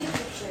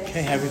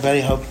Okay,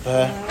 everybody, hope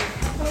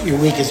your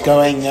week is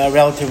going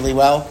relatively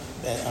well.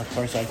 Of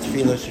course, our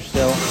tefillos are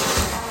still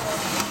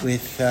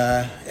with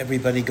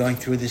everybody going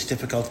through this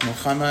difficult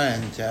milchama,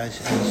 and as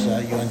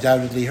you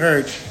undoubtedly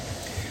heard,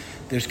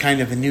 there's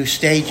kind of a new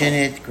stage in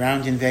it,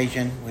 ground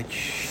invasion,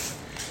 which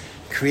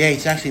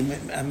creates, actually,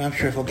 I'm not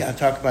sure if I'll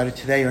talk about it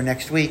today or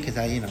next week, because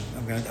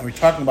we're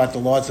talking about the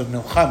laws of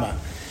milchama,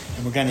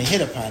 and we're going to hit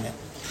upon it.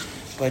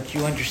 But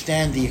you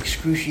understand the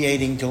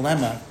excruciating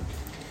dilemma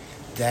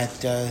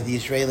that the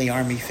Israeli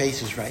army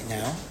faces right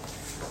now.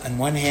 On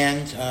one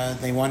hand,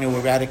 they want to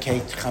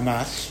eradicate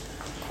Hamas,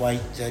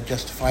 quite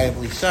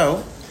justifiably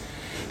so.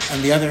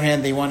 On the other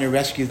hand, they want to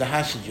rescue the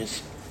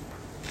hostages,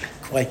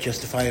 quite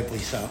justifiably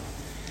so.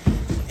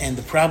 And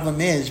the problem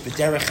is,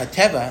 b'derech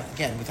hateva,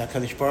 again, with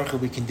HaKadosh Baruch Hu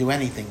we can do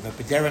anything, but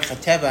b'derech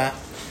hateva,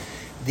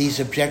 these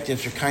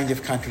objectives are kind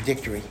of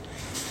contradictory,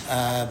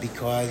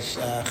 because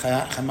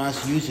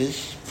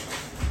Hamas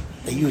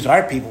they use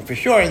our people for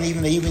sure, and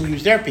they even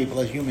use their people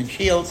as human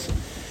shields.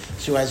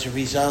 So as a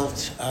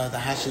result, the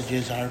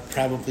hostages are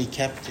probably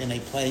kept in a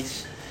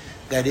place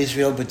that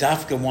Israel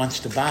Badafka wants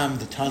to bomb,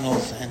 the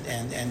tunnels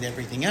and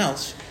everything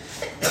else.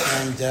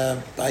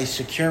 And by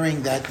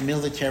securing that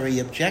military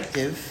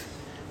objective,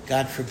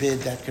 God forbid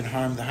that could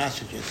harm the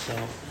hostages. So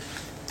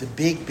the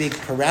big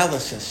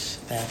paralysis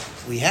that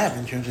we have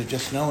in terms of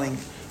just knowing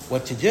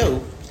what to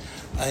do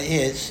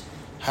is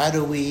how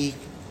do we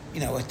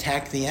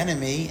attack the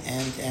enemy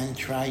and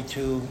try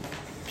to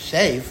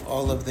save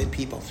all of the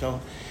people.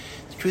 So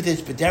the truth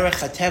is, b'derech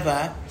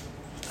hateva,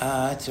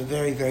 it's a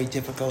very, very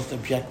difficult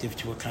objective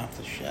to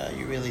accomplish.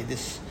 We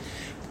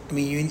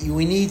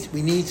need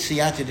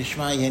siyata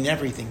d'shmaya in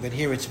everything, but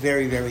here it's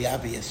very, very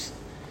obvious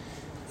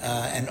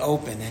and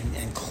open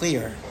and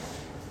clear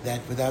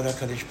that without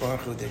HaKadosh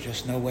Baruch Hu, there's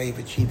just no way of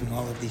achieving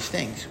all of these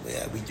things.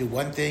 We do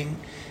one thing,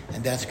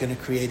 and that's going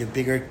to create a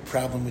bigger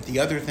problem with the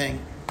other thing.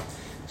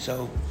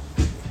 So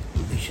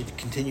we should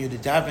continue to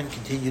daven,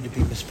 continue to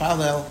be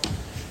mispalel,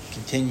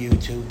 continue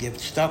to give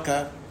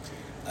tzedakah,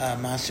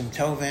 masim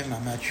tovim.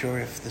 I'm not sure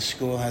if the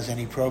school has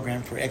any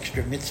program for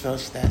extra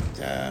mitzvos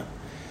that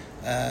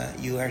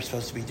you are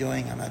supposed to be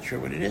doing. I'm not sure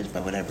what it is,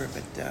 but whatever.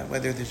 But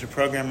whether there's a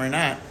program or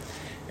not,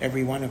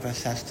 every one of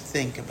us has to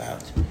think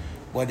about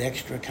what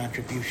extra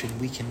contribution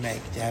we can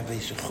make to have a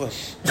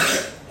zechus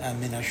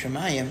min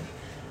hashamayim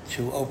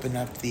to open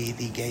up the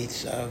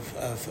gates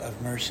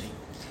of mercy.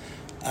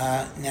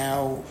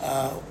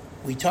 Now,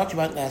 we talked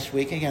about last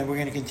week, again, we're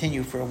going to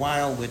continue for a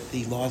while with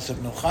the laws of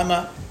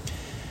milchama.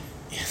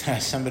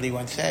 Somebody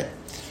once said,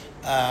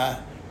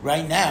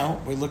 right now,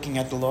 we're looking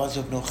at the laws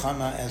of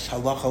milchama as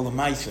halacha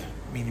l'maisa,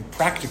 meaning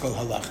practical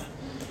halacha.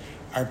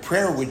 Our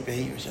prayer would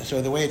be,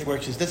 so the way it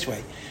works is this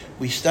way.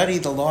 We study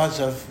the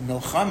laws of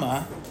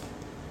milchama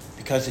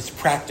because it's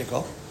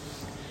practical,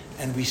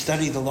 and we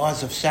study the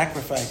laws of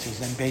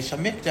sacrifices and Beis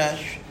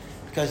HaMikdash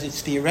because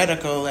it's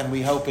theoretical and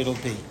we hope it'll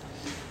be.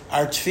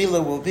 Our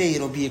tefillah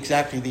it'll be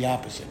exactly the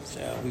opposite.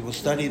 We will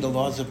study the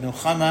laws of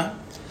milchama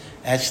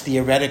as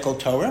theoretical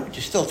Torah, which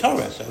is still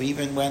Torah. So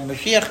even when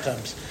Mashiach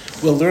comes,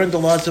 we'll learn the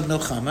laws of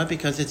milchama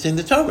because it's in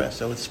the Torah,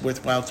 so it's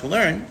worthwhile to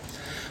learn.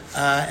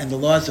 And the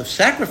laws of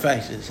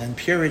sacrifices and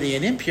purity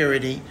and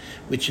impurity,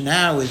 which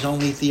now is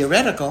only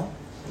theoretical,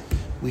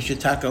 we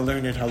should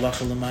learn at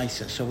halacha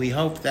l'maisa. So we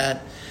hope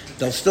that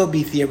there'll still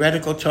be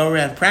theoretical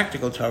Torah and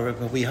practical Torah,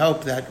 but we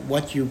hope that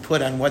what you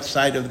put on what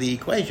side of the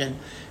equation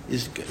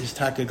is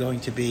going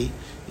to be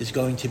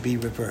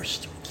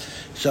reversed.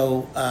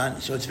 So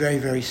it's very,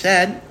 very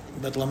sad.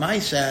 But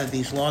l'maisa,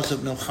 these laws of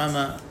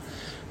milchama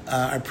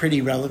are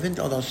pretty relevant,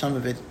 although some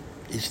of it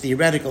is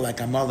theoretical, like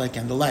Amalek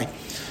and the like.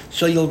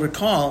 So you'll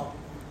recall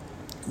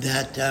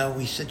that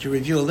we said, to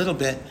review a little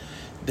bit,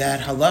 that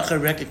halacha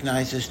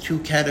recognizes two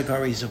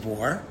categories of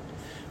war.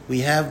 We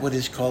have what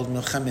is called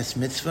milchemes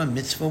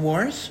mitzvah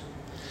wars,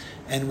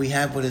 and we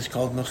have what is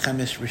called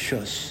milchemes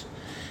rishus.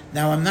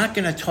 Now, I'm not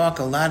going to talk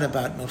a lot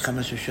about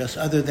milchemes rishus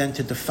other than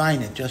to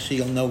define it, just so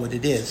you'll know what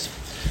it is.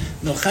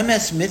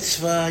 Milchemes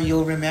mitzvah,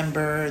 you'll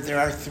remember, there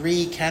are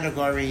three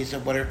categories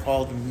of what are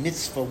called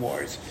mitzvah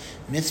wars.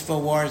 Mitzvah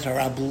wars are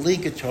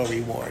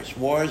obligatory wars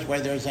where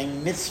there's a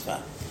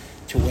mitzvah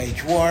to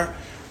wage war.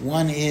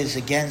 One is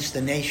against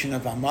the nation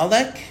of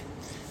Amalek,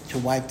 to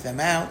wipe them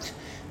out.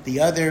 The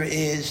other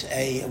is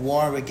a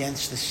war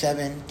against the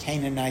 7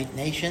 Canaanite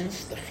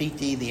nations, the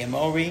Chiti, the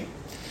Amori.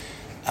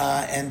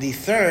 And the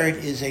third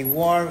is a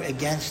war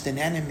against an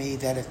enemy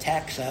that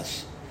attacks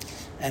us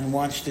and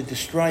wants to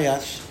destroy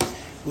us,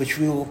 which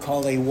we will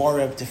call a war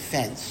of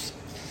defense.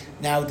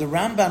 Now, the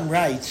Rambam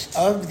writes,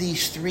 of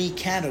these three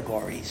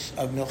categories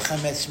of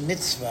milchemes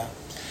mitzvah,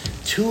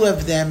 two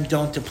of them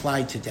don't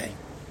apply today.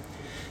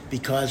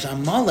 Because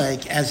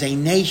Amalek as a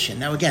nation,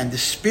 now again, the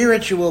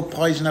spiritual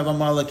poison of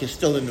Amalek is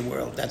still in the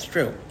world, that's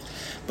true.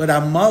 But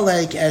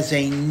Amalek as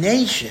a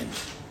nation,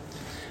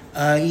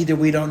 either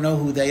we don't know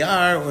who they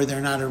are or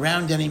they're not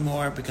around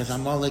anymore, because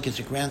Amalek is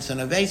a grandson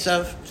of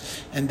Esav,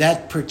 and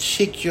that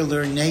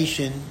particular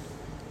nation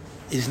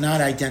is not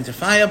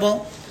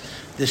identifiable.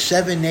 The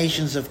 7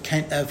 nations of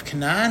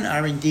Canaan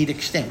are indeed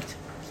extinct.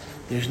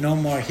 There's no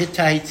more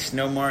Hittites,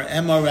 no more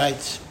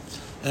Amorites,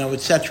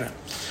 etc.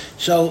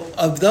 So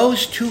of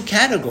those two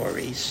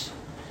categories,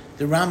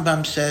 the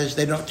Rambam says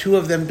two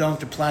of them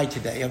don't apply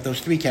today, of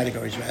those three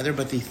categories rather,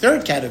 but the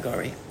third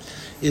category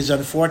is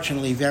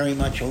unfortunately very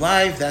much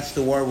alive. That's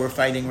the war we're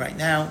fighting right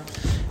now.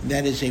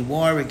 That is a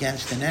war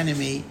against an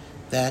enemy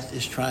that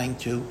is trying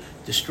to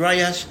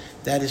destroy us.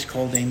 That is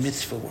called a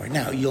mitzvah war.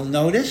 Now, you'll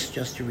notice,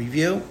 just to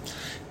review,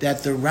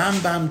 that the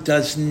Rambam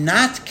does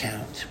not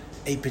count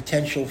a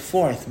potential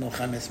fourth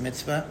Milchemes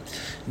mitzvah,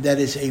 that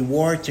is a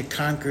war to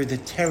conquer the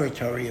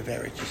territory of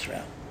Eretz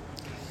Yisrael.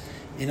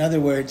 In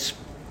other words,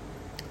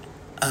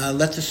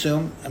 let's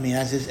assume,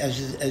 as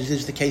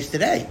is the case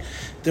today,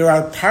 there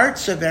are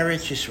parts of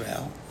Eretz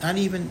Yisrael,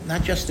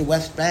 not just the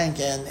West Bank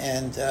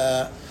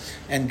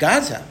and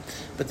Gaza,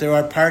 but there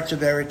are parts of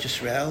Eretz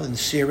Yisrael in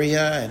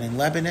Syria and in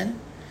Lebanon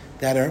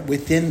that are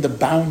within the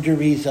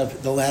boundaries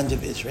of the land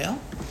of Israel.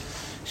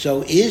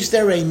 So is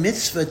there a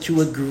mitzvah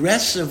to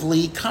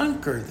aggressively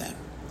conquer them?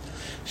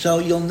 So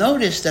you'll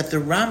notice that the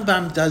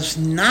Rambam does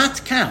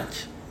not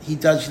count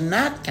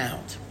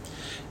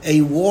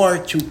a war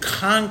to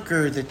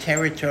conquer the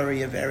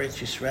territory of Eretz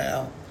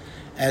Yisrael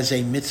as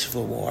a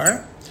mitzvah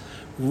war.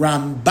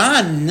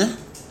 Ramban,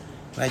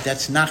 right,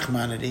 that's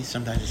Nachmanides.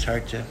 Sometimes it's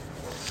hard to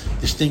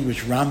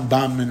distinguish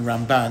Rambam and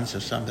Ramban, so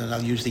sometimes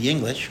I'll use the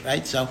English,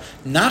 right? So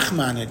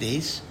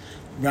Nachmanides,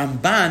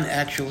 Ramban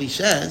actually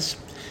says,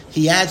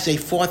 he adds a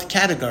fourth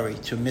category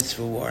to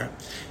mitzvah war,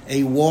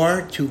 a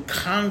war to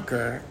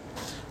conquer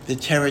the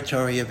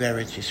territory of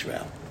Eretz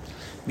Yisrael,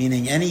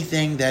 meaning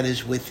anything that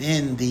is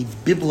within the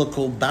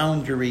biblical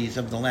boundaries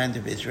of the land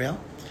of Israel,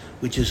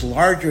 which is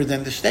larger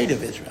than the state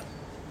of Israel.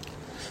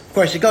 Of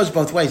course, it goes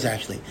both ways,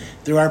 actually.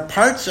 There are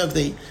parts of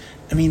the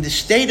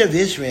state of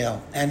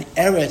Israel and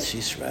Eretz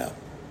Yisrael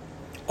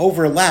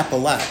overlap a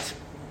lot,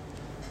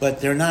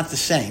 but they're not the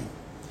same.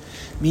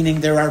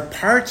 Meaning there are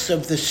parts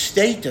of the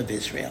state of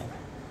Israel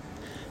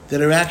that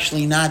are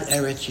actually not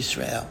Eretz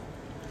Yisrael.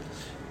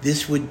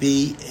 This would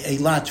be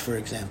Eilat, for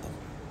example.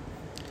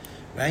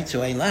 Right?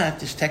 So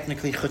Eilat is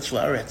technically Chutz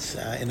La'aretz.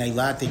 In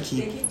Eilat, they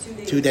keep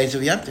 2 days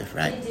of Yom Tov,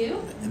 right?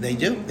 They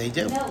do? They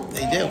do. No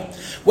They way. do.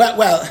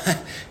 Well,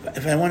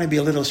 if I want to be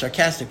a little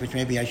sarcastic, which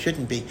maybe I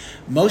shouldn't be,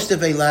 most of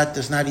Eilat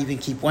does not even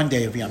keep 1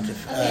 day of Yom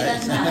Tov. Okay,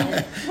 that's not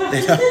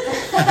They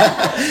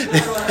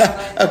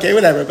don't. Okay,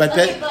 whatever. But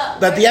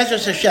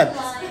B'ezras Hashem.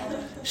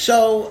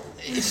 So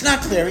it's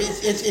not clear.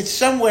 It's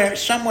somewhere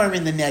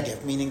in the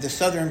Negev, meaning the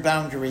southern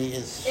boundary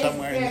is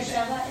somewhere in the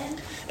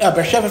Negev.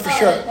 Beersheba for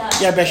sure.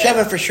 Yeah,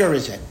 Beersheba for sure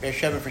is it.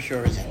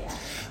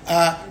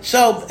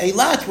 So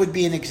Eilat would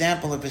be an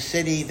example of a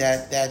city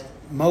that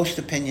most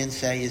opinions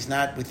say is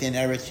not within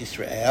Eretz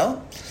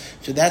Yisrael.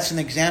 So that's an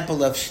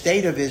example of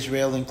state of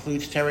Israel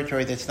includes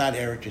territory that's not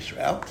Eretz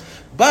Yisrael.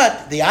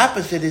 But the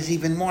opposite is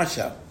even more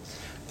so.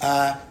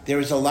 There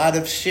is a lot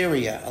of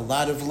Syria, a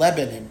lot of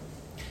Lebanon,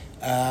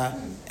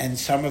 and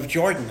some of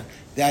Jordan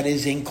that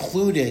is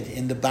included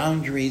in the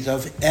boundaries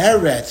of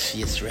Eretz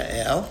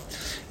Yisrael,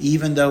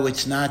 even though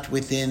it's not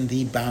within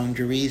the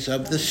boundaries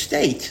of the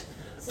state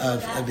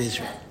of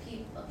Israel.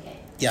 Okay.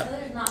 Yeah. So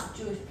there's not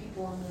Jewish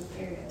people in those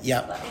areas.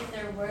 Yeah. But if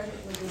there were,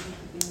 would they be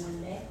keeping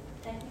 1 day,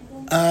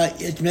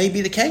 technically? It may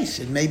be the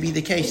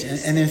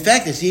case. And in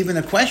fact, it's even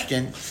a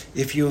question,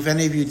 if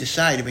any of you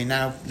decide,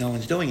 now no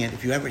one's doing it,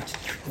 if you ever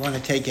want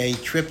to take a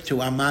trip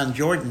to Amman,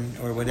 Jordan,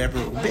 or whatever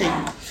it will be,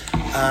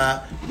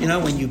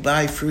 when you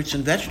buy fruits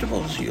and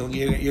vegetables, you're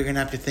going to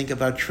have to think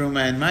about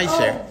Truma and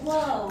Meiser.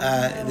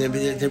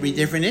 There'll be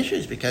different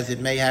issues because it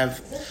may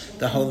have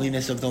the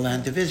holiness of the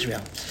land of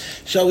Israel.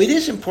 So it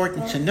is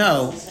important to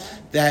know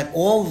that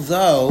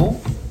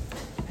although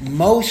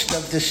most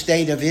of the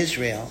state of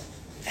Israel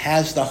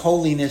has the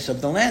holiness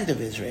of the land of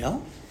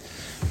Israel,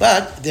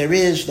 but there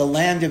is the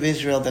land of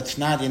Israel that's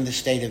not in the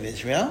state of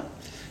Israel,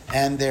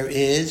 and there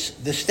is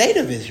the state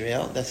of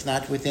Israel that's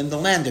not within the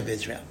land of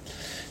Israel.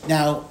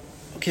 Now,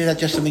 okay, that's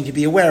just something to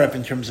be aware of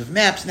in terms of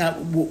maps. Now,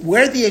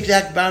 where the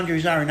exact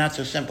boundaries are not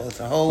so simple. It's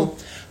a whole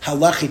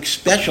halachic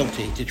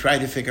specialty to try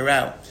to figure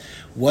out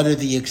what are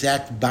the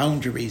exact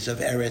boundaries of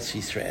Eretz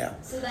Yisrael.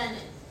 So then,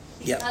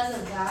 because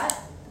of that,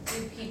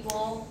 do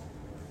people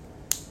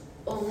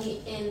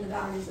only in the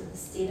boundaries of the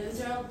state of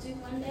Israel do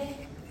 1 day?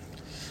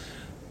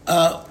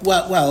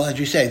 Well, as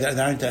you say,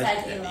 there aren't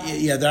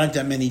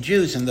that many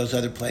Jews in those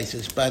other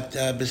places. But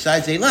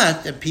besides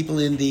Eilat, the people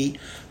in the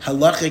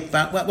halachic,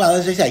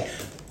 as I say,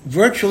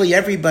 virtually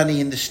everybody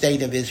in the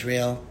state of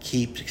Israel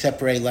except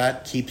for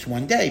Eilat, keeps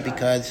 1 day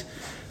because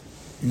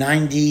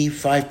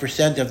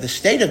 95% of the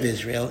state of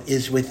Israel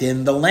is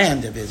within the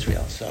land of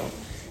Israel. So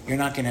you're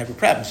not going to have a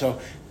problem.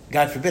 So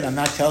God forbid, I'm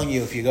not telling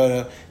you if you go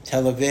to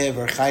Tel Aviv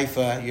or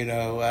Haifa,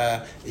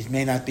 it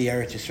may not be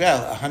Eretz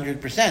Yisrael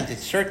 100%. It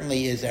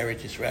certainly is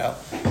Eretz Yisrael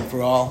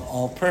for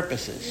all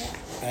purposes,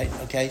 right?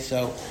 Okay,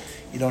 so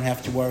you don't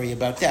have to worry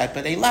about that.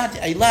 But Eilat,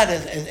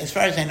 as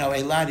far as I know,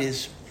 Eilat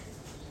is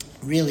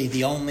really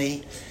the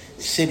only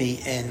city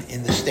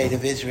in the state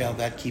of Israel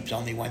that keeps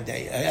only 1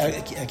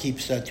 day,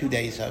 keeps 2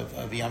 days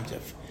of Yom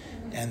Tov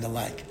and the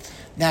like.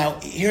 Now,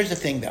 here's the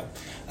thing, though.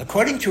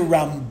 According to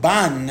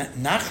Ramban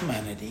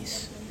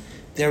Nachmanides,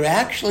 there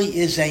actually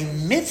is a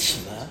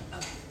mitzvah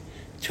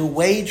to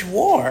wage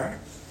war,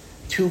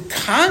 to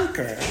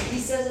conquer. He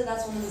says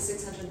that's one of the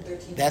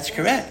 613. That's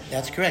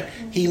correct.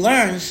 He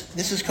learns,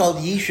 this is called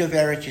Yishuv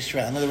Eretz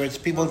Yisrael. In other words,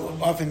 people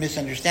often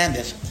misunderstand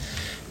this.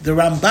 The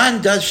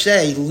Ramban does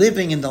say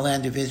living in the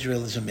land of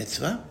Israel is a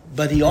mitzvah,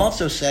 but he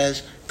also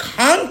says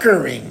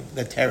conquering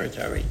the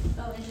territory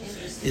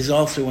is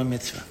also a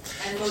mitzvah.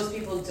 And most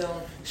people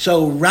don't.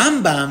 So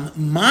Rambam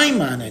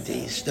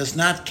Maimonides does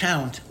not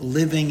count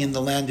living in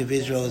the land of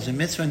Israel as a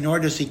mitzvah, nor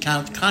does he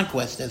count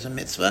conquest as a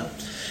mitzvah.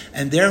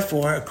 And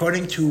therefore,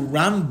 according to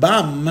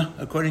Rambam,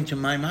 according to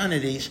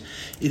Maimonides,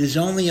 it is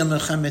only a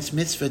mechametz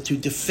mitzvah to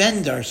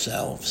defend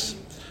ourselves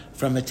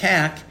from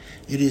attack.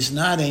 It is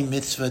not a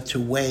mitzvah to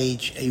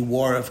wage a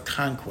war of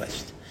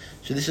conquest.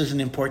 So this is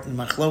an important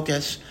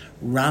machlokas.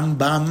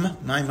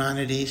 Rambam,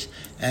 Maimonides,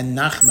 and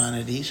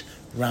Nachmanides,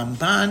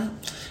 Ramban,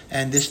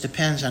 and this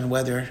depends on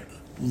whether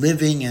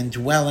living and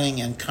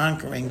dwelling and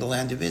conquering the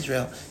land of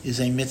Israel is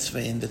a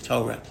mitzvah in the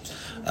Torah.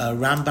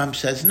 Rambam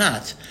says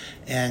not,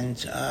 and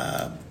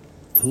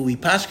who we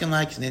paskin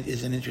like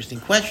is an interesting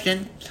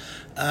question.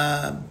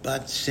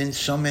 But since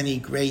so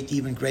many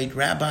even great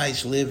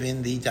rabbis live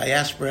in the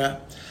diaspora,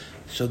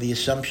 so the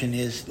assumption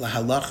is la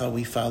halacha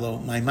we follow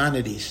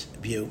Maimonides'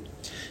 view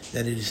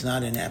that it is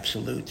not an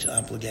absolute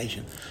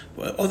obligation.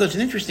 Although it's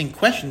an interesting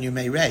question you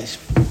may raise.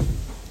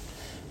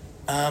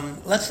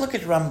 Let's look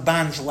at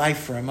Ramban's life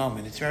for a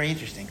moment. It's very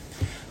interesting.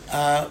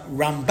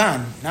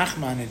 Ramban,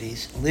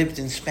 Nachmanides, lived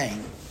in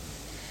Spain.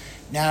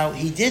 Now,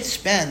 he did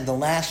spend the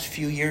last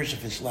few years of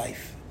his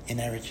life in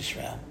Eretz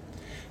Yisrael,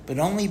 but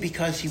only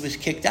because he was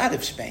kicked out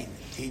of Spain.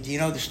 Do you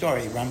know the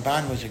story?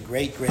 Ramban was a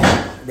great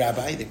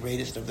rabbi, the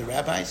greatest of the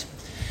rabbis,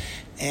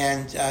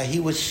 and he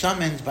was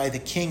summoned by the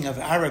king of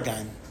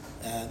Aragon,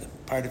 the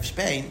part of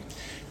Spain,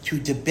 to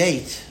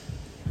debate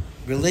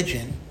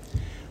religion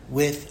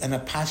with an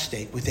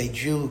apostate, with a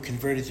Jew who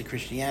converted to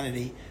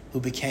Christianity, who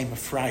became a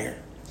friar.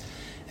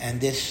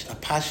 And this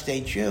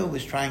apostate Jew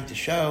was trying to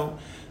show,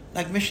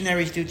 like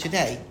missionaries do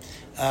today,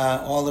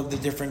 all of the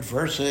different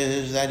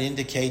verses that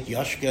indicate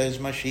Yoshka is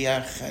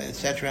Mashiach,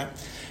 etc.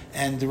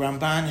 And the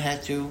Ramban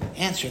had to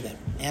answer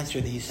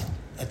these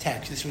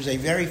attacks. This was a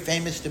very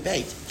famous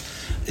debate.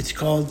 It's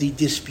called the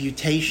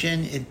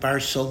Disputation in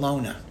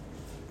Barcelona.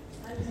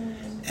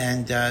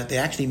 And they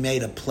actually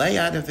made a play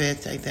out of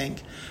it, I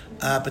think.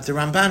 But the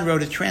Ramban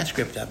wrote a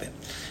transcript of it.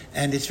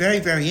 And it's very,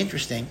 very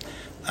interesting.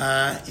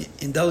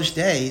 In those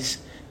days,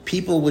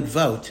 people would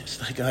vote.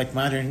 It's like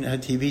modern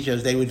TV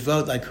shows. They would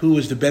vote like who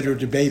was the better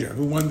debater,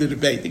 who won the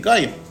debate, the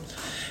Goyim.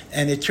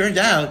 And it turned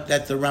out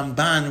that the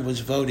Ramban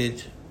was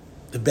voted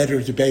the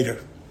better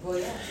debater. Oh,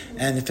 yeah.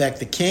 And in fact,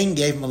 the king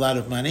gave him a lot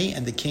of money,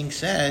 and the king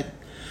said,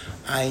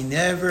 I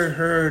never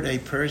heard a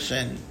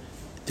person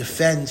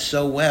defend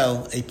so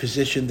well a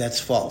position that's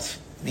false.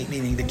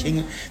 Meaning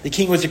the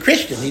king was a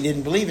Christian. He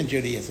didn't believe in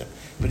Judaism.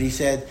 But he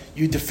said,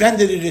 you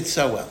defended it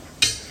so well.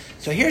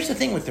 So here's the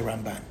thing with the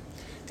Ramban.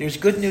 There's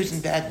good news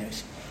and bad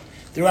news.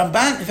 The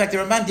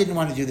Ramban didn't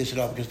want to do this at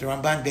all because the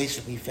Ramban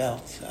basically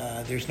felt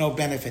there's no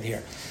benefit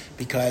here.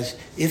 Because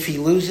if he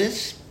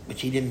loses,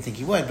 which he didn't think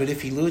he would, but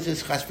if he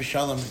loses, chas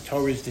v'shalom, the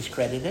Torah is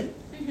discredited.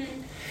 Mm-hmm.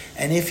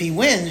 And if he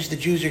wins, the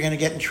Jews are going to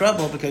get in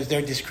trouble because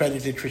they're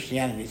discredited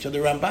Christianity. So the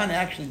Ramban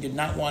actually did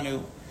not want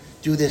to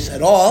do this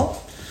at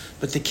all.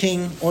 But the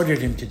king ordered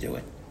him to do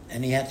it,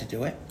 and he had to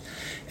do it.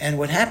 And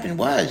what happened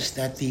was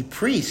that the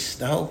priests,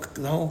 the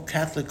whole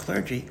Catholic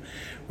clergy,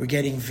 were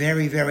getting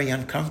very, very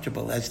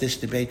uncomfortable as this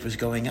debate was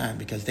going on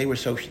because they were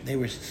so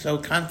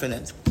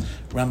confident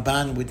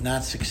Ramban would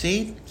not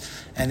succeed,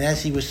 and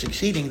as he was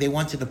succeeding, they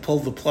wanted to pull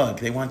the plug.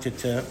 They wanted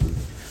to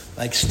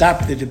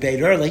stop the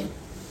debate early,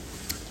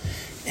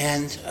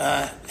 and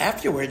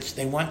afterwards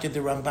they wanted the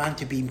Ramban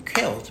to be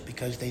killed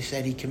because they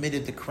said he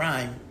committed the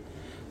crime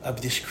of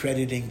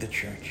discrediting the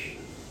church.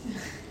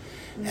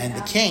 And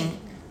the king,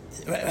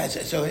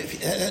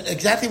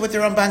 exactly what the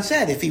Ramban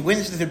said, if he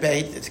wins the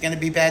debate, it's going to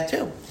be bad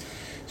too.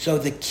 So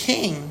the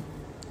king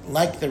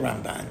liked the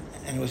Ramban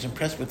and was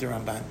impressed with the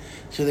Ramban.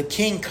 So the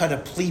king cut a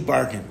plea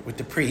bargain with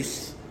the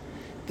priests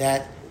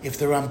that if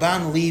the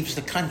Ramban leaves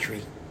the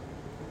country,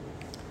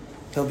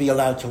 he'll be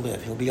allowed to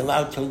live. He'll be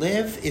allowed to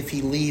live if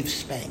he leaves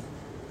Spain.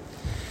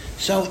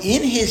 So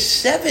in his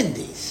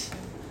 70s,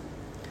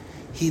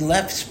 he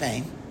left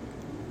Spain,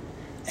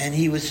 and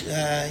he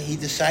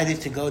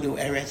decided to go to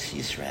Eretz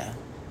Yisrael.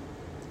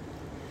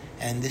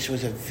 And this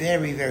was a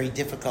very, very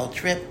difficult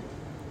trip,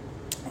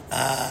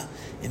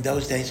 in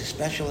those days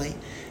especially.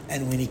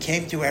 And when he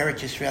came to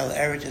Eretz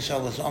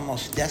Yisrael was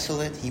almost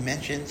desolate. He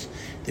mentions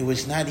there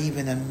was not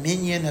even a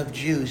minyan of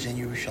Jews in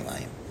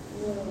Yerushalayim.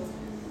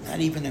 Not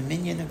even a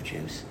minyan of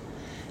Jews.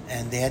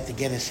 And they had to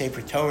get a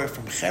Sefer Torah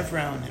from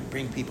Hebron and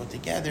bring people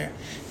together.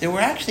 There were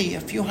actually a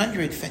few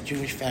hundred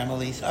Jewish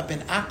families up in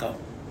Akko.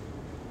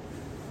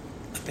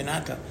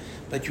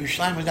 But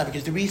Yerushalayim was not,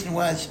 because the reason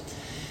was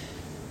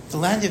the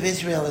land of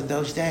Israel in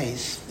those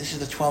days, this is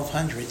the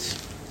 1200s,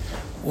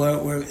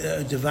 were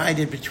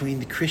divided between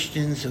the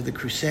Christians of the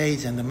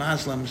Crusades and the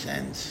Muslims,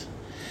 and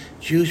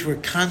Jews were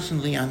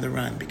constantly on the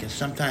run because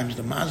sometimes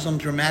the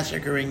Muslims were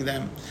massacring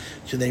them,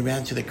 so they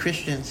ran to the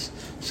Christians.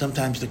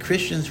 Sometimes the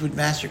Christians would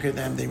massacre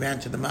them, they ran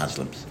to the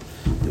Muslims.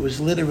 There was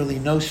literally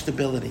no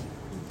stability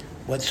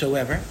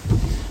whatsoever.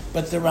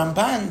 But the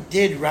Ramban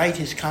did write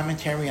his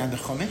commentary on the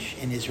Chumash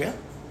in Israel.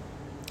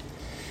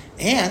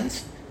 And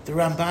the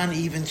Ramban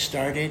even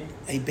started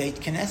a Beit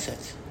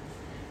Knesset,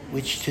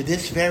 which to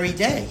this very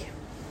day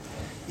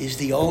is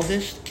the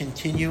oldest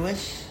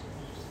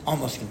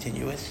almost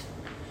continuous,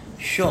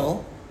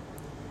 shul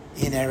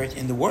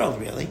in the world,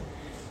 really.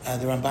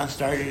 The Ramban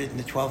started it in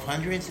the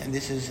 1200s, and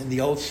this is in the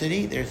Old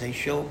City. There's a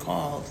shul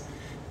called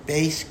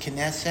Beis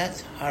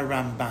Knesset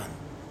HaRamban.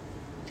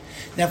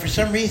 Now, for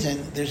some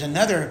reason, there's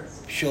another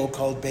shul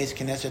called Beis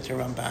Knesset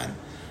HaRamban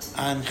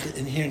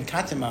here in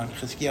Katamon,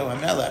 Chizkiyahu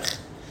HaMelech,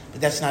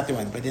 but that's not the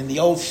one. But in the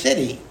Old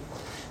City,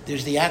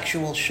 there's the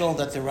actual shul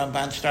that the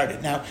Ramban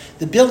started. Now,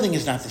 the building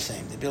is not the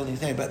same. The building is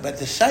there, but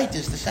the site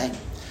is the same.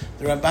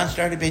 The Ramban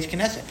started Beit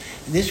Knesset.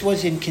 And this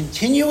was in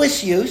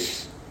continuous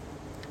use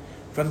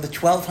from the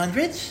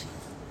 1200s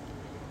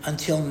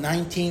until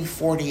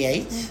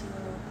 1948,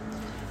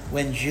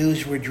 when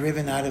Jews were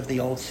driven out of the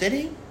Old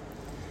City.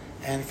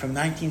 And from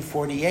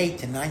 1948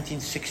 to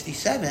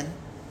 1967,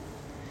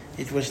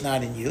 it was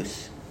not in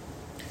use.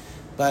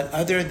 But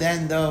other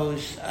than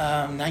those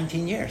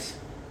 19 years,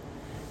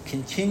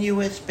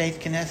 continuous Beit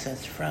Knesset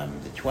from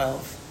the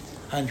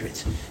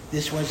 1200s.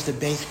 This was the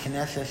Beit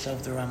Knesset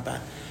of the Ramban.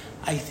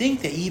 I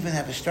think they even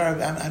have a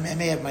story, I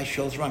may have my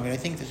shows wrong, but I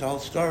think there's a whole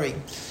story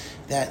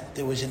that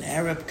there was an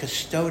Arab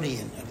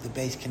custodian of the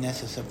Beit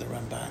Knesset of the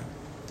Ramban.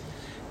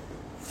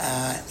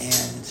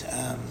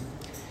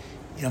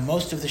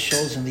 Most of the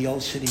shuls in the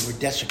Old City were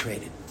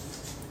desecrated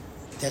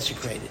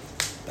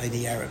by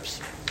the Arabs.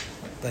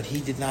 But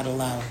he did not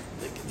allow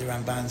the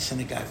Ramban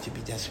synagogue to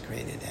be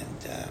desecrated,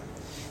 and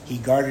he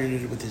guarded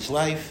it with his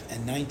life,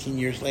 and 19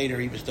 years later,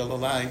 he was still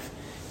alive,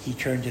 he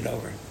turned it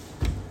over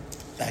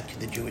back to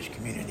the Jewish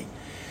community.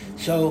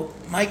 So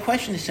my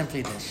question is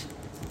simply this.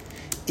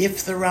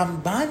 If the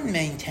Ramban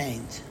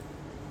maintains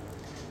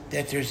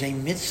that there's a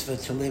mitzvah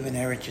to live in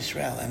Eretz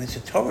Yisrael, and it's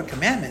a Torah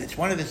commandment, it's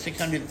one of the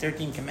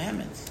 613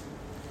 commandments,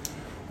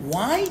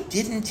 why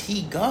didn't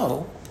he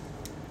go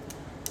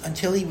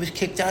until he was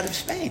kicked out of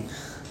Spain?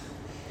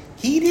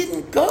 He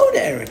didn't go to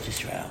Eretz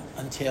Yisrael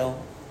until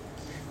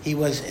he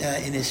was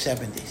in his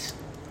 70s.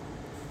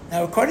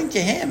 Now, according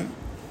to him,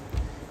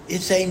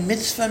 it's a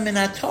mitzvah min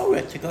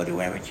Torah to go to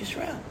Eretz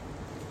Yisrael.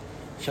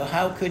 So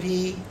how could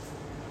he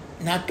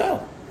not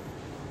go?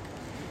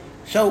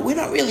 So we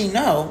don't really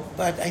know,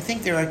 but I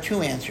think there are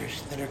two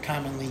answers that are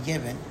commonly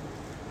given.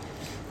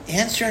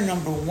 Answer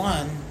number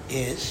one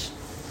is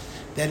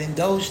that in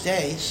those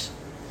days,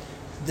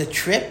 the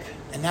trip,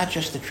 and not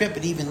just the trip,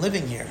 but even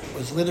living here,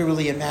 was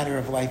literally a matter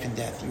of life and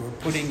death. You were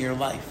putting your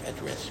life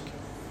at risk.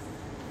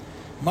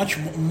 Much,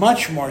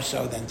 much more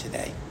so than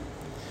today.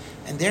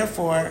 And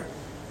therefore,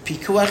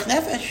 pikuach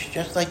nefesh,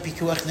 just like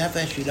pikuach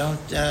nefesh, you don't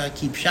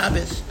keep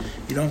Shabbos,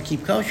 you don't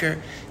keep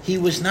kosher, he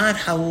was not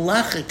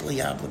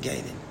halachically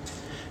obligated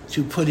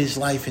to put his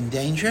life in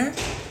danger,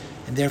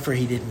 and therefore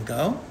he didn't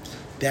go.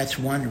 That's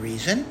one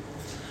reason.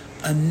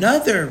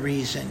 Another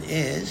reason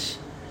is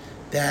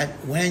that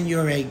when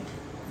you're a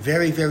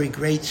very, very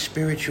great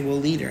spiritual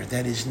leader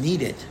that is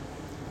needed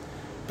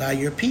by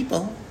your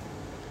people,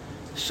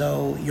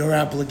 so your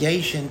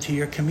obligation to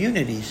your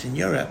communities in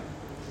Europe.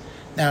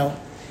 Now,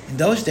 in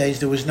those days,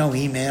 there was no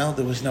email,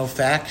 there was no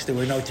fax, there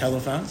were no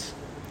telephones.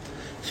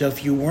 So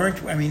if you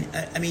weren't, I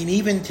mean,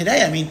 even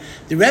today,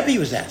 the Rebbe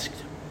was asked,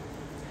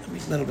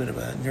 a little bit of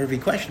a nervy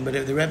question, but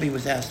the Rebbe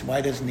was asked,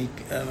 why doesn't he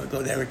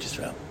go to Eretz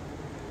Yisrael?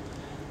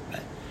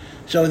 Right.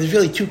 So there's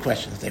really two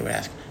questions they were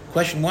asked.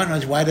 Question one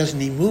was, why doesn't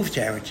he move to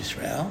Eretz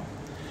Yisrael?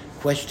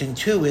 Question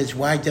two is,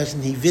 why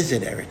doesn't he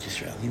visit Eretz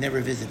Yisrael? He never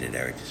visited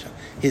Eretz Yisrael.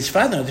 His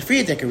father, the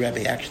Frierdiker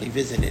Rebbe, actually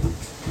visited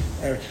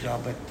Eretz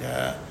Yisrael, but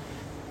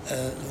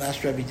the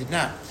last Rebbe did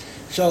not.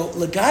 So,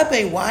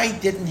 Lagabe, why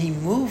didn't he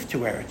move to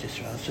Eretz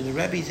Yisrael? So the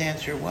Rebbe's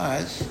answer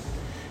was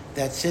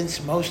that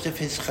since most of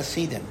his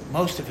Hasidim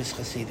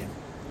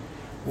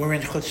were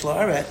in Chutz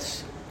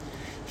La'aretz,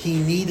 he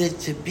needed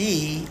to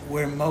be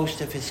where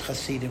most of his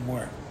Hasidim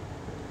were.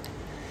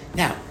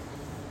 Now,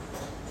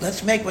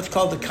 let's make what's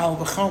called the Kal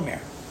V'chomer.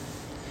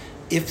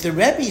 If the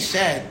Rebbe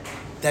said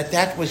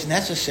that was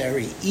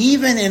necessary,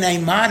 even in a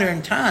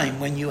modern time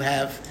when you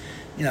have,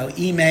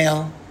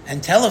 email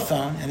and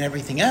telephone and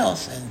everything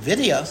else and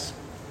videos,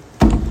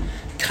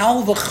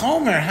 Kal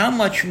V'chomer, how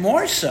much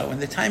more so in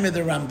the time of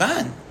the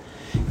Ramban?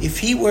 If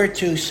he were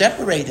to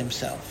separate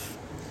himself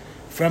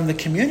from the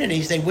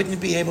communities, they wouldn't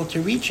be able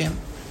to reach him.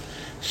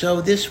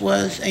 So this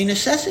was a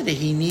necessity.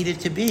 He needed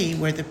to be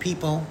where the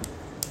people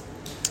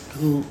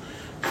who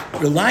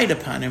relied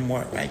upon him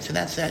were, right? So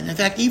that's that. And in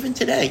fact, even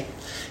today,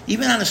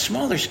 even on a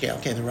smaller scale,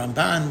 okay, the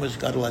Ramban was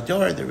Gadol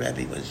Hador, the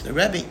Rebbe was the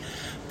Rebbe,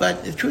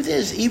 but the truth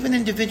is, even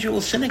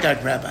individual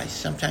synagogue rabbis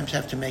sometimes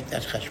have to make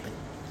that cheshbon.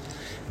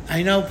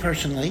 I know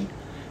personally,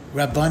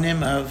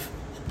 Rabbanim of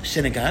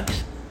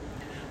synagogues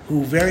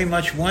who very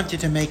much wanted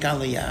to make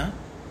Aliyah,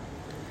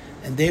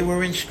 and they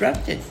were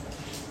instructed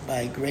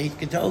by great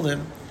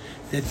Gedolim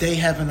that they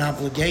have an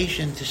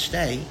obligation to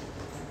stay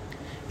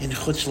in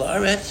Chutz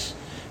La'aretz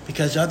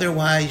because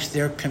otherwise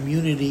their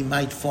community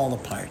might fall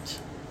apart.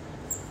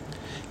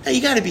 Now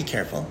you got to be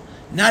careful.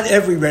 Not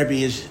every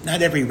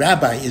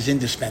rabbi is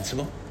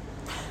indispensable.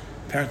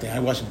 Apparently, I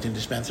wasn't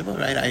indispensable,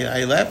 right?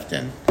 I left,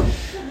 and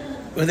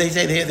well,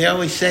 they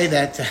always say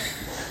that.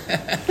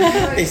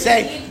 They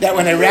say that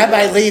when a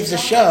rabbi leaves a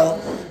show,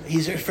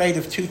 he's afraid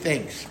of two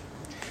things.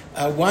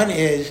 One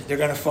is they're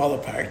going to fall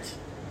apart,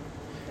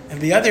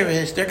 and the other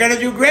is they're going to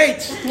do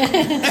great. No.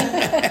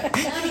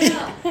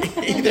 The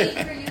need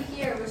for you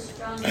here was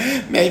strong.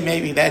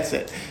 Maybe that's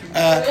it.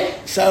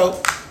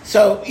 So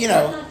you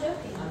know. I'm not joking.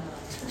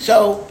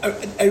 So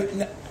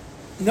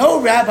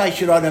no rabbi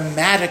should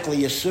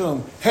automatically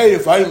assume, hey,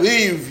 if I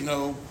leave,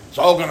 it's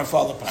all going to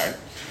fall apart.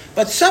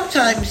 But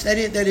sometimes that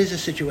is a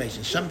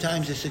situation.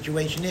 Sometimes the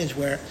situation is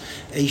where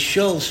a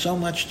shul so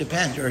much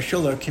depends, or a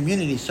shul or a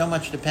community so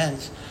much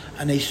depends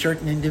on a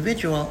certain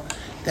individual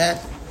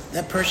that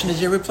that person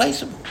is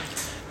irreplaceable.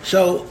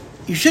 So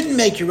you shouldn't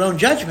make your own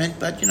judgment,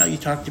 but you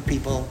talk to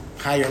people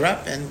higher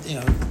up, and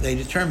they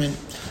determine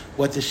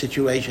what the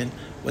situation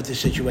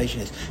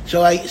is.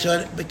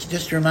 But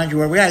just to remind you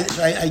where we are,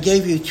 I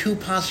gave you two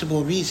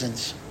possible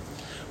reasons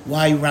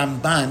why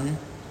Ramban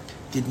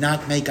did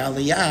not make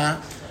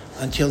Aliyah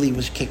until he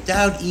was kicked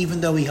out,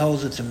 even though he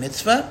holds it's a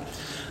mitzvah.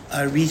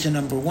 Reason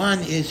number one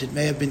is it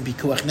may have been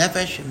pikuach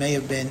nefesh, it may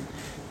have been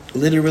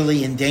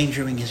literally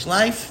endangering his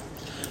life.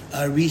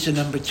 Reason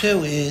number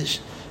two is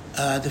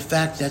the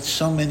fact that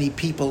so many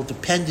people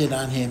depended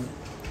on him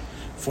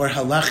for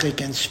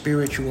halachic and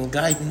spiritual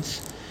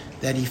guidance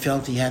that he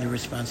felt he had a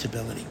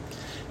responsibility.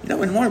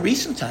 In more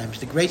recent times,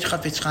 the great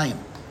Chafetz Chaim,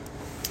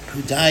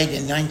 who died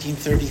in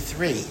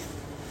 1933,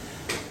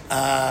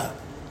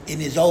 in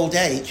his old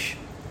age,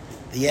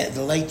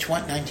 the late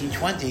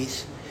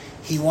 1920s,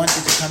 he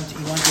wanted to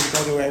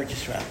go to Eretz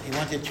Yisrael. He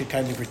wanted to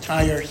kind of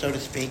retire, so to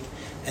speak,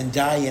 and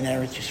die in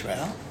Eretz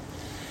Yisrael.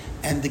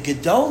 And the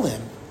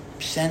Gedolim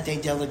sent a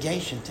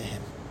delegation to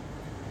him,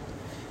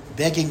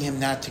 begging him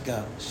not to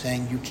go,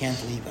 saying, you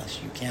can't leave us,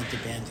 you can't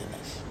abandon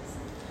us.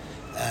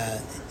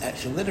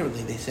 Actually,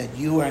 literally, they said,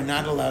 you are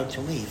not allowed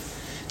to leave.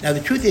 Now,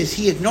 the truth is,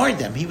 he ignored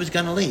them. He was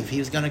going to leave. He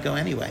was going to go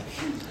anyway.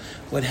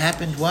 What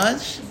happened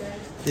was,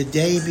 the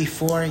day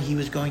before he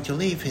was going to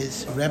leave,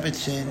 his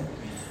Rebbetzin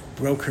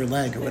broke her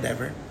leg or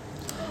whatever.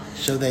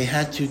 So they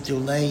had to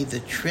delay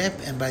the trip,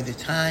 and by the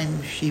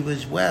time she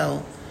was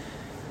well,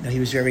 he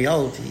was very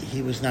old,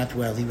 he was not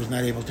well, he was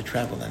not able to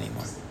travel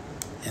anymore,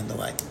 and the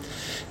like.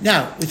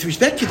 Now, with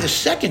respect to the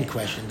second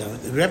question, though,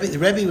 the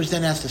Rebbe was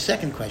then asked the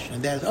second question,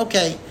 and that is,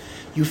 okay,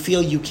 you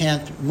feel you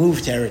can't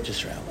move to Eretz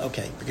Yisrael,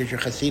 okay, because your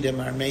Hasidim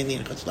are mainly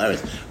in Chutz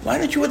La'aretz. Why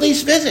don't you at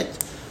least visit?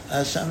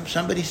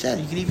 Somebody said,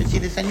 you can even see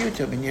this on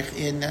YouTube,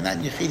 not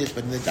in Yechidus,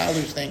 but in the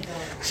dollars thing.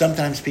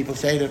 Sometimes people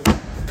say to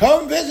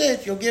come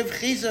visit, you'll give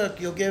chizuk,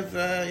 you'll give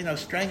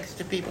strength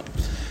to people.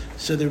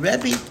 So the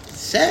Rebbe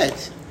said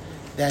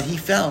that he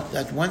felt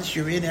that once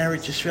you're in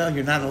Eretz Yisrael,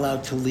 you're not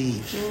allowed to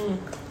leave.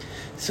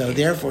 So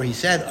therefore, he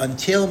said,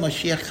 until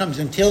Mashiach comes,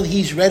 until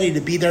he's ready to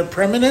be there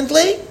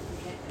permanently,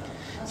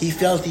 he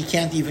felt he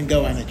can't even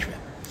go on a trip.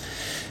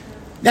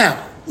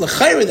 Now,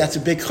 l'chayra, that's a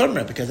big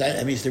chumrah, because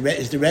is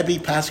the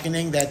Rebbe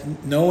paskening that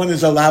no one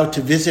is allowed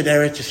to visit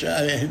Eretz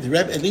Yisrael? The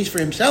Rebbe, at least for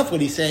himself,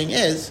 what he's saying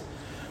is,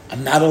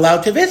 I'm not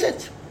allowed to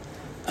visit.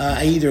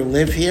 I either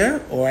live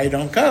here or I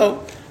don't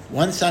go.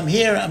 Once I'm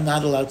here, I'm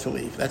not allowed to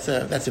leave. That's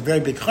a very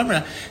big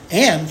chumrah.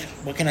 And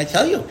what can I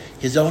tell you?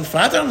 His own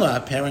father-in-law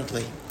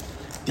apparently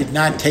did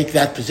not take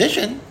that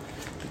position,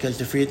 because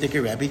the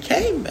Frierdiker Rebbe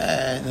came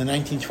in the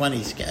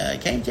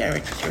 1920s, came to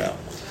Eretz Yisrael,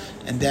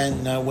 and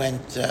then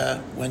went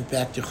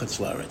back to Chutz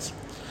La'aretz.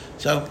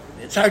 So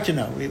it's hard to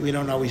know. We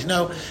don't always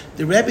know.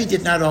 The Rebbe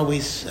did not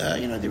always,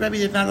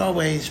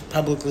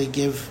 publicly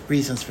give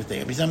reasons for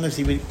things. Sometimes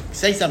he would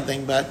say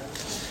something, but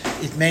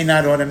it may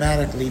not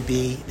automatically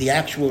be the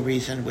actual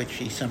reason, which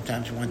he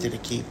sometimes wanted to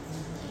keep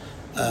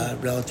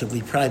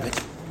relatively private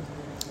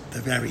for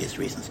various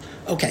reasons.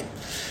 Okay,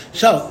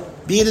 so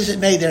be it as it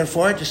may,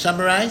 therefore, to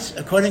summarize,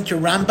 according to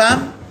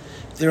Rambam,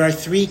 there are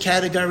 3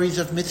 categories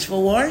of mitzvah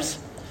wars.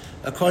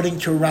 According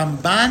to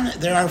Ramban,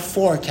 there are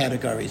 4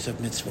 categories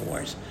of mitzvah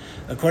wars.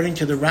 According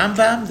to the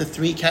Rambam, the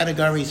 3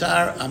 categories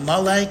are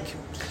Amalek,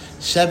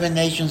 7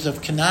 nations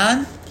of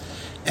Canaan,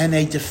 and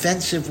a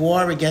defensive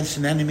war against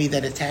an enemy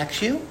that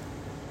attacks you.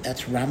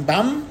 That's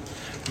Rambam.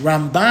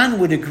 Ramban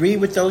would agree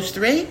with those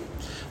 3,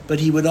 but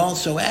he would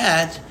also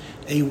add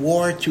a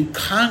war to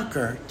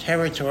conquer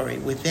territory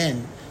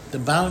within the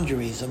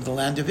boundaries of the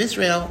land of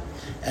Israel,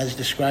 as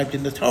described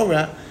in the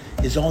Torah,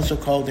 is also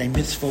called a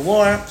mitzvah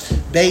war,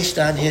 based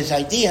on his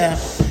idea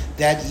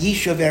that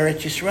Yishuv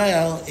Eretz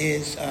Yisrael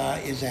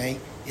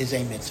is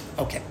a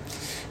mitzvah. Okay,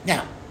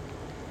 now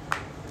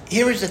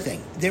here is the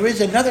thing. There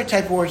is another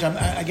type of wars. I'm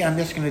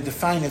just going to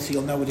define it so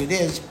you'll know what it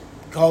is.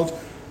 Called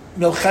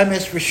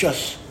milchemes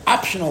rishus,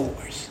 optional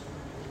wars.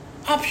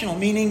 Optional,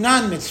 meaning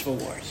non-mitzvah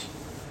wars.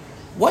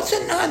 What's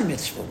a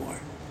non-mitzvah war?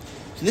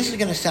 So this is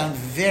going to sound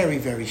very,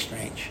 very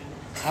strange.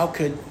 How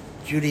could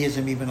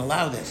Judaism even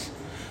allow this?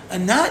 A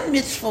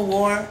non-mitzvah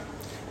war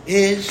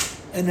is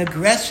an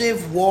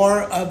aggressive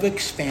war of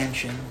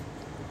expansion.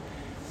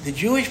 The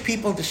Jewish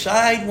people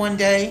decide one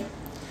day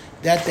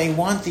that they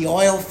want the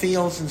oil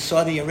fields in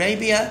Saudi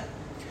Arabia,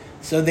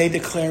 so they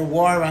declare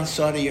war on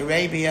Saudi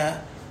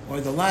Arabia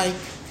or the like,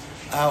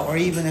 or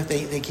even if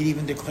they could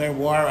even declare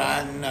war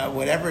on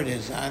whatever it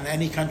is, on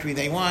any country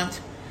they want.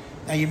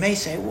 Now you may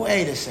say,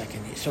 wait a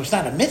second, so it's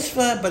not a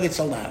mitzvah, but it's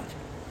allowed.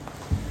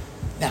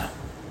 Now,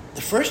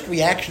 the first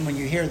reaction when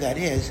you hear that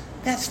is,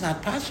 that's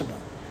not possible.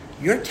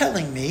 You're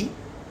telling me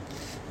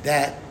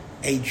that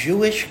a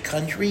Jewish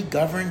country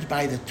governed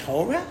by the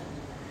Torah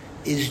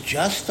is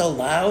just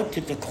allowed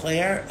to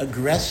declare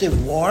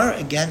aggressive war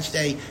against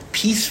a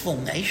peaceful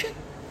nation?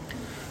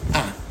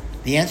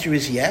 The answer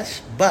is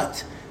yes,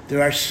 but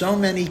there are so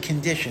many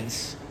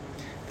conditions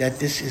that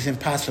this is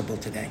impossible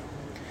today.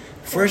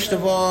 First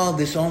of all,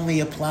 this only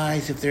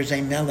applies if there's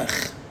a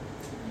melech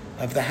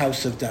of the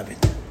house of David.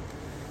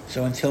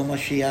 So until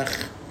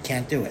Mashiach,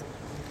 can't do it.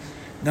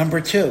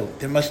 Number two,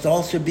 there must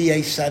also be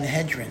a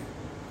Sanhedrin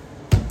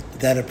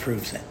that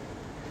approves it,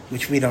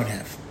 which we don't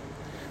have.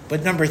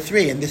 But number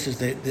three, and this is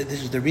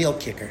the real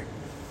kicker,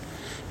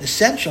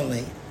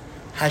 essentially,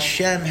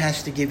 Hashem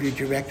has to give you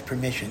direct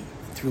permission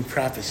through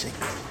prophecy,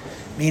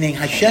 meaning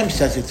Hashem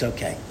says it's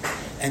okay.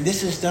 And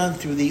this is done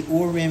through the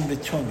Urim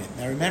V'Tumim.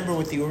 Now remember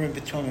what the Urim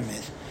V'Tumim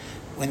is.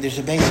 When there's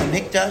a Beis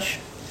HaMikdash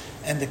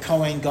and the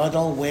Kohen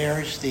Gadol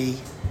wears the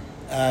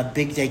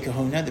Big Day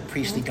Kahuna, the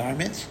priestly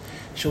garments,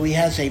 so he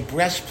has a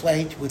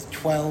breastplate with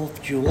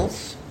 12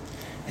 jewels,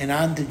 and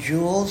on the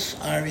jewels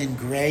are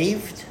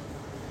engraved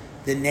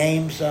the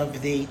names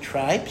of the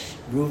tribes,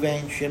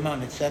 Reuven,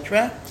 Shimon,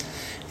 etc.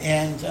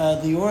 And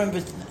the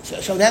Urim,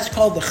 so that's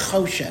called the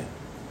Choshen.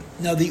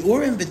 Now the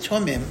Urim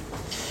V'Tumim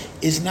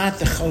is not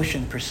the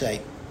Choshen per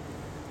se.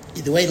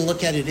 The way to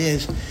look at it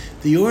is,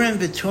 the Urim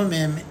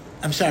V'Tumim,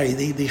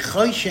 the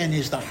Choshen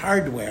is the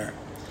hardware,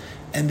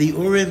 and the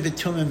Urim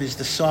V'Tumim is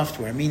the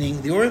software,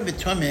 meaning the Urim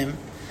V'Tumim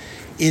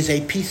is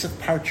a piece of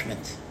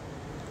parchment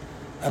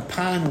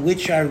upon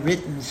which are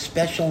written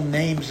special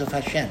names of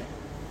Hashem.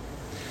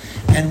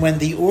 And when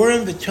the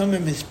Urim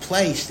V'Tumim is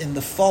placed in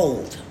the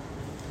fold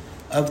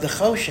of the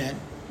Choshen,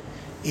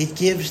 it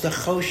gives the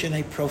Choshen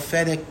a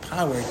prophetic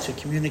power to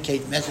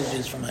communicate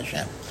messages from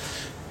Hashem.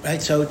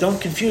 Right? So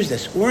don't confuse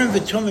this. Urim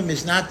V'Tumim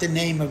is not the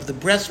name of the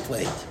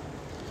breastplate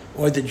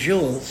or the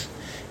jewels.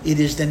 It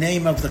is the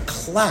name of the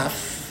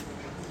cloth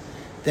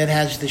that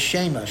has the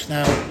Shemos.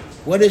 Now,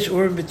 what does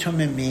Urim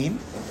V'Tumim mean?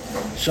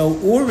 So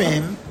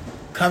Urim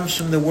comes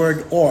from the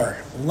word or,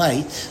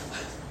 light,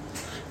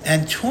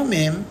 and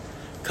Tumim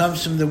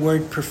comes from the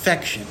word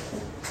perfection,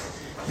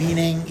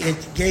 meaning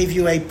it gave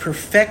you a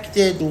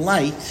perfected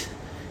light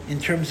in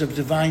terms of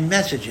divine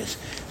messages.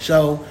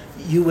 So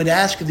you would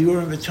ask the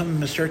Urim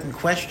V'Tumim a certain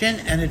question,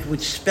 and it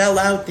would spell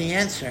out the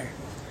answer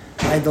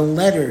by the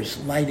letters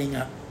lighting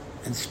up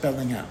and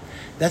spelling out.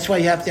 That's why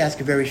you have to ask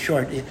a very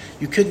short.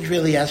 You couldn't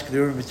really ask the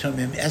Urim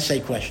V'Tumim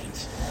essay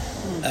questions.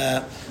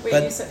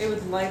 Wait, you said it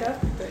would light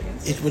up the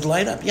answer? It would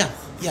light up, yeah.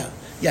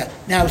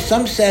 Now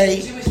some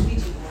say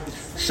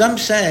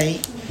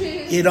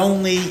it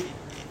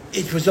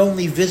was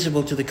only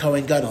visible to the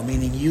Kohen Gadol,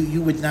 meaning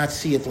you would not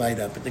see it light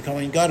up, but the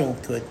Kohen Gadol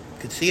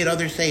could see it.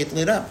 Others say it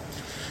lit up.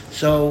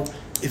 So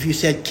if you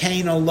said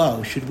Cain or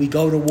Lo, should we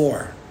go to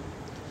war?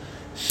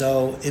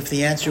 So if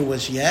the answer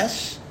was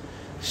yes,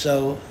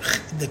 so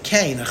the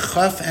Cain, a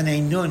Chaf and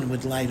a Nun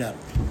would light up.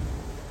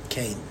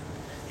 Cain.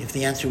 If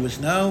the answer was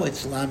no,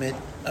 it's Lamed.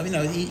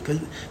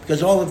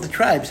 Because all of the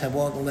tribes have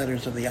all the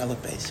letters of the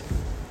Aleph base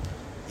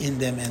in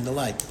them and the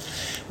like.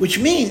 Which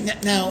means,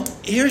 now,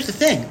 here's the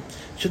thing.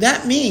 So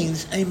that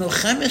means a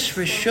Milchemes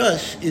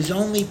Rishus is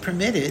only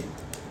permitted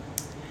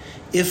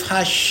if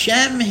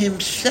Hashem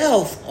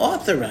himself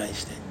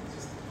authorized it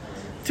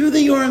through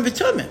the Urim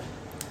V'Tumim.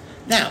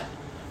 Now,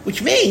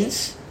 which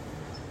means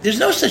there's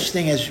no such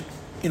thing as,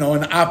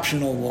 an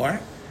optional war.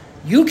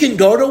 You can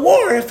go to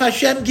war if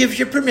Hashem gives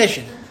you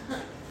permission.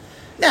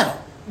 Now,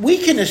 we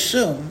can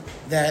assume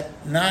that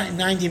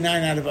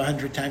 99 out of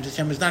 100 times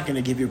Hashem is not going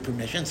to give you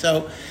permission.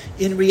 So,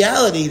 in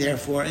reality,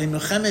 therefore, a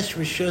Milchemes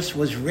Rishus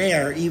was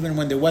rare even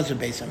when there was a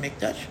Beis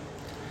HaMikdash.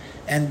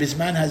 And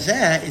Bisman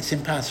Hazeh, it's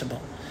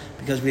impossible.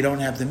 Because we don't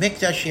have the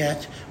Mikdash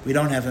yet, we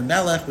don't have a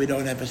Melech, we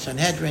don't have a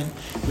Sanhedrin,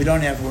 we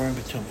don't have Urim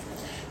V'Tumim.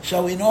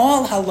 So in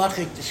all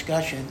halachic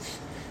discussions,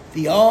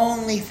 the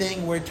only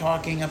thing we're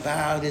talking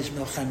about is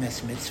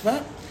Milchemes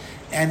Mitzvah.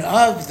 And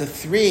of the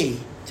three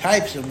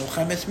types of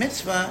Milchemes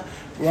Mitzvah,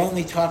 we're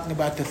only talking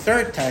about the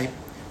third type,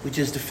 which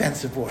is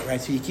defensive war,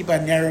 right? So you keep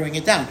on narrowing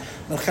it down.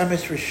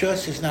 Milchemes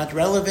Rishus is not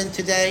relevant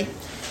today.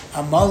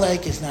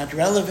 Amalek is not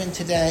relevant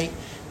today.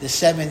 The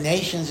 7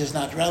 nations is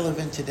not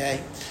relevant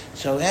today.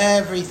 So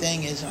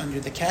everything is under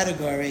the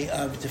category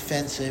of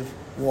defensive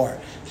war.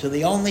 So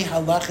the only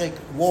halachic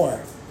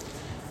war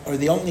or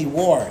the only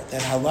war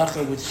that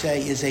Halacha would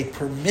say is a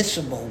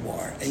permissible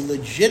war, a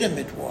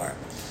legitimate war,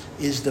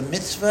 is the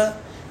mitzvah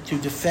to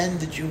defend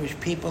the Jewish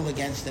people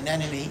against an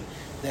enemy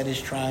that is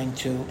trying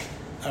to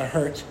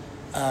hurt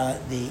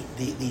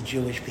the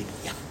Jewish people.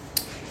 Yeah.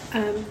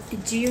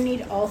 Do you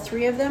need all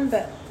three of them,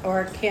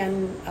 or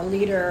can a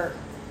leader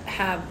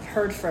have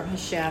heard from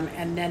Hashem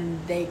and then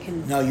they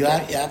can? No, you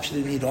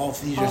absolutely need all.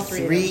 These all are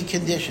three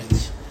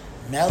conditions: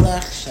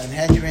 Melech,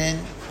 Sanhedrin,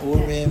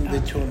 Urim,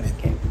 V'Tumim.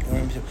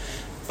 Okay.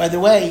 By the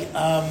way,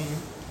 I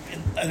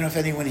don't know if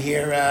anyone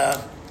here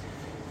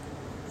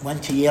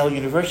went to Yale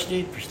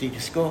University,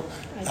 prestigious school,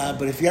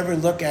 but if you ever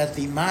look at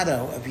the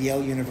motto of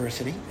Yale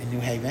University in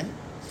New Haven,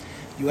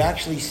 you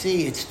actually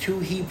see it's two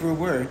Hebrew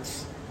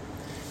words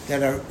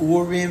that are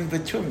Urim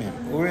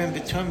V'Tumim. Urim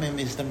V'Tumim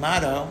is the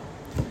motto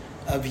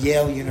of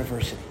Yale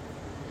University.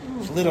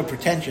 It's a little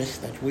pretentious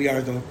that we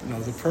are the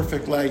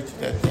perfect light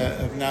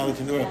of knowledge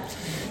in the world.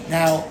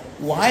 Now,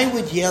 why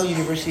would Yale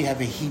University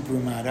have a Hebrew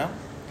motto?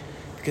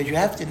 Because you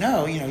have to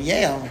know,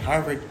 Yale and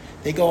Harvard,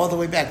 they go all the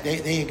way back.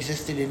 They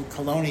existed in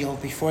colonial,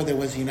 before there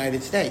was the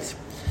United States.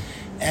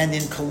 And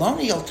in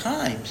colonial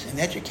times, an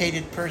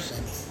educated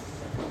person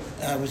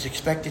was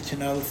expected to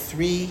know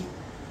 3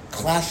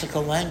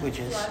 classical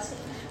languages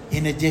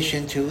in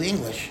addition to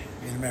English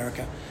in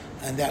America.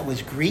 And that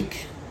was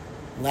Greek,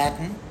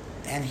 Latin,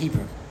 and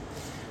Hebrew.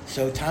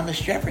 So Thomas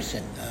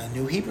Jefferson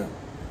knew Hebrew,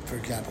 for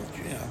example.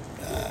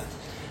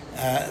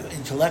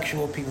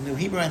 Intellectual people knew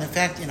Hebrew. And in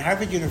fact, in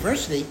Harvard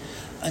University,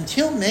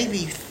 until maybe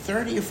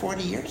 30 or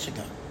 40 years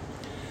ago,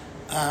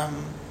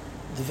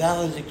 the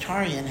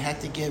valedictorian had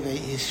to give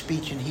his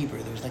speech in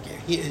Hebrew. There was like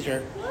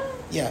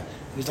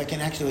it was like a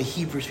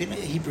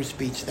Hebrew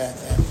speech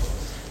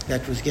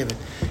that was given.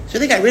 So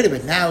they got rid of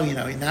it. Now,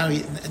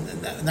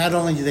 not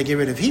only did they get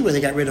rid of Hebrew,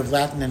 they got rid of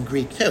Latin and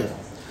Greek too.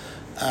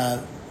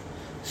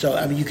 So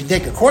you can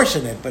take a course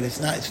in it, but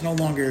it's no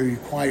longer a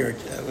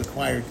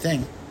required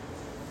thing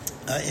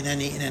in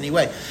any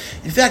way.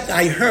 In fact,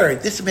 I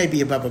heard, this may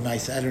be a Baba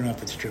Maisa, I don't know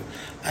if it's true.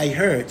 I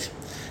heard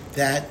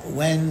that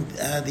when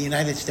the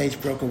United States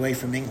broke away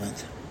from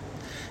England,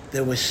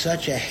 there was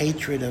such a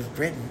hatred of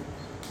Britain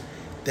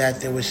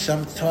that there was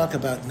some talk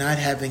about not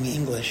having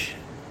English.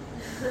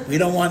 We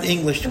don't want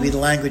English to be the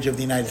language of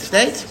the United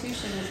States.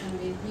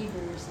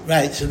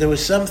 Right, so there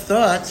was some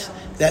thought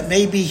that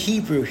maybe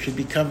Hebrew should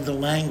become the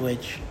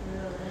language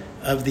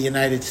of the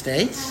United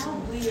States.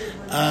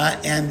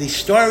 And the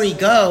story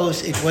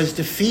goes, it was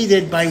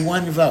defeated by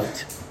 1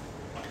 vote.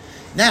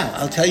 Now,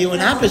 I'll tell you an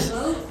opposite.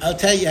 I'll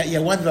tell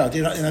you, 1 vote.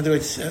 In other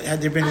words,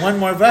 had there been 1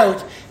 more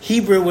vote,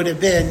 Hebrew would have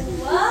been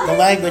the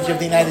language of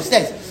the United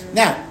States.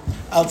 Now,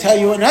 I'll tell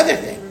you another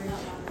thing.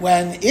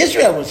 When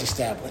Israel was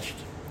established,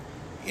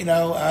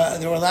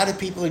 there were a lot of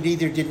people who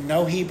either didn't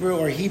know Hebrew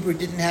or Hebrew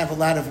didn't have a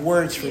lot of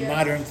words for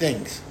modern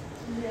things.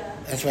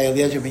 That's why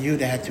Eliezer ben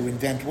Yehuda had to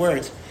invent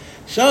words.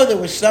 So there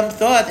was some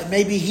thought that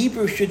maybe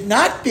Hebrew should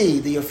not be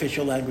the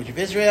official language of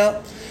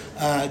Israel.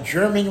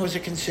 German was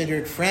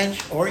considered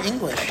French or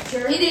English.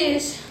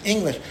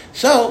 English.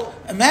 So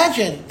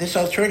imagine this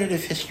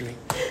alternative history.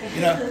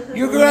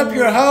 You grew up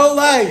your whole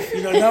life,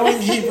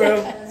 knowing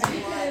Hebrew.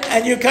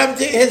 And you come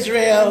to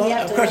Israel.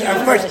 Of course,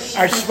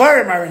 our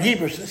Svarim are in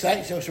Hebrew,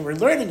 so we're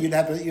learning. You'd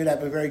have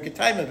a very good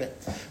time of it.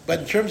 But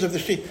in terms of the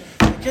street,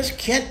 you just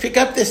can't pick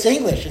up this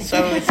English. It's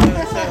so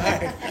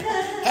hard.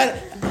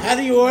 How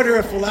do you order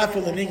a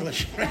falafel in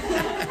English?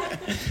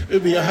 It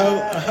would be a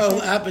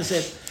whole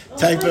opposite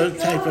type of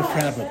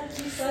problem.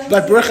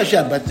 But Baruch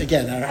Hashem. But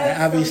again,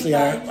 obviously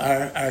our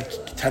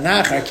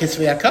Tanakh, our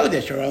Kitzvei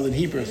HaKodesh are all in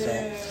Hebrew.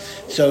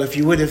 So if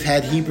you would have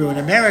had Hebrew in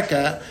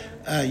America,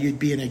 you'd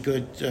be in a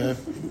good,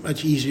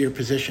 much easier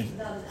position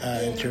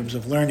in terms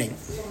of learning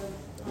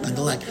and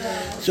the like.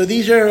 So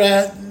these are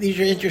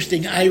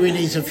interesting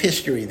ironies of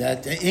history,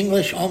 that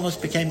English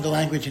almost became the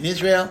language in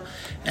Israel,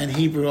 and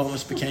Hebrew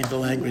almost became the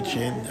language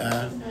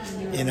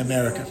in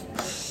America.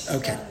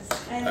 Okay.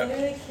 I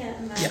literally can't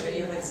imagine.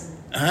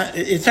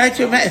 It's hard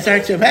to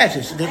imagine.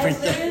 It's a different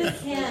thing.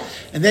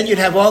 And then you'd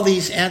have all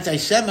these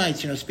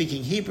anti-Semites,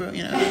 speaking Hebrew,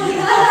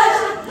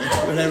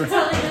 whatever.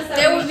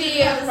 There would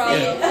be a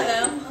problem for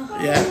them.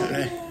 Yeah,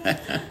 right.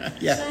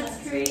 Yeah.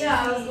 That's great.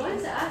 Yeah, I was going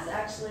to ask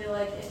actually,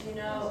 if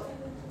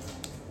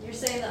you're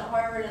saying that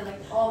Harvard and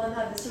all of them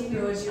have this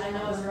Hebrew, which I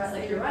know is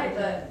right, you're right,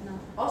 but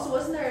also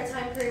wasn't there a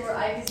time period where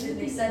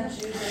they sent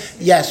Jews?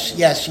 Yes.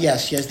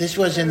 This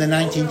was in the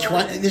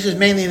 1920s. This is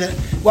mainly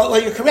well,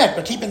 you're correct,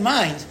 but keep in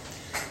mind,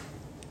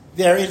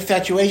 their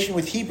infatuation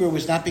with Hebrew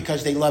was not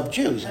because they loved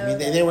Jews. I mean,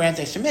 they were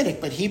anti-Semitic,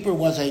 but Hebrew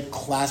was a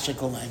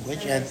classical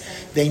language, and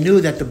they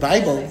knew that the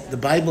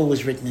Bible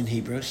was written in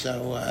Hebrew.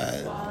 So,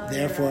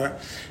 therefore,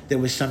 there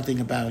was something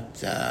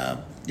about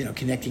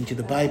connecting to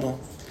the Bible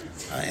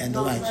and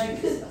the like.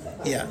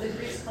 Yeah. The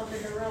Greeks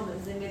conquered the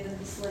Romans. They made them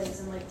be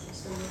slaves and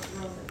teach them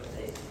Roman.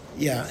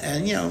 Yeah,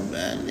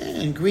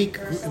 and Greek.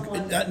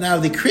 Now,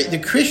 the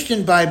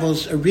Christian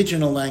Bible's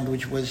original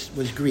language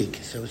was Greek.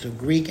 So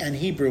Greek and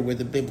Hebrew were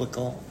the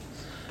biblical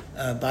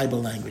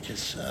Bible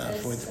languages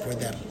for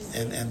them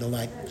and the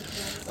like.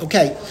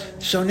 Okay,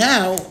 so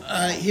now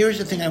here's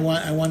the thing I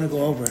want to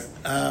go over.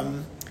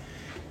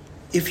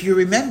 If you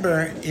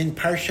remember in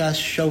Parshas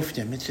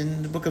Shoftim, it's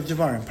in the book of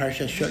Devarim,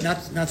 Parshas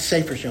Shoftim, not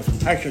Sefer Shoftim,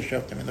 Parshas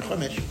Shoftim in the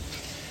Chumash.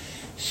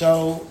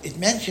 So it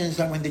mentions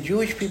that when the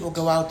Jewish people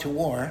go out to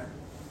war,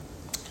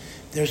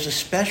 there's a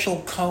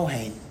special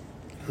Kohen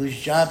whose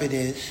job it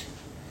is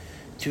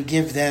to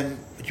give them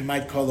what you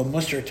might call a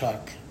Musar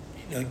talk,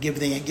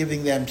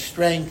 giving them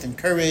strength and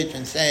courage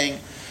and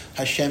saying,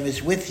 Hashem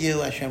is with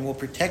you, Hashem will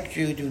protect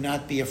you, do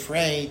not be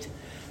afraid,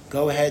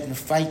 go ahead and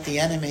fight the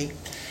enemy.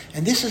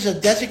 And this is a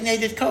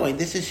designated Kohen.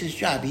 This is his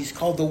job. He's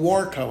called the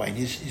War Kohen.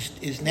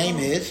 His name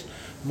is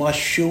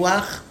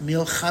Mashuach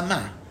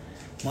Milchama.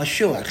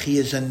 Mashuach. He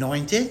is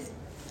anointed.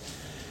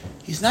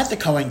 He's not the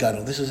Kohen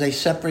Gadol. This is a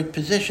separate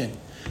position.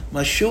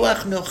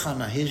 Mashuach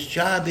Milchama. His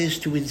job is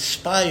to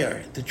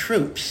inspire the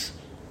troops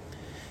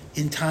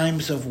in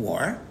times of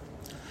war.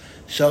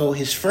 So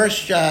his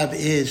first job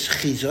is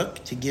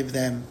chizuk, to give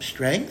them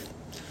strength.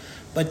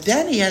 But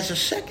then he has a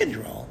second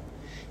role.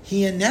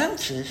 He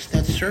announces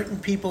that certain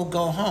people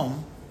go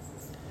home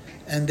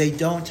and they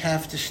don't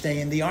have to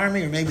stay in the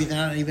army, or maybe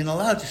they're not even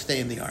allowed to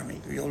stay in the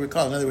army. You'll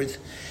recall, in other words,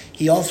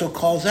 he also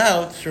calls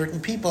out certain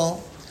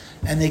people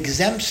and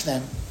exempts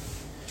them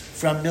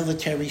from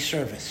military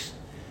service.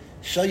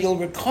 So you'll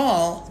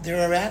recall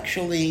there are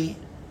actually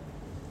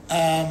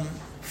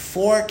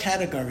 4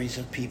 categories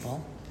of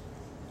people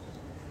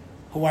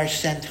who are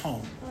sent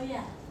home. Oh,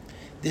 yeah.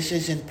 This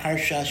is in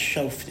Parshas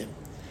Shoftim.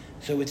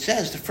 So it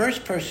says the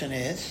first person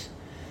is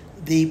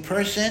the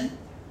person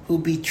who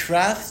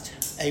betrothed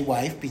a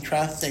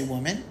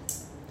woman,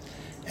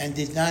 and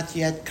did not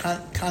yet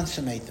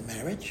consummate the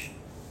marriage.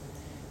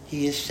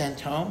 He is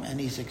sent home and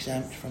he's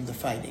exempt from the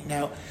fighting.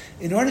 Now,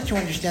 in order to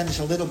understand this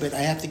a little bit,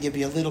 I have to give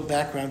you a little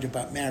background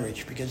about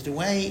marriage, because the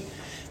way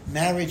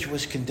marriage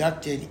was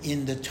conducted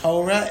in the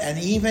Torah and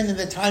even in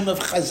the time of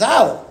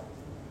Chazal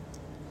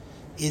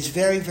is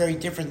very, very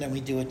different than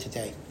we do it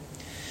today.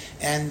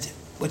 And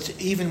what's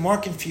even more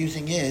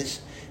confusing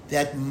is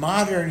that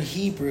modern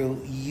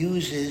Hebrew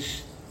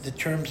uses the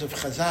terms of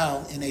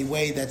Chazal in a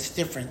way that's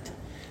different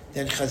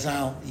than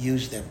Chazal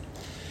used them.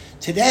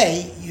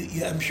 Today,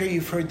 I'm sure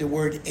you've heard the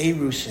word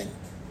erusin.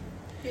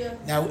 Yeah.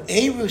 Now,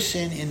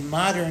 erusin in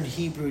modern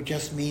Hebrew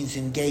just means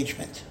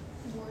engagement.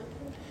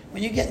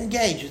 When you get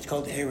engaged, it's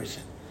called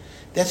erusin.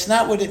 That's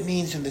not what it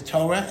means in the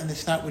Torah, and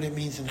it's not what it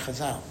means in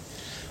Chazal.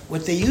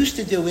 What they used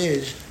to do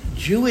is,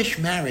 Jewish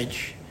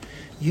marriage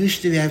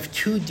used to have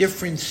 2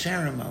 different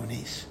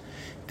ceremonies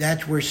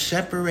that were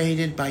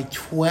separated by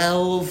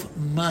 12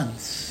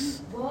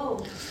 months.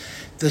 Whoa.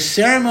 The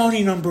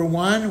ceremony number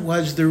 1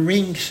 was the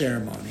ring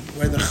ceremony,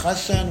 where the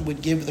chassan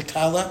would give the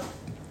kala,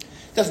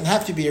 doesn't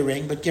have to be a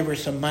ring, but give her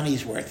some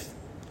money's worth.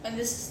 And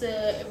this is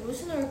the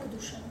Erusin or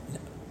Kedushin?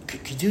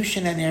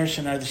 Kedushin and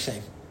Erusin are the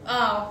same.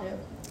 Ah, okay.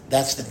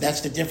 That's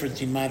the difference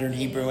in modern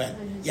Hebrew.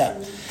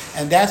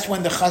 And that's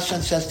when the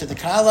chassan says to the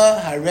kala,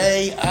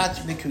 Harei at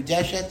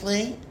mikudeshet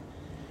li,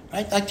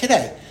 right? Like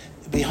today.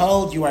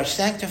 Behold, you are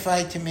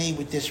sanctified to me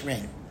with this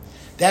ring.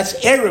 That's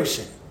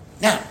erusin.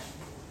 Now,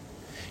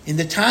 in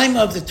the time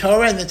of the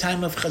Torah and the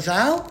time of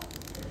Chazal,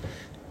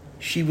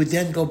 she would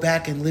then go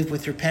back and live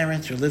with her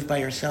parents or live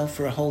by herself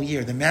for a whole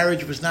year. The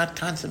marriage was not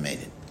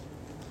consummated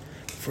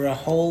for a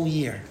whole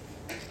year.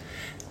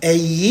 A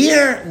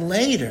year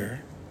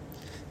later,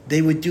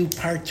 they would do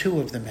part 2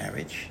 of the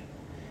marriage.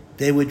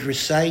 They would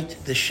recite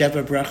the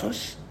Sheva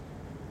Brachos,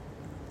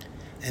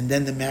 and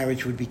then the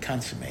marriage would be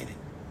consummated.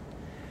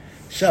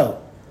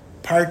 So,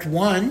 part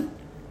 1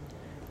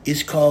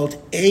 is called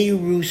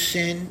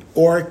Erusin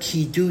or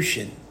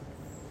Kiddushin.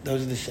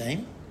 Those are the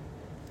same.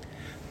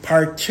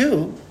 Part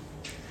 2,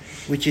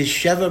 which is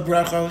Sheva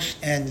Brachos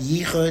and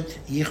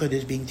Yichud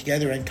is being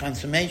together and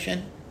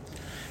consummation,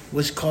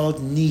 was called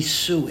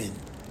Nisuin.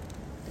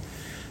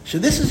 So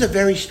this is a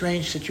very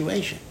strange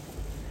situation.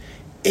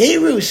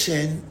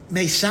 Erusin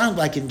may sound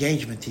like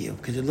engagement to you,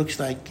 because it looks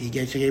like he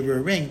gave her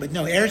a ring, but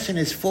no, Erusin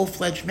is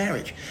full-fledged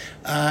marriage.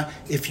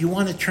 If you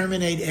want to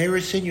terminate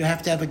Erusin, you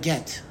have to have a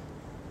get.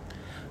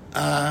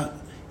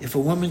 If a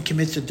woman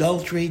commits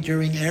adultery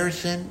during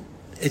Erusin,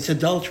 it's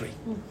adultery.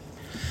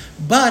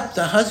 But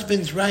the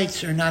husband's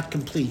rights are not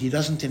complete. He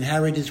doesn't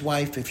inherit his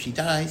wife if she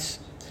dies.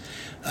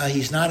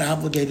 He's not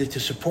obligated to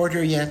support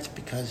her yet,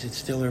 because it's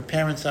still her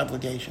parents'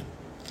 obligation.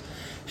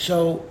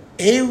 So,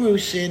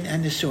 Erusin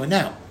and Nisuin.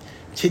 Now,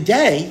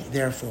 today,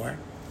 therefore,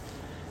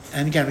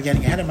 and again, I'm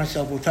getting ahead of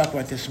myself, we'll talk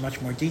about this in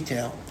much more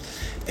detail,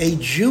 a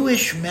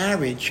Jewish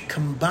marriage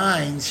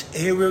combines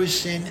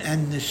Erusin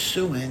and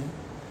Nisuin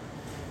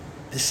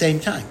the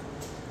same time.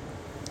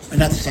 Or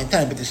not the same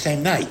time, but the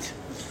same night.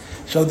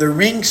 So the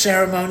ring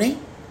ceremony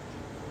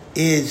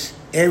is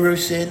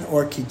Erusin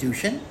or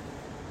Kiddushin.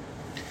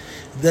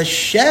 The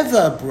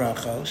Sheva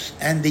Brachos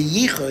and the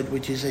Yichud,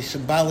 which is a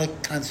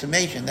symbolic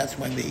consummation, that's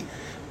when the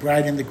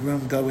bride and the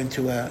groom go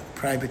into a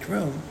private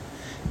room,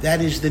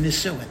 that is the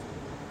Nisuin.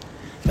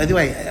 By the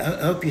way,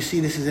 I hope you see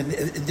this is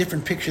a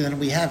different picture than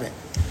we have it.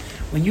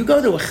 When you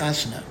go to a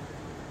chasna,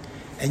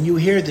 and you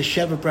hear the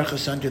Sheva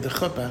Brachos under the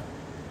chuppah,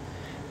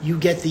 you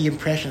get the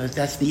impression that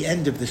that's the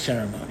end of the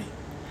ceremony.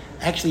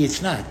 Actually,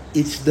 it's not.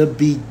 It's the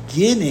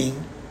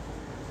beginning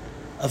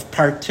of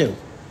part 2.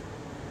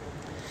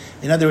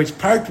 In other words,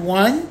 part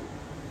 1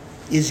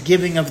 is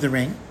giving of the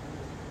ring.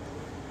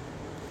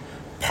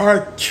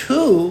 Part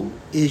 2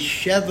 is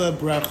Sheva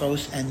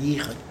Brachos and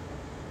Yichud.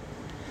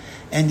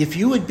 And if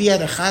you would be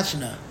at a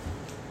chasna,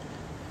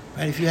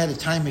 right, if you had a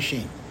time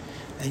machine,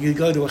 and you'd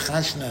go to a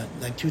chasna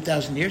like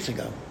 2,000 years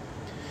ago,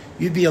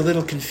 you'd be a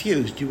little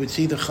confused. You would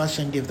see the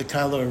chassan give the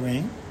kala a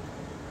ring,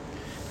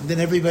 and then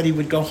everybody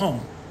would go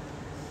home.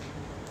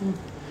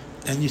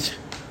 And you'd say,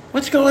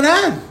 what's going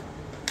on?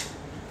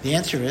 The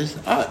answer is,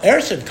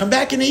 Erson, come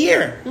back in a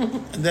year.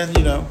 And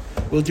then,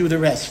 we'll do the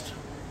rest.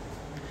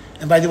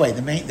 And by the way,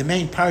 the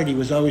main party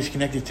was always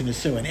connected to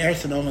Nisu, and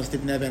Erson almost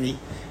didn't have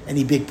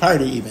any big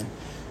party even.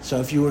 So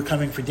if you were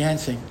coming for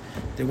dancing,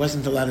 there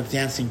wasn't a lot of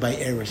dancing by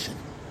Erson.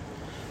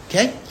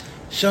 Okay?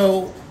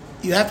 So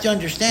you have to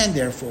understand,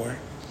 therefore,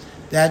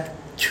 that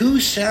 2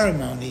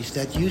 ceremonies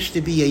that used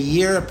to be a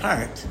year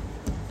apart,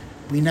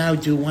 we now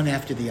do one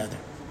after the other.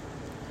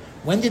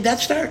 When did that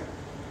start?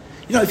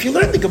 If you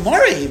learn the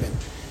Gemara even,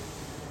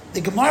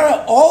 the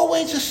Gemara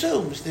always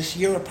assumes this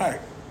year apart.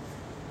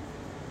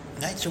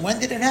 Right? So when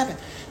did it happen?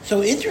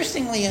 So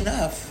interestingly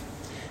enough,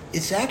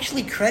 it's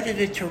actually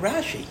credited to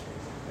Rashi,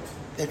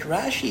 that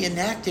Rashi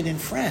enacted in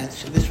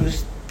France, and this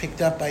was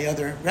picked up by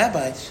other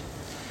rabbis,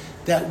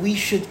 that we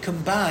should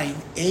combine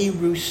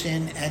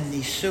Erusin and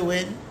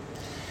Nisuin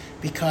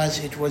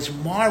because it was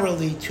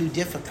morally too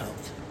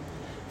difficult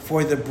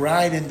for the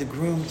bride and the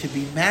groom to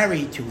be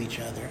married to each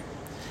other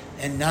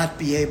and not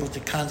be able to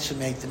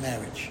consummate the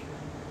marriage.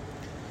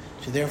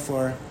 So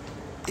therefore,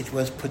 it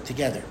was put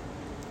together.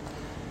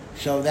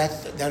 So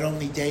that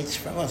only dates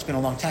from, it's been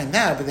a long time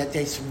now, but that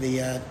dates from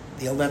the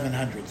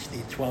 1100s,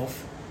 the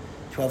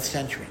 12th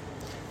century.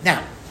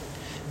 Now,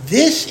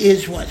 this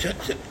is what, so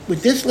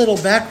with this little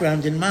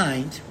background in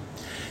mind,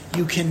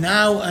 you can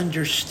now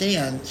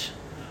understand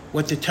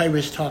what the Torah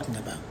is talking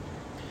about.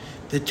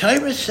 The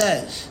Torah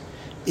says,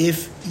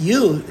 if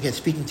you,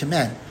 speaking to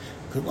men,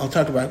 I'll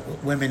talk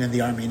about women in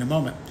the army in a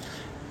moment.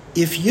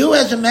 If you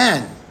as a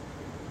man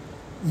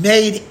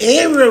made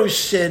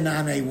erusin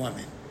on a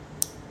woman,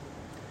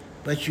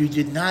 but you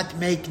did not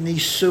make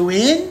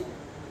nisuin,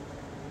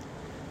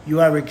 you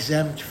are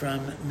exempt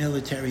from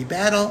military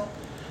battle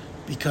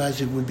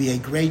because it would be a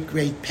great,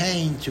 great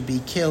pain to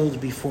be killed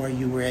before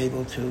you were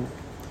able to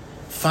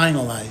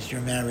finalize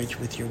your marriage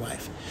with your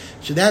wife.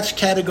 So that's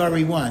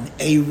category 1.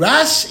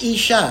 Eras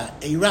isha,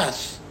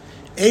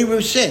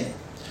 erusin.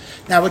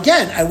 Now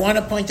again, I want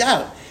to point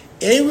out,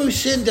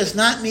 erusin does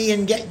not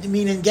mean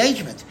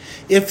engagement.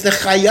 If the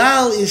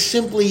chayal is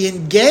simply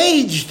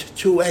engaged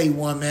to a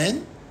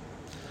woman,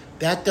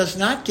 that does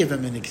not give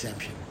him an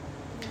exemption.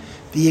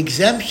 The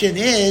exemption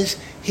is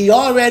he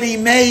already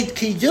made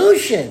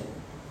kiddushin,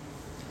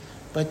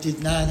 but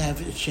did not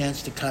have a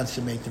chance to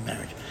consummate the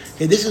marriage.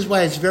 Okay, this is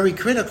why it's very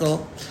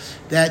critical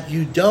that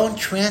you don't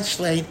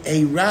translate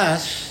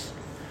eras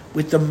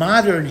with the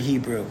modern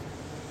Hebrew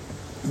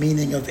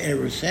meaning of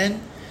erusin.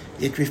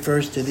 It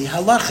refers to the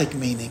halachic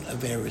meaning of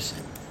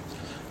erusin.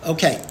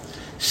 Okay,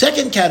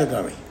 second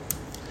category,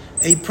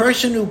 a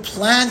person who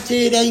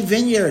planted a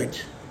vineyard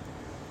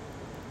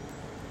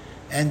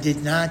and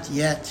did not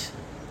yet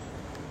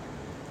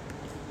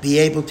be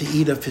able to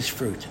eat of his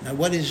fruit. Now,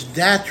 what is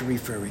that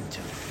referring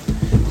to?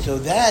 So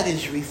that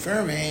is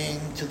referring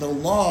to the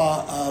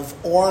law of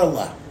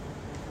orla.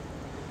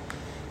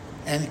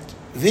 And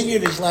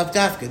vineyard is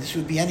lavdavka. This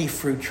would be any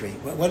fruit tree.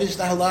 What is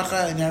the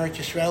halacha in Eretz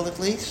Yisrael at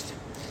least?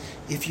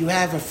 If you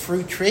have a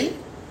fruit tree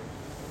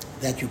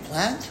that you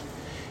plant,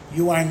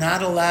 you are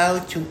not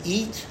allowed to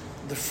eat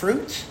the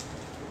fruit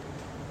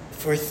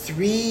for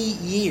 3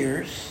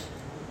 years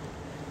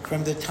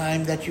from the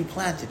time that you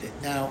planted it.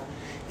 Now,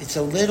 it's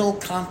a little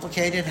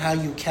complicated how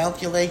you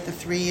calculate the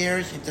 3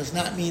 years. It does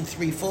not mean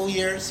 3 full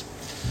years.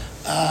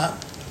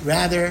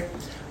 Rather,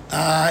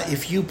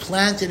 if you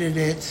planted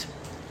it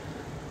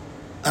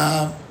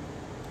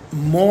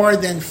more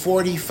than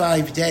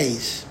 45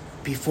 days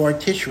before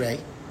Tishrei,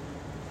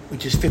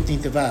 which is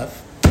 15th of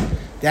Av,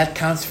 that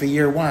counts for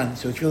year 1.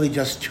 So it's really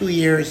just 2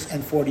 years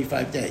and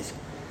 45 days.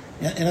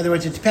 In other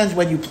words, it depends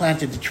when you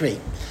planted the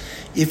tree.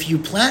 If you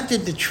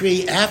planted the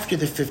tree after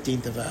the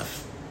 15th of Av,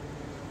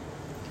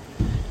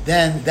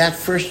 then that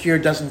first year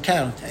doesn't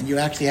count, and you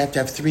actually have to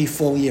have 3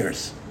 full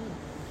years.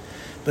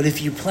 But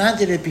if you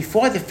planted it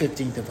before the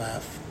 15th of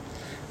Av,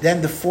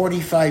 then the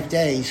 45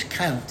 days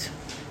count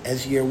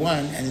as year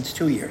 1, and it's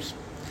 2 years.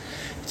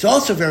 It's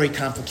also very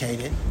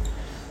complicated.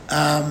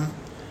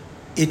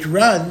 It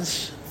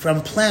runs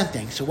from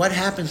planting. So what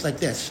happens like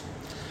this?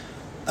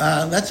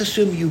 Let's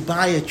assume you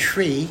buy a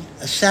tree,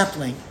 a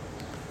sapling,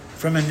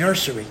 from a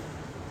nursery,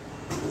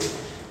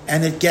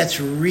 and it gets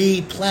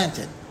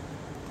replanted.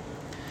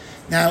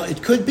 Now,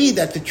 it could be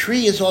that the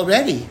tree is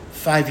already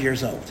 5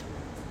 years old.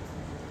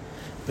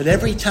 But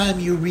every time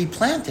you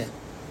replant it,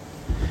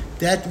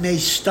 that may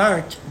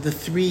start the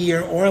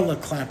 3-year orla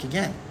clock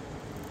again.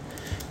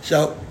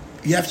 So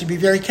you have to be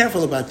very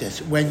careful about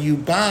this. When you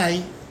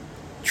buy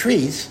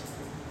trees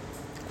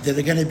that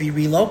are going to be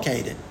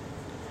relocated,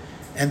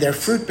 and they're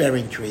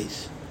fruit-bearing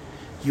trees,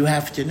 you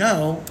have to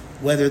know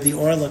whether the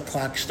Orla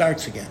clock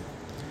starts again.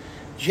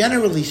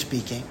 Generally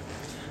speaking,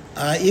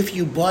 if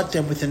you bought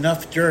them with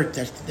enough dirt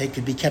that they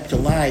could be kept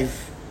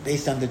alive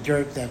based on the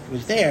dirt that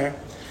was there,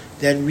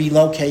 then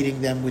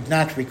relocating them would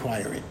not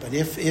require it. But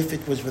if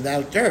it was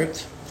without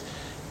dirt,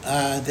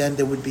 then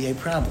there would be a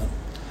problem.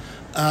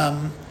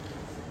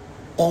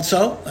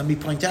 Also, let me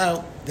point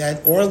out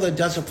that Orla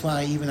does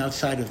apply even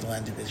outside of the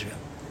land of Israel.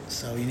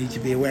 So you need to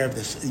be aware of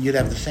this. You'd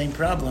have the same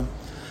problem.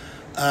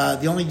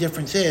 The only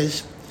difference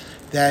is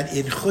that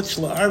in Chutz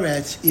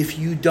La'aretz, if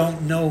you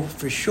don't know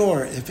for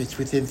sure if it's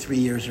within 3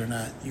 years or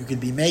not, you could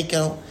be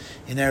Mekel.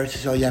 In Eretz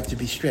Yisrael, you have to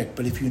be strict.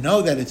 But if you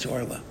know that it's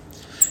Orla,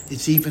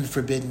 it's even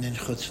forbidden in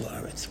Chutz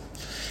La'aretz.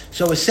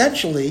 So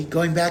essentially,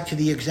 going back to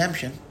the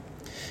exemption,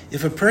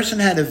 if a person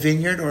had a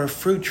vineyard or a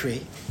fruit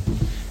tree,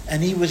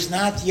 and he was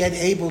not yet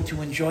able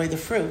to enjoy the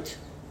fruit,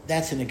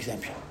 that's an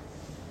exemption.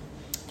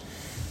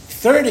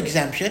 Third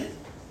exemption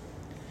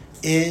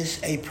is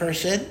a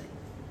person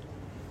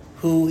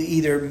who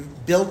either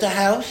built a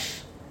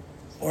house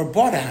or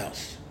bought a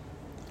house,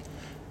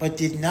 but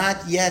did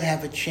not yet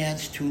have a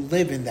chance to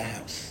live in the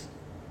house.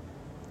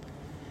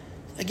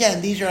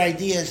 Again, these are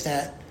ideas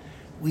that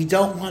we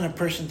don't want a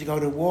person to go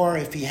to war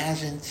if he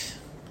hasn't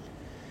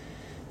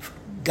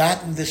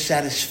gotten the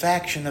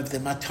satisfaction of the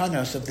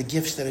matanos, of the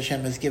gifts that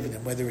Hashem has given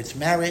him, whether it's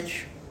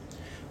marriage,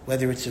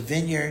 whether it's a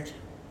vineyard,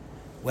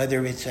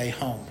 whether it's a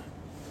home.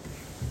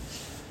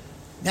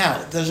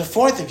 Now, there's a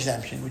fourth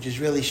exemption, which is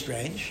really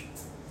strange.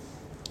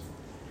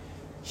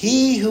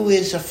 He who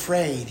is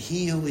afraid,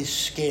 he who is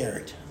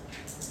scared,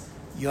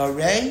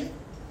 Yoreh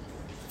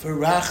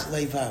v'rach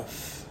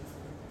levav.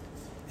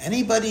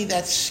 Anybody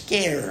that's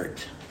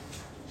scared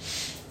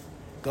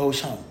goes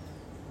home.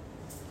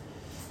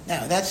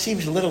 Now, that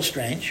seems a little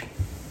strange,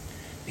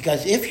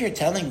 because if you're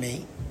telling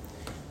me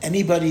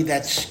anybody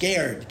that's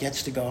scared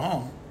gets to go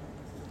home,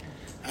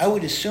 I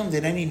would assume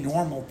that any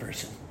normal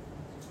person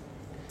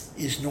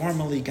is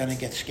normally going to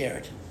get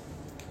scared.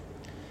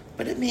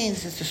 But it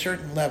means it's a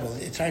certain level.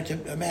 It's hard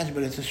to imagine,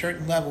 but it's a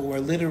certain level where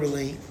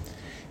literally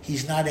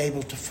he's not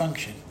able to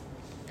function.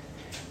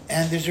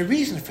 And there's a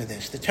reason for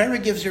this. The Torah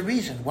gives a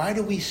reason. Why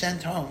do we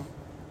send home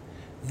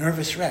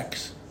nervous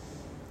wrecks?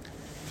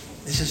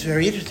 This is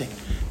very interesting,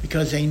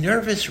 because a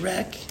nervous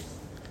wreck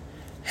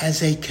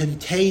has a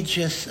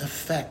contagious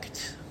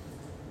effect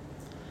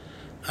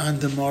on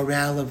the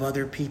morale of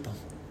other people.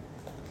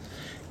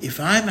 If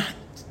I'm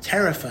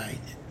terrified,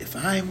 if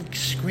I'm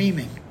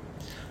screaming,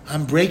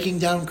 I'm breaking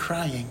down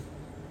crying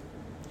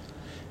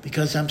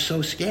because I'm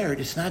so scared,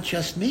 it's not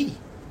just me.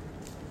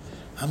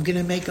 I'm going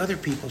to make other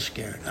people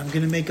scared. I'm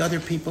going to make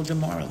other people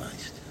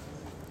demoralized.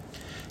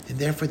 And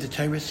therefore the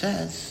Torah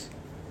says,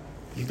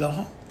 you go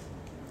home.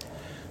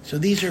 So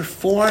these are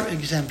 4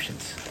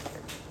 exemptions.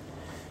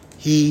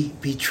 He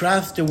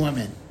betrothed a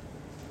woman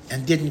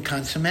and didn't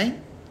consummate.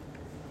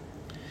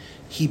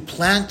 He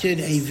planted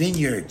a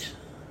vineyard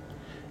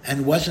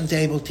and wasn't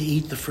able to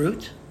eat the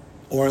fruit,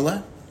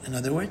 Orla, in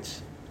other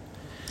words.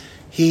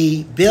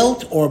 He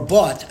built or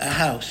bought a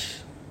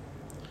house,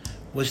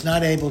 was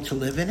not able to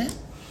live in it.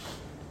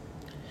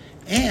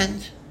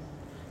 And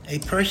a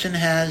person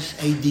has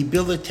a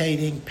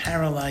debilitating,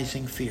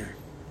 paralyzing fear.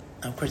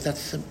 Now, of course, that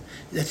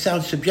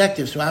sounds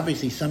subjective, so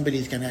obviously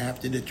somebody's going to have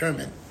to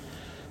determine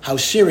how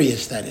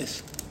serious that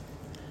is.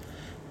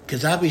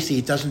 Because obviously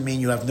it doesn't mean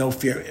you have no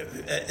fear.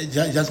 It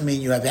doesn't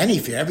mean you have any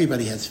fear.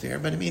 Everybody has fear.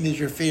 But it means is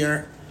your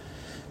fear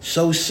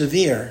so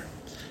severe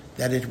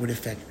that it would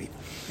affect people.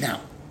 Now,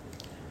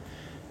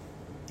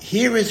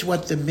 here is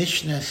what the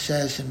Mishnah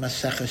says in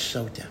Maseches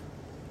Sota.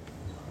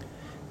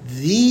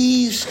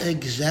 These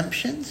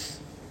exemptions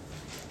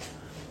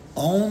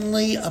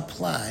only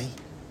apply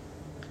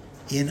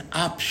in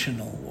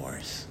optional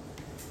wars,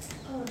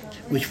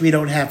 which we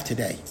don't have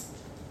today.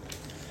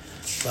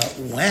 But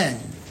when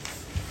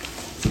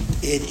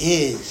it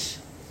is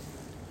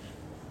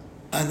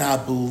an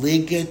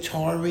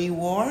obligatory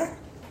war,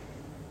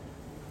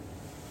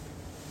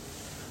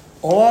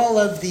 all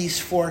of these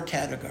 4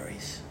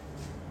 categories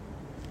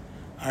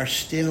are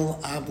still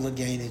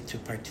obligated to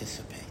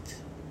participate.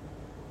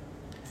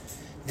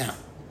 Now,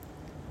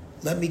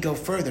 let me go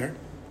further.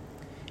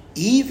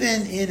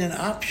 Even in an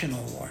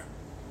optional war,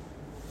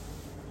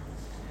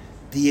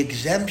 the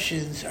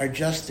exemptions are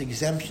just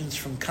exemptions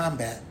from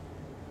combat,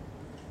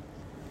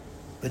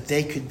 but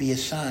they could be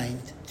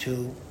assigned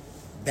to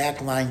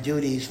backline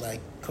duties like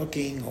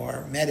cooking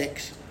or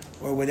medics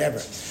or whatever.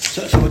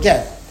 So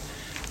again,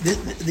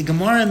 the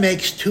Gemara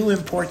makes 2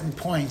 important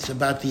points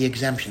about the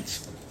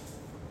exemptions.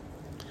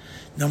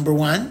 Number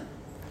 1,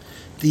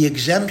 the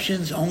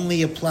exemptions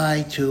only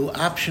apply to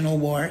optional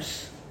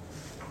wars.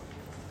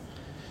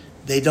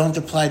 They don't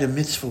apply to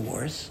mitzvah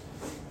wars.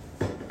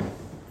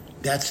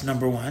 That's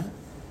number 1.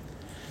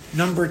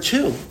 Number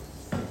 2,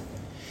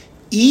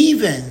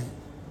 even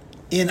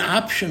in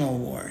optional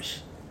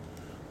wars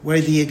where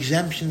the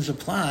exemptions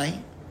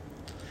apply,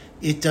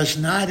 it does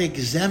not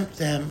exempt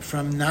them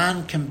from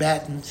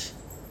non-combatant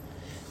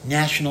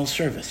national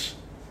service.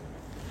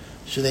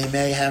 So they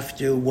may have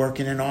to work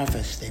in an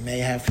office. They may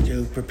have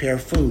to prepare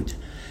food.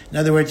 In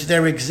other words,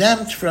 they're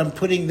exempt from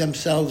putting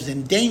themselves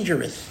in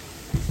dangerous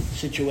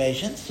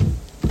situations,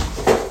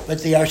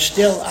 but they are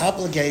still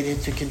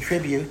obligated to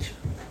contribute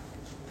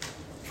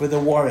for the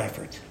war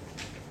effort.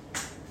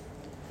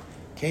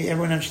 Okay,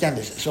 everyone understand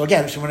this? So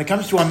again, when it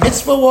comes to a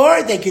mitzvah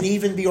war, they can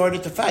even be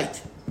ordered to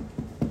fight.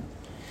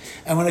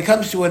 And when it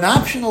comes to an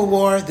optional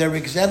war, they're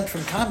exempt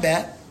from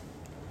combat,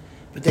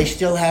 but they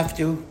still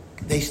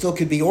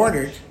could be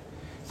ordered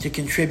to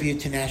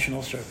contribute to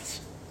national service.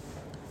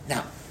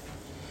 Now,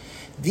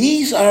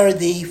 these are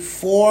the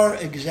 4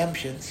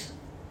 exemptions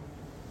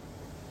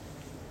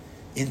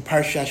in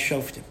Parshat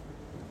Shoftim.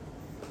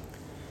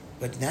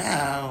 But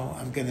now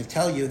I'm going to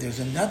tell you there's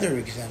another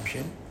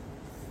exemption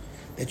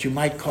that you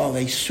might call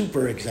a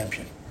super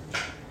exemption.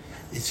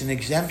 It's an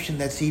exemption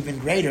that's even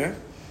greater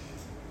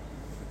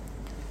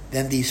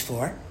than these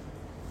 4.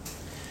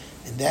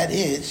 And that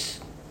is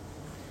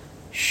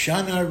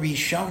Shana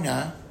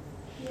Rishona,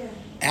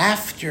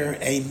 after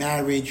a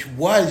marriage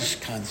was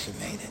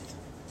consummated.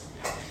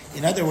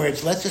 In other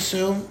words, let's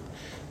assume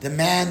the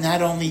man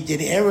not only did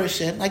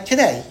erusin, like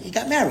today, he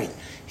got married.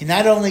 He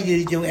not only did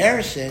he do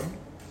erusin,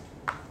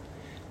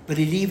 but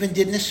he even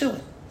did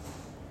nisuin.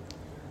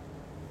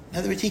 In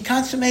other words, he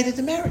consummated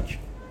the marriage.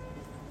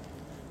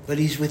 But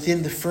he's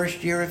within the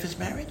first year of his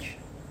marriage.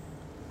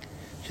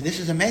 So this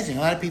is amazing.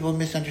 A lot of people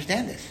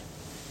misunderstand this.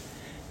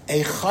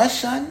 A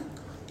chasan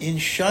in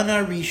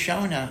Shana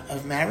Rishona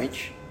of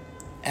marriage,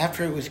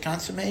 after it was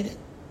consummated,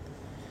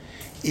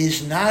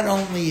 is not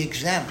only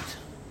exempt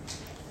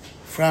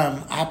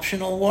from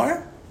optional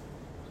war,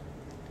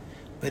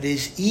 but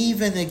is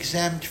even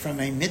exempt from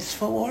a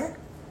mitzvah war.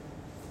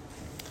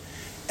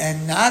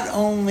 And not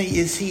only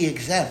is he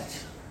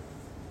exempt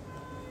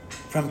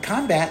from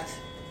combat,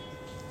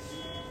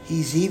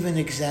 he's even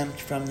exempt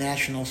from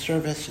national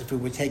service if it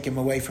would take him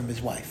away from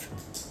his wife.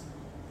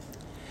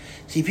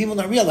 See, people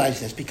don't realize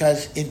this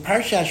because in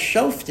Parshat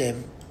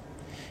Shoftim,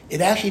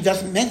 it actually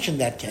doesn't mention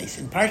that case.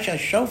 In Parshat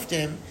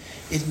Shoftim,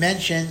 it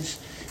mentions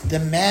the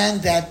man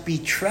that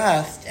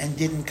betrothed and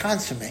didn't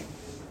consummate.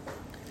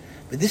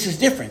 But this is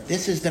different.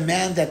 This is the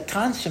man that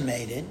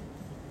consummated,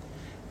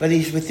 but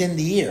he's within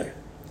the year.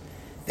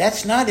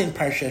 That's not in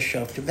Parshat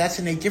Shoftim. That's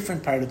in a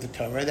different part of the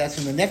Torah. That's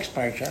in the next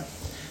Parsha,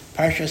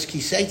 Parshas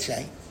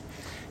Kiseitze.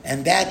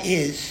 And that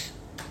is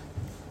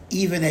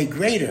even a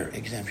greater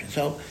exemption.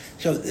 So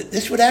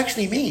this would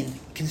actually mean,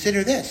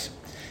 consider this,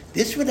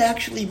 this would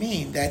actually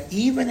mean that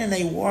even in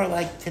a war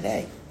like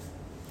today,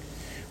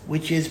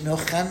 which is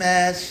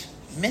milchemes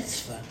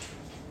mitzvah,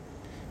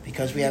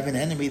 because we have an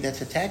enemy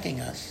that's attacking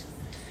us,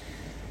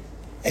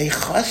 a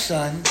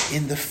chasan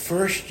in the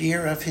first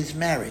year of his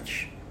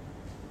marriage,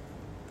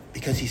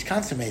 because he's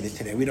consummated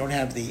today, we don't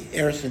have the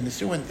eris and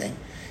nisuin thing,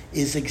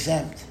 is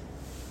exempt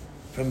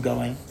from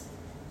going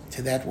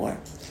to that war.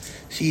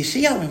 So you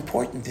see how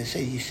important this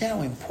is. You see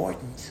how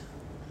important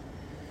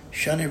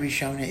Shana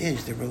Rishona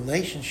is, the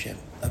relationship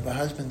of a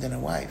husband and a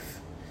wife,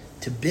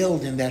 to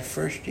build in that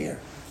first year,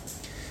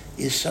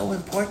 is so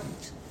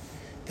important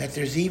that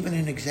there's even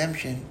an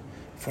exemption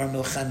for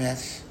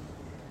milchemes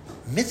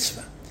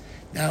mitzvah.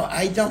 Now,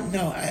 I don't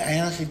know. I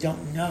honestly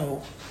don't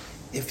know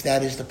if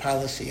that is the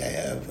policy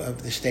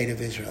of the state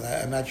of Israel.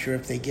 I'm not sure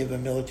if they give a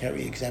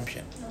military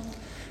exemption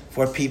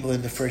for people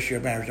in the first year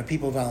of marriage. Now,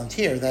 people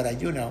volunteer, that I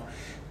do know.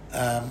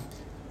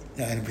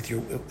 And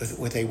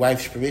with a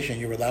wife's permission,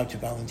 you're allowed to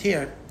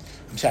volunteer.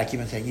 I'm sorry, I keep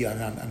on saying you.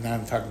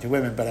 I'm talking to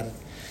women, but I'm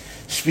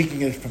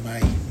speaking it from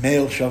my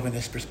male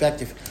chauvinist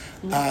perspective.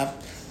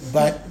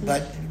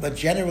 But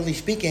generally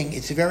speaking,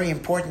 it's very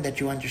important that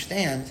you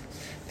understand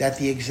that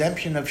the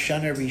exemption of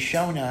Shana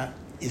Rishona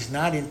is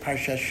not in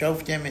Parshat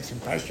Shoftim, it's in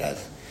Parshat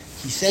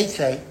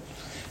Kiseitze,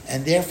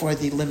 and therefore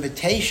the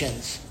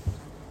limitations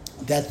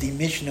that the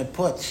Mishnah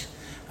puts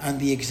on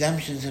the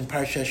exemptions in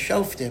Parshat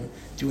Shoftim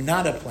do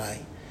not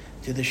apply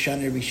to the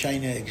Shana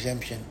Rishona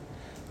exemption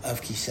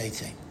of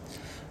Kiseitze.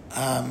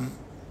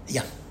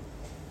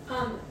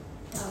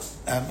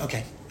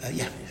 Okay.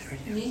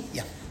 Me?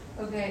 Yeah.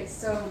 Okay,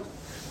 so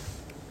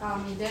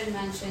you did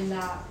mention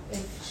that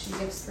if she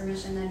gives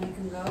permission, then you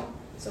can go.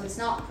 So it's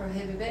not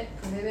prohibited,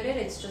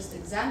 it's just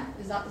exempt.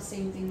 Is that the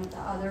same thing with the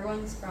other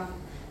ones from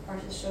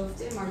Parshat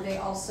Shoftim? Are they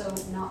also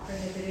not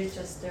prohibited,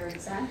 just they're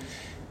exempt?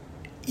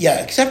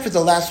 Yeah, except for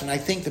the last one. I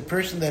think the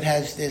person that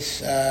has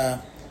this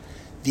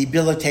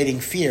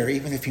debilitating fear,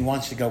 even if he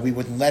wants to go, we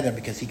wouldn't let him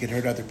because he could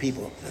hurt other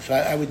people. So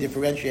I would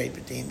differentiate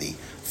between the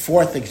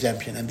fourth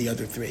exemption and the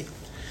other three.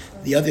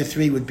 The other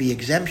three would be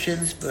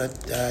exemptions,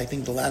 but I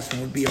think the last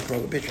one would be a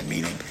prohibition,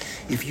 meaning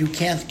if you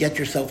can't get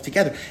yourself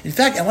together. In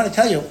fact, I want to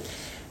tell you,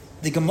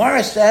 the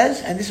Gemara says,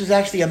 and this is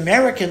actually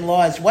American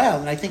law as well,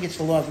 and I think it's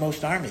the law of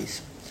most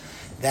armies,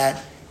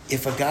 that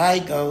if a guy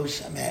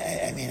goes,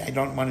 I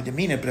don't want to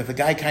demean it, but if a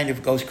guy kind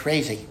of goes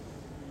crazy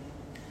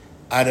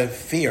out of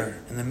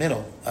fear in the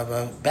middle of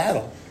a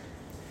battle,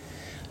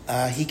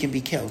 he can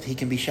be killed. He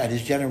can be shot.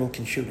 His general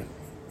can shoot him.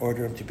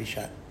 order him to be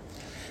shot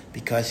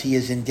because he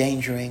is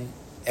endangering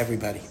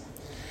everybody.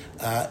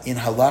 In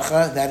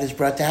Halacha, that is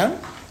brought down,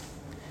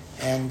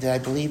 and I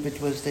believe it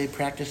was the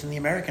practice in the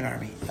American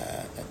Army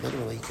that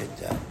literally could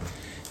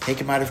take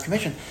him out of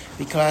commission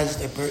because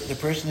the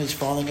person is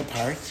falling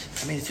apart.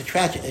 I mean, it's a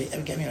tragedy. I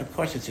mean, of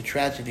course, it's a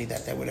tragedy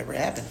that would ever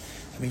happen.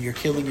 I mean, you're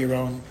killing your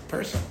own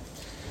person.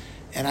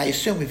 And I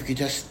assume if you could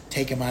just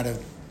take him out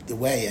of the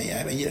way,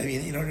 I mean,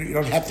 you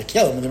don't have to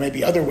kill him. There may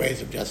be other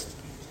ways of just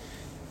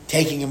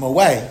taking him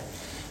away.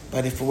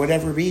 But if for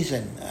whatever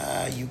reason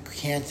you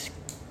can't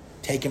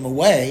take him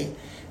away,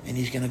 and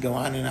he's going to go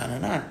on and on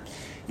and on,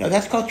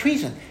 that's called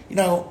treason.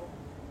 To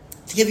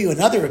give you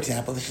another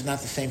example, this is not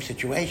the same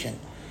situation.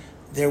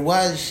 There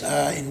was,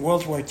 in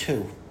World War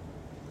II,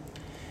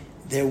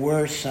 there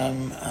were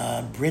some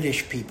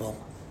British people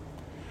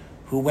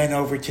who went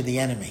over to the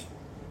enemy.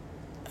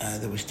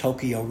 There was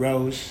Tokyo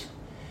Rose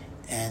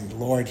and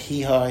Lord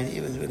Hee-Haw.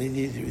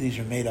 These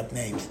are made-up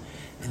names.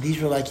 And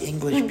these were like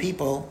English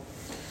people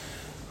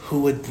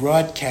who would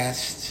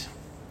broadcast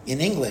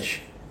in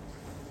English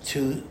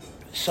to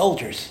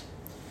soldiers,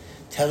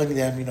 telling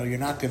them, you're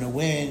not going to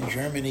win.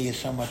 Germany is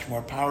so much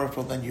more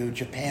powerful than you.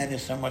 Japan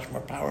is so much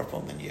more powerful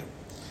than you.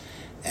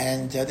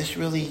 And this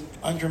really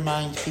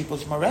undermines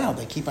people's morale.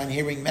 They keep on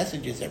hearing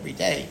messages every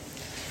day,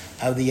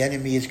 how the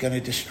enemy is going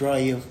to destroy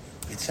you,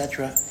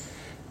 etc.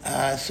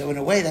 So in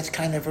a way, that's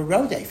kind of a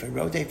rodef. A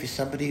rodef is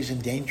somebody who's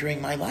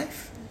endangering my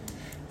life,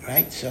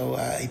 right? So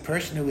a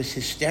person who is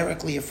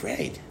hysterically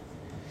afraid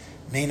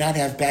may not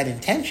have bad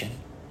intention,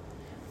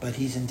 but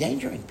he's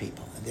endangering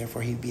people, and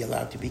therefore he'd be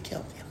allowed to be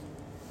killed.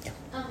 Yeah.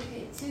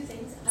 Okay, two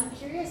things. I'm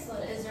curious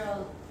what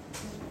Israel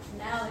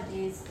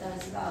nowadays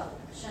does about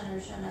Shana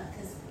Rishona,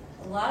 because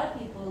a lot of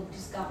people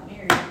just got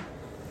married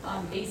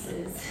on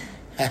bases,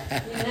 So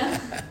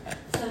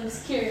I'm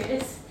just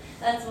curious.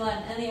 That's one.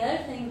 And the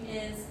other thing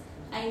is,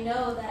 I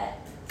know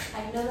that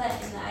in the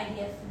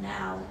IDF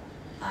now,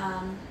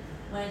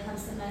 when it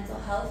comes to mental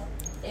health,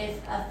 if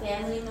a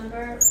family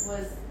member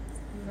was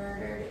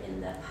murdered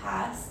in the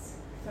past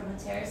from a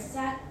terrorist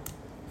attack,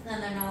 then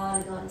they're not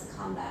allowed to go into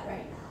combat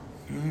right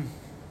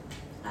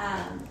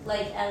now.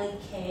 Like Ellie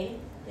K,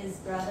 his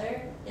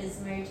brother, is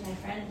married to my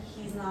friend.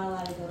 He's not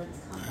allowed to go into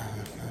combat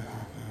because of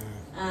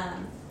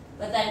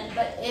that.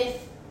 But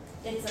if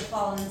it's a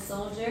fallen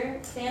soldier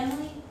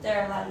family,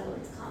 they're allowed to go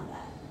into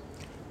combat.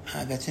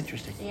 That's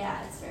interesting.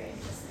 Yeah, it's very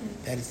interesting.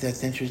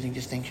 That's an interesting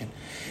distinction.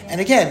 Yeah.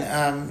 And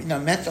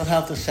again, mental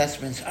health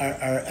assessments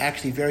are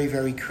actually very,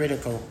 very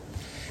critical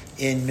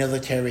in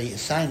military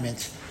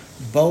assignments,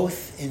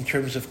 both in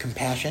terms of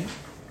compassion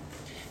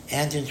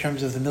and in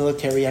terms of the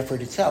military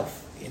effort itself.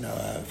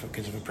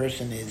 Because if a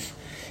person is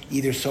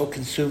either so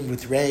consumed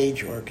with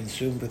rage or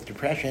consumed with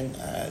depression,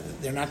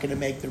 they're not going to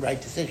make the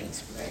right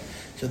decisions. Right.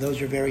 So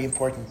those are very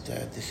important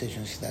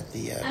decisions that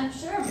the... I'm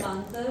sure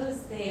among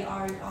those, they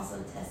are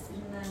also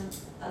testing them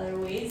other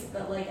ways,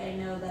 but I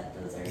know that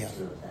those are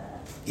two of the...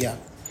 Yeah.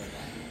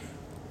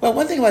 Well,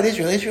 one thing about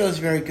Israel is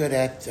very good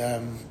at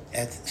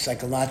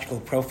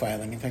psychological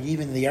profiling. In fact,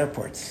 even in the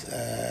airports,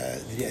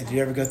 did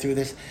you ever go through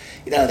this?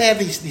 They have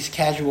these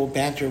casual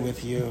banter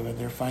with you, and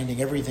they're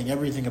finding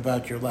everything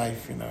about your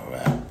life.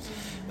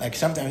 Like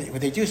sometimes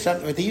what they used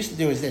to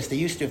do is this: they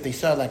used to, if they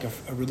saw like a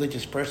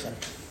religious person,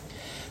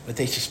 but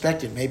they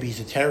suspected maybe he's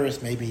a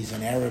terrorist, maybe he's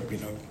an Arab,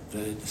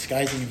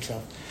 disguising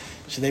himself.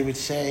 So they would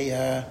say,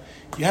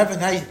 "You have a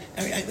nice."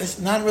 This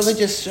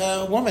non-religious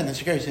woman, the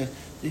security says,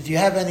 "Did you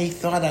have any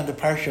thought on the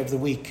parsha of the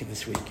week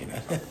this week?"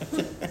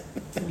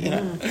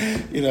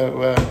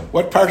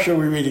 What parsha are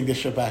we reading this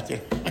Shabbat?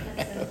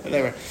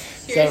 Whatever.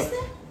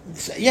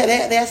 So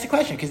they ask the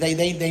question because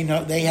they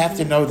know they have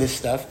to know this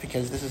stuff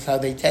because this is how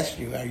they test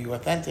you. Are you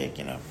authentic?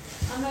 On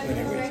my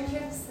military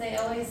trips, they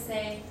always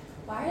say,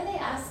 "Why are they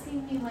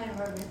asking me my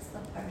bar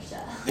mitzvah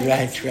parsha?"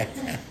 Right.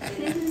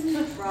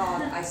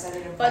 Wrong. I said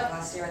it in front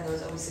last year, and there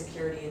was always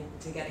security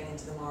to getting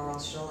into the Maral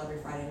shul every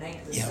Friday night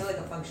because it's still like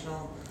a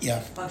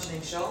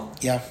functioning shul.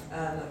 Yeah.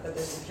 But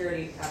there's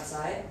security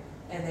outside,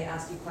 and they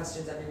ask you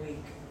questions every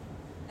week,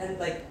 and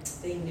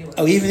they knew it.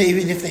 Oh, even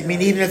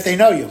if they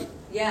know you.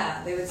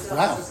 Yeah, they would still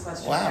ask us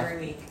questions every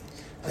week.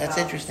 That's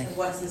interesting.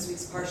 What's this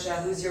week's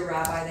parsha? Who's your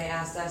rabbi? They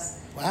asked us.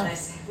 Wow. And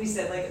we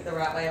said the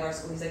rabbi of our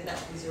school. He's like, no,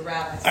 who's your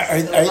rabbi?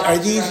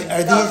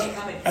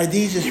 Are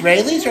these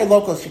Israelis or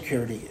local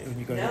security when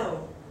you go?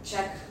 No,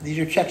 Czech. These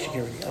are Czech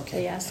security. Okay.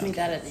 They asked me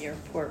that at the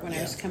airport when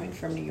I was coming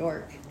from New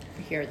York.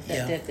 Here,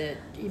 that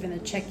even the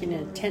check-in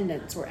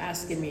attendants were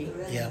asking me,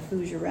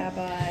 "Who's your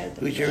rabbi?"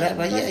 Who's your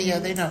rabbi? Yeah,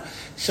 they know.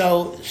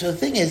 So the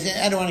thing is,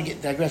 I don't want to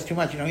digress too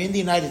much. In the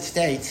United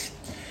States,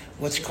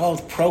 what's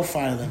called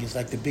profiling is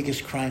like the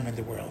biggest crime in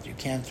the world. You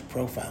can't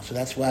profile. So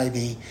that's why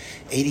the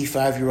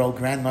 85-year-old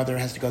grandmother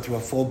has to go through a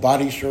full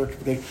body search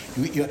because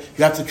you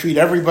have to treat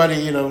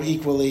everybody,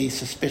 equally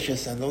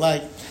suspicious and the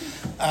like.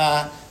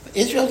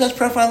 Israel does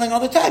profiling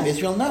all the time.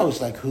 Israel knows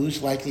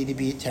who's likely to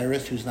be a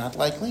terrorist, who's not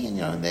likely,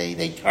 and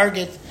they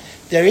target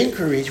their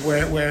inquiries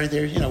where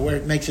there's where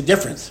it makes a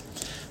difference.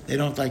 They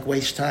don't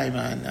waste time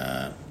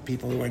on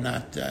people who are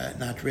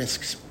not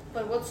risks.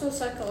 But what's so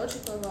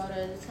psychological about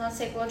it? It's not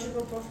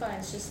psychological profile.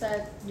 It's just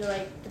that you're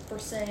like the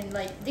person,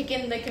 like they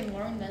can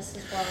learn this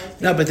as well.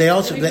 No, but they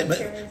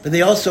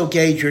also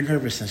gauge your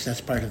nervousness. That's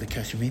part of the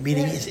question.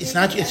 Meaning, it's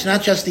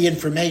not just the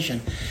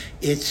information.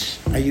 It's,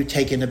 are you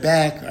taken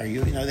aback? Are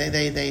you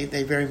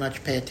they very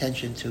much pay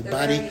attention to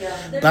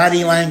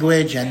body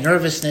language and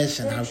nervousness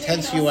and how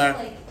tense you are.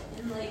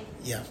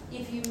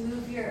 If you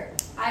move your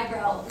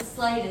eyebrow the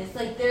slightest,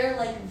 like they're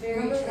like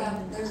very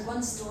trained. There's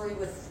one story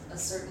with a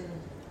certain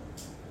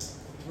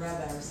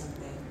rabbi or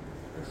something,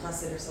 or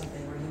chassid or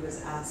something, where he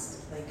was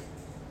asked, like,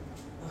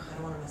 I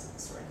don't want to mess up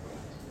the story.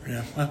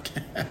 Yeah,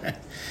 okay.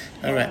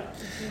 All right.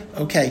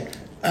 Okay.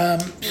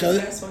 So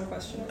can I ask one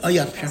question? Oh,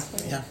 yeah, sure.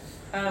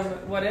 Yeah.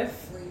 What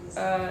if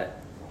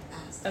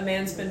a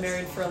man's been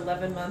married for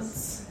 11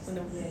 months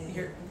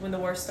when the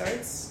war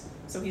starts,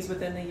 so he's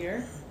within the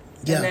year?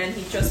 Yeah. And then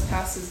he just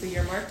passes the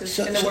year mark, and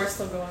the war's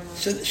still going on.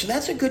 So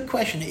that's a good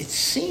question. It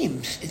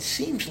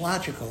seems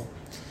logical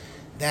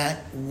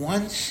that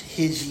once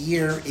his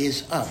year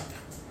is up,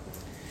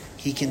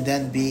 he can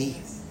then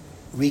be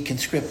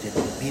reconscripted.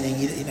 Meaning,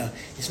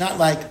 it's not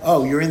like,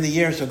 oh, you're in the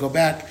year, so go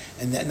back,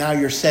 and now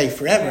you're safe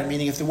forever. Yeah.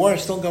 Meaning, if the war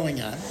is still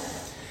going on,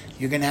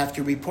 you're going to have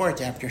to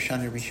report after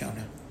Shana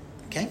Rishona.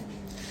 Okay?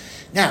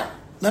 Now,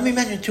 let me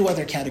mention 2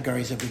 other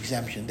categories of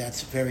exemption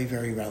that's very,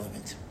 very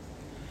relevant.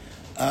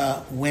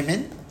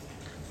 Women.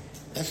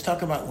 Let's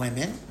talk about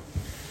women.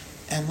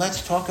 And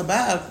let's talk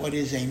about what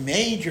is a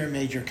major,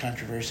 major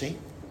controversy,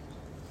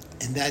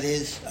 and that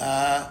is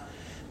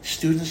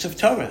students of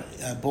Torah,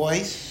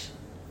 boys,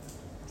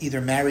 either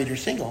married or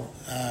single,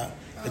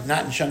 but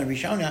not in Shana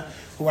Rishona,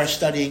 who are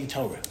studying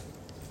Torah.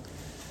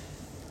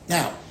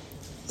 Now,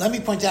 let me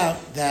point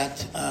out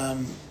that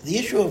the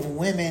issue of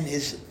women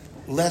is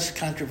less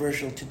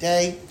controversial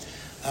today.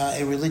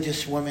 A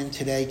religious woman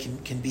today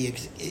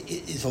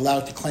is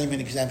allowed to claim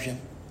an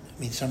exemption. I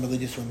mean, some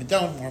religious women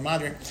don't, more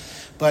modern.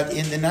 But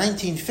in the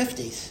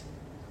 1950s,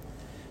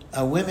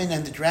 women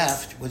and the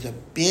draft was a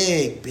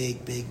big,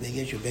 big, big, big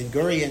issue.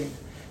 Ben-Gurion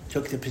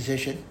took the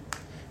position,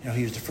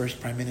 he was the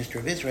first prime minister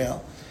of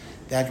Israel,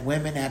 that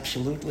women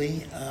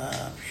absolutely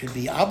should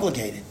be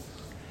obligated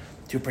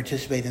to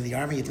participate in the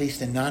army, at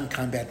least in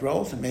non-combat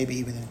roles, and maybe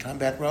even in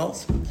combat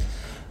roles.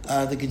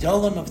 The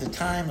Gedolim of the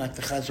time, like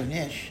the Chazon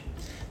Ish,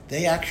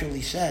 they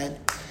actually said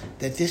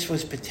that this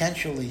was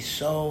potentially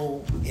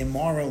so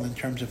immoral in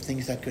terms of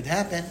things that could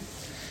happen,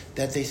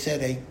 that they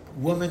said a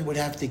woman would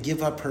have to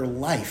give up her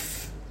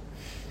life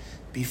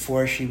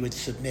before she would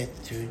submit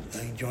to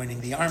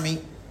joining the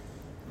army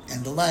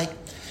and the like.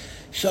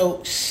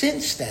 So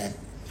since then,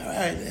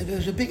 it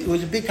was a big in the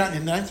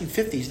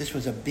 1950s. This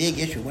was a big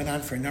issue. It went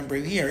on for a number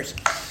of years,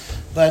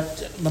 but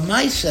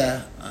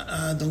Lamaisa,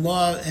 the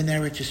law in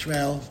Eretz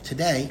Yisrael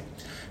today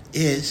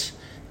is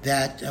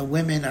that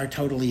women are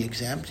totally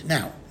exempt.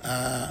 Now,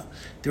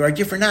 there are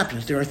different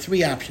options. There are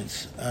 3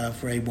 options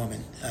for a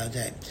woman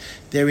today.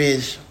 There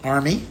is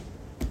army.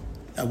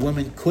 A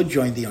woman could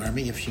join the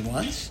army if she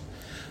wants.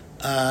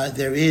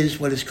 There is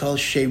what is called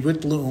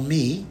Sheirut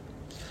Le'umi,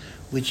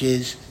 which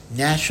is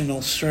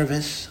national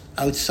service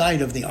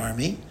outside of the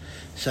army,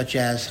 such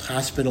as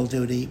hospital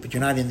duty, but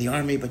you're not in the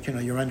army, but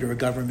you're under a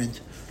government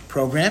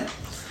program.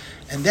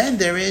 And then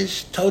there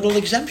is total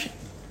exemption.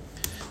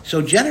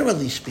 So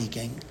generally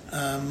speaking,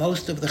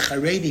 most of the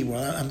Haredi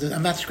world,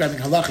 I'm not describing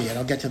Halacha yet,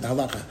 I'll get to the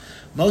Halacha.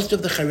 Most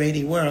of the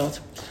Haredi world,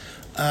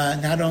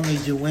 not only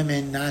do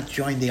women not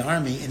join the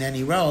army in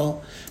any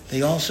role,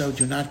 they also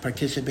do not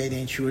participate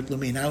in Shirut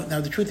Leumi. Now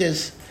the truth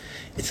is,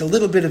 it's a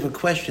little bit of a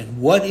question.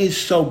 What is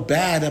so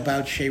bad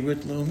about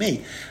Shirut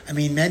Leumi? I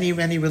mean, many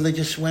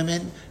religious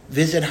women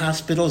visit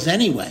hospitals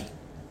anyway.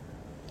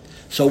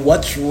 So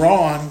what's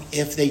wrong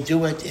if they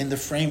do it in the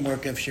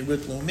framework of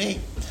Shirut Leumi?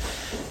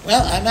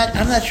 Well,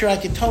 I'm not sure I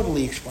can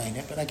totally explain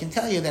it, but I can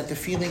tell you that the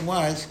feeling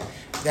was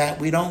that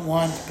we don't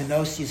want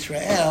Benos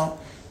Yisrael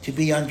to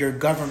be under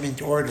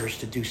government orders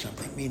to do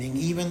something. Meaning,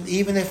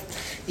 even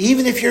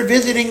if you're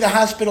visiting the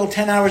hospital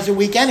 10 hours a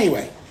week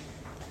anyway,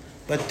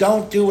 but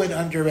don't do it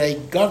under a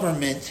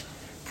government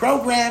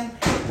program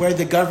where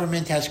the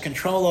government has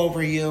control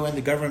over you and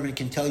the government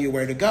can tell you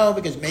where to go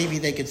because maybe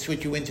they could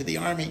switch you into the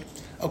army.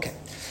 Okay.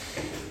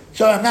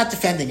 So I'm not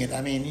defending it.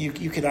 I mean,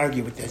 you could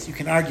argue with this. You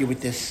can argue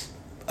with this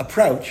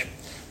approach,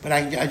 but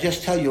I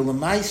just tell you,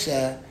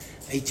 Lamaisa,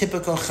 a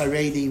typical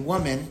Haredi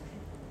woman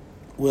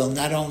will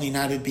not only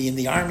not be in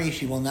the army,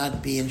 she will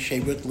not be in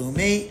Sheirut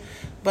Leumi,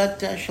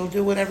 but she'll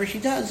do whatever she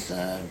does.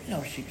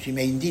 She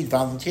may indeed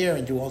volunteer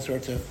and do all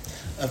sorts of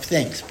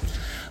things.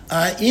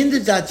 In the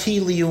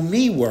Dati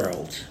Leumi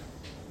world,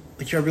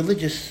 which are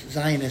religious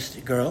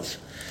Zionist girls,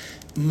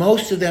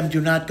 most of them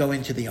do not go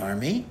into the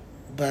army,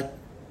 but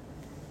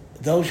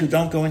those who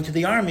don't go into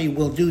the army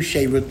will do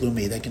Sheirut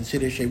Leumi. They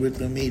consider Sheirut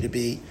Leumi to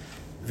be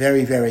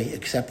very, very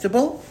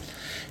acceptable.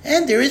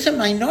 And there is a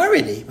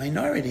minority of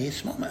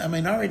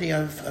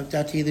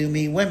Dati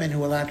Leumi women who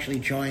will actually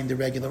join the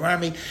regular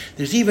army.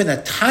 There's even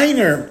a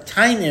tinier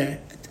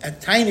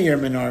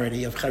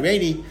minority of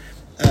Haredi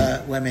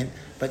women,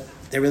 but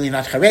they're really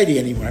not Haredi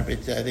anymore,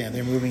 but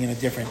they're moving in a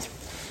different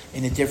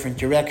in a different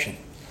direction.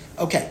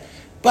 Okay,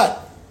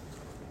 but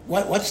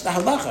what's the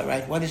halacha,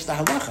 right? What is the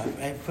halacha,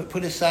 right?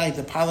 Put aside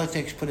the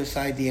politics, put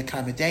aside the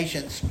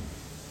accommodations.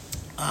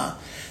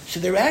 So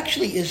there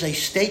actually is a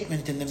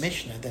statement in the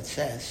Mishnah that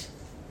says,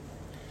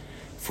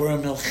 for a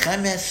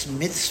milchemes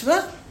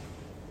mitzvah,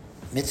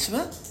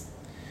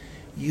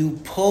 you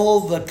pull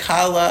the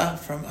kala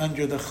from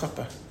under the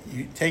chuppah.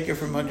 You take her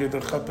from under the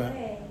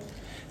chuppah.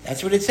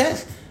 That's what it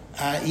says.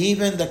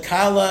 Even the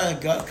kala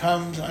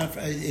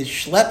is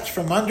schlepped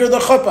from under the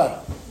chuppah.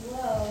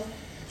 Whoa.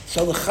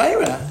 So the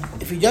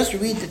chayra, if you just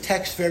read the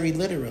text very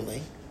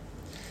literally,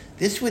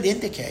 this would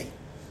indicate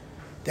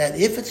that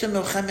if it's a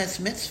milchemes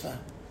mitzvah,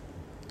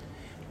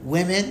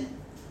 women,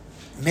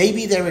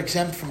 maybe they're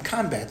exempt from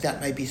combat.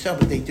 That might be so,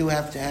 but they do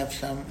have to have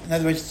some. In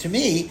other words, to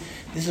me,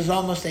 this is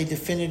almost a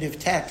definitive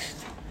text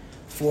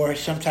for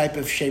some type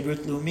of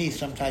Sheirut Leumi,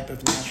 some type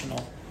of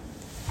national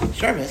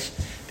service,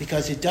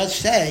 because it does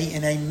say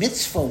in a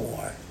mitzvah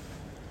war,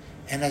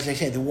 and as I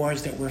say, the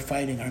wars that we're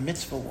fighting are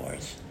mitzvah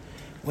wars,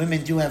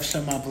 women do have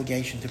some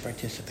obligation to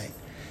participate.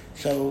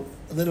 So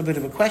a little bit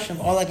of a question.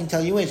 All I can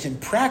tell you is, in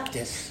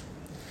practice,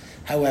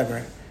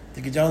 however,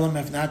 the Gedolim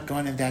have not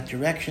gone in that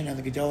direction,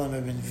 and the Gedolim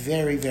have been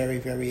very, very,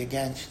 very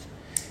against,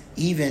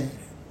 even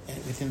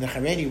within the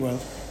Haredi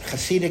world,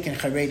 Hasidic and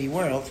Haredi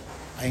world,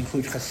 I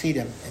include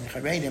Hasidim and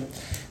Haredim,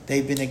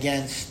 they've been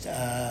against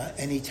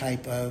any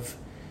type of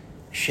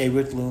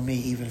Sheirut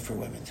Leumi, even for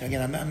women. So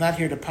again, I'm not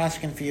here to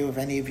paskin for you. If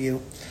any of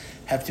you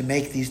have to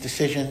make these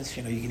decisions,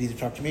 you can either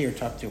talk to me or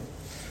talk to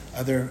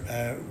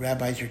other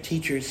rabbis or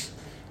teachers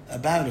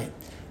about it.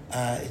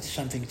 It's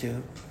something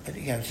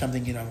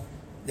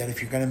that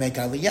if you're going to make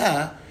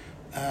aliyah,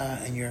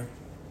 and you're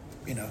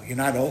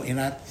not old, you're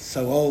not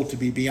so old to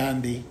be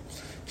beyond the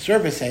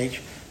service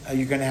age,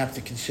 you're going to have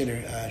to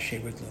consider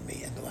Sheirut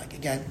Leumi and the like.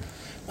 Again,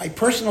 my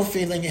personal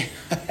feeling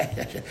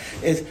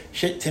is,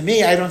 to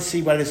me, I don't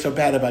see what is so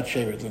bad about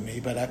Sheirut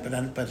Leumi,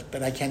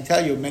 but I can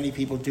tell you, many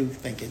people do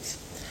think it's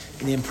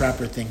an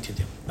improper thing to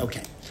do.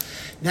 Okay.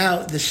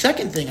 Now, the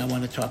second thing I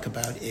want to talk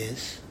about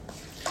is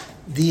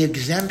the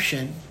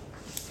exemption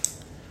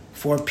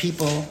for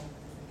people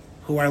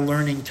who are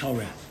learning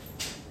Torah.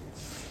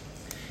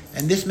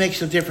 And this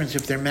makes a difference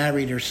if they're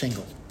married or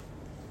single,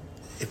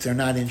 if they're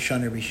not in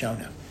Shana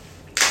Rishona.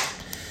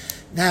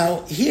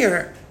 Now,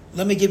 here,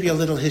 let me give you a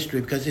little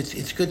history, because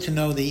it's good to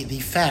know the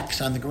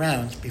facts on the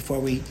ground before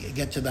we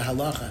get to the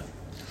halacha.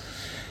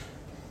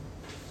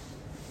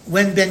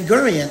 When Ben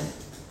Gurion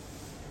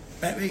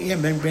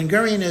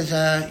is,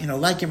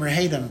 like him or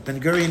hate him,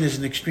 Ben Gurion is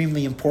an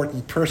extremely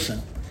important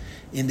person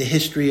in the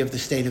history of the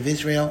state of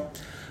Israel.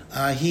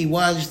 He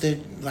was the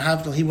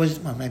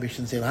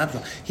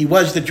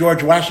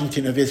George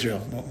Washington of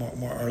Israel,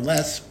 more or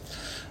less.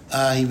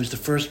 He was the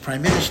first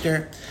prime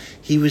minister.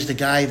 He was the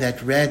guy that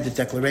read the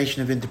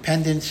Declaration of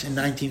Independence in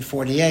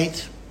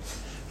 1948,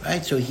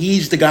 right? So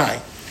he's the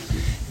guy.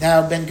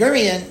 Now, Ben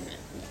Gurion,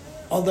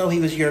 although he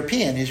was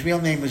European, his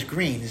real name was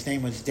Green. His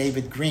name was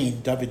David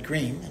Green. And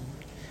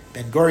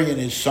Ben Gurion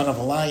is son of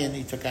a lion.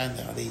 He took on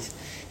these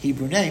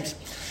Hebrew names.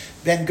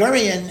 Ben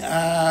Gurion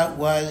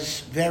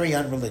was very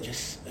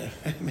unreligious,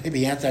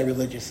 maybe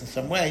anti-religious in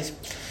some ways,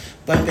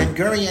 but Ben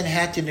Gurion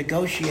had to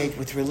negotiate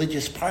with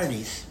religious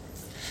parties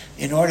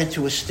in order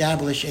to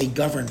establish a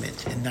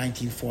government in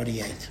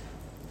 1948.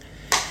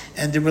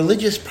 And the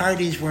religious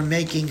parties were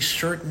making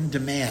certain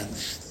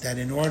demands that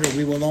in order,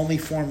 we will only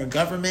form a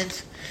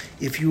government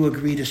if you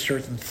agree to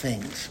certain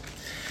things.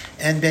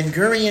 And Ben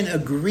Gurion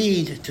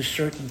agreed to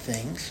certain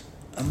things,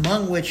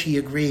 among which he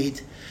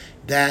agreed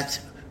that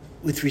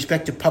with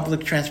respect to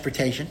public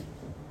transportation,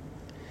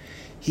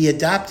 he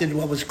adopted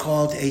what was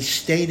called a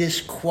status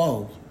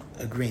quo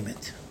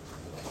agreement.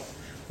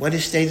 What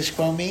does status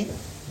quo mean?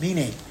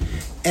 Meaning,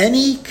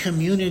 any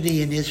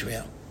community in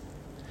Israel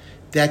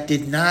that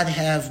did not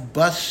have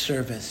bus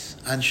service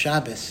on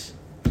Shabbos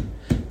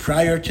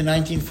prior to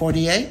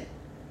 1948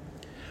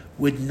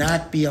 would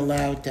not be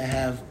allowed to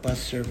have bus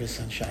service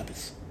on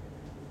Shabbos.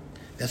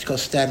 That's called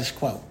status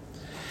quo.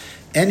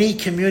 Any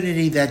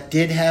community that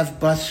did have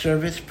bus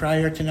service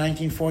prior to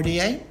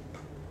 1948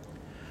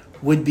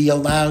 would be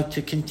allowed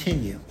to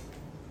continue.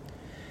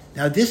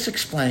 Now, this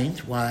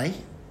explains why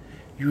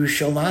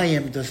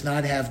Yerushalayim does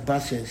not have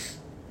buses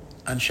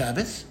on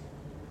Shabbos.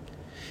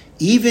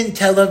 Even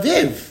Tel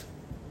Aviv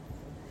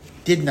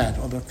did not,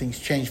 although things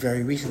changed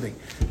very recently,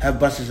 have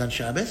buses on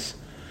Shabbos.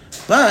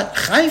 But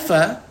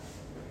Haifa,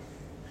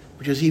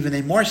 which is even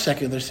a more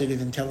secular city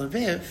than Tel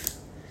Aviv,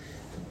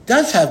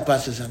 does have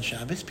buses on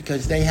Shabbos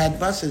because they had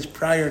buses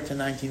prior to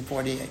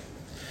 1948.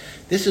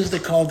 This is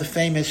called the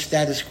famous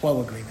status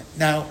quo agreement.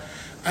 Now,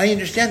 I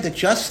understand that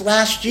just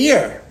last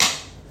year,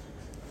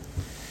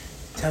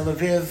 Tel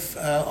Aviv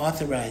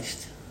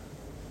authorized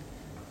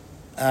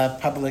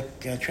public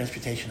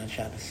transportation on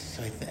Shabbos.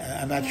 So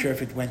I'm not sure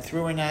if it went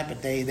through or not,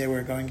 but they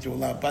were going to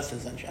allow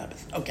buses on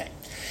Shabbos. Okay.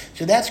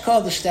 So that's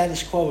called the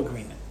status quo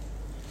agreement.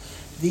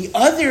 The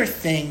other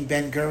thing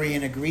Ben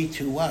Gurion agreed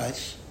to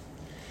was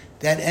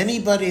that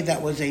anybody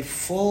that was a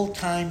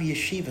full-time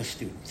yeshiva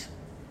student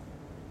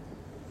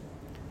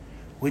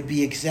would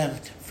be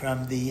exempt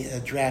from the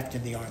draft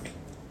in the army.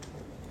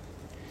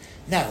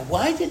 Now,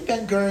 why did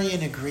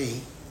Ben-Gurion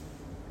agree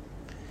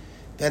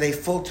that a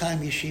full-time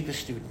yeshiva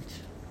student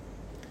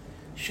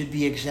should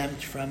be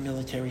exempt from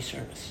military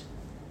service?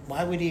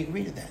 Why would he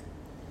agree to that?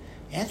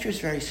 The answer is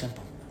very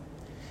simple.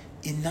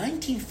 In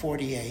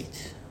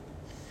 1948,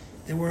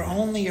 there were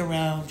only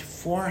around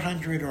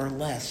 400 or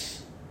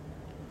less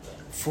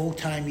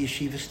full-time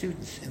yeshiva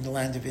students in the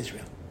land of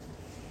Israel.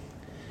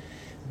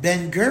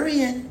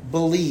 Ben-Gurion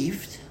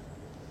believed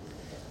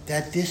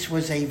that this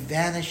was a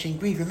vanishing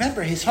breed.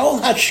 Remember, his whole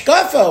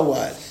hashkafa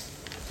was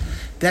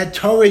that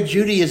Torah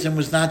Judaism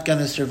was not going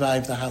to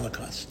survive the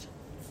Holocaust.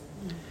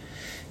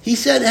 He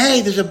said,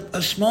 hey, there's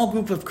a small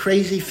group of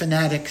crazy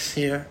fanatics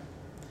here.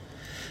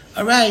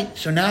 All right,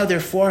 so now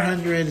they're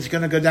 400, it's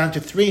going to go down to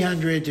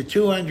 300, to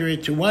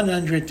 200, to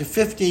 100, to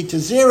 50, to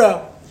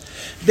 0.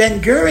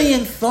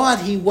 Ben-Gurion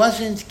thought he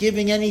wasn't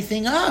giving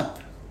anything up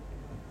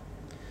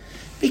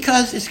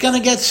because it's going to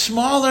get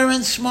smaller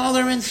and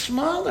smaller and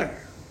smaller.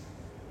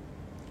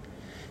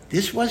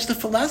 This was the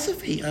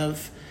philosophy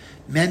of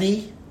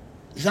many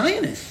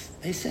Zionists.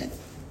 They said,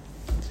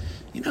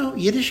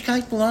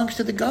 Yiddishkeit belongs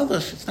to the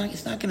Golos.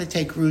 It's not going to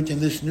take root in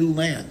this new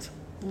land.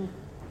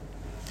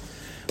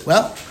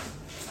 Well,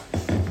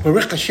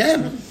 Baruch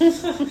Hashem,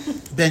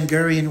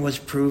 Ben-Gurion was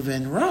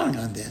proven wrong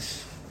on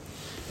this.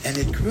 And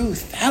it grew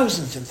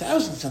thousands and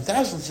thousands and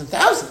thousands and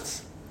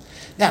thousands.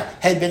 Now,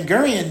 had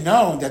Ben-Gurion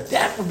known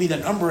that would be the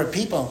number of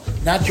people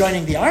not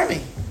joining the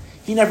army,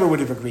 he never would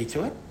have agreed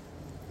to it.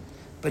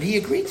 But he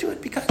agreed to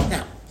it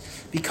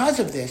because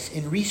of this,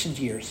 in recent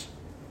years,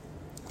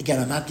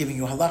 again, I'm not giving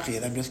you halacha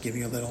yet, I'm just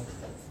giving you a little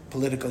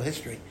political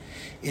history.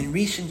 In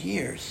recent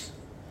years,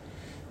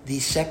 the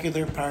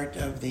secular part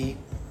of the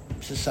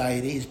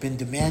society has been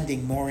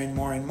demanding more and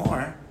more and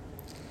more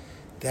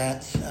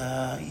that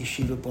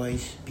yeshiva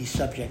boys be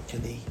subject to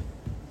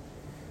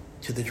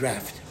the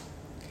draft.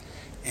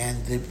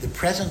 And the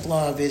present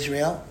law of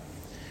Israel,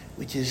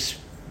 which is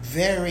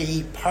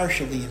very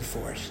partially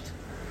enforced,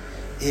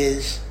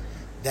 is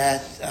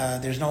that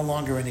there's no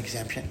longer an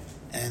exemption,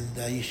 and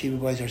yeshiva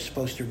boys are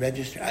supposed to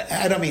register.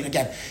 I don't mean,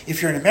 again,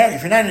 if you're an American,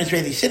 if you're not an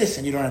Israeli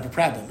citizen, you don't have a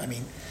problem. I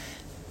mean,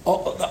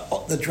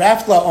 the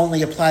draft law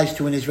only applies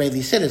to an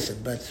Israeli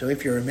citizen, but so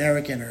if you're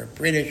American or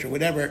British or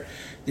whatever,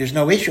 there's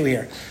no issue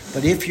here.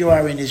 But if you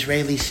are an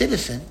Israeli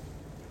citizen,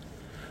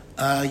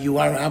 you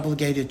are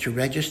obligated to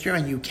register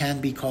and you can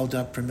be called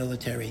up for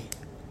military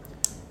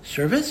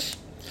service.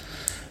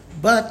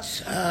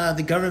 But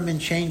the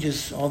government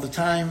changes all the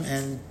time,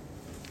 and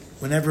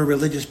whenever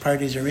religious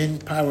parties are in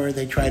power,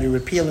 they try to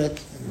repeal it.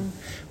 And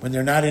when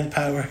they're not in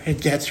power, it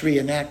gets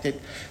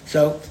reenacted.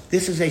 So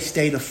this is a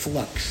state of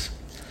flux.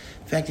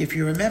 In fact, if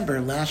you remember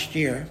last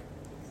year,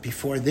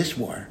 before this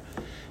war,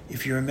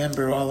 if you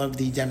remember all of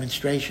the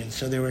demonstrations,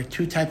 so there were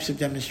two types of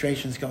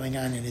demonstrations going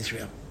on in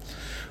Israel.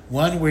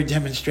 One were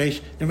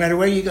demonstrations, no matter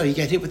where you go, you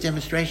get hit with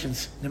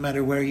demonstrations no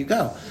matter where you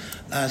go.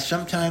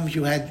 Sometimes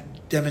you had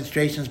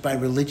demonstrations by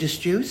religious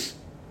Jews,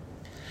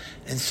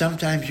 and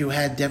sometimes you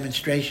had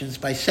demonstrations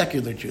by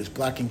secular Jews,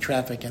 blocking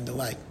traffic and the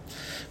like.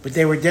 But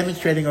they were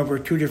demonstrating over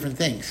two different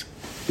things.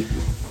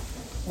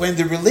 When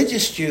the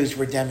religious Jews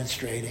were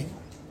demonstrating,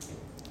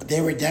 they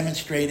were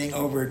demonstrating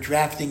over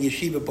drafting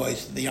yeshiva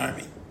boys to the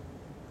army.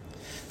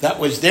 That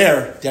was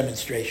their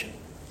demonstration.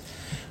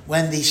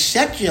 When the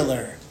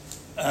secular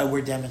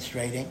were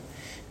demonstrating,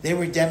 they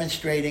were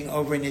demonstrating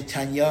over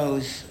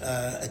Netanyahu's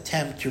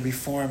attempt to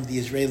reform the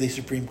Israeli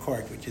Supreme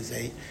Court, which is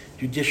a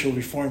judicial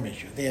reform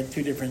issue. They had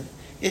two different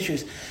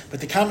issues. But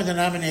the common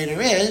denominator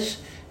is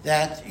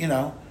that,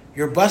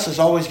 your bus is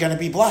always going to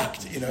be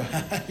blocked.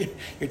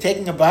 You're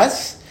taking a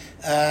bus,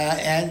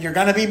 and you're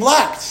going to be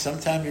blocked.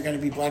 Sometimes you're going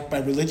to be blocked by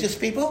religious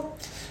people,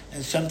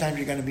 and sometimes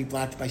you're going to be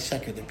blocked by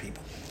secular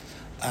people.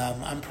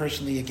 I'm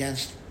personally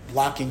against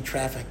blocking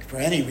traffic for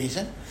any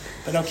reason,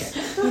 but okay.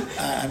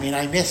 I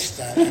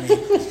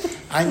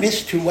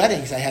missed two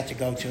weddings I had to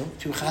go to,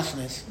 two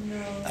chasnas,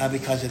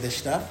 because of this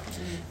stuff.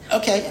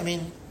 Okay,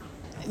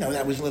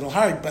 that was a little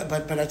hard,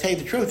 but I'll tell you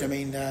the truth.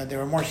 There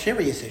were more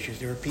serious issues.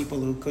 There were people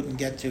who couldn't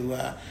get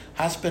to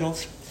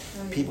hospitals,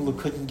 people who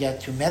couldn't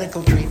get to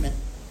medical treatment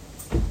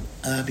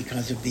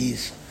because of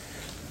these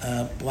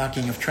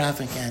blocking of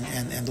traffic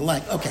and the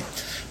like. Okay,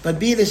 but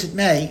be it as it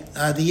may,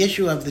 the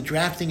issue of the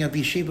drafting of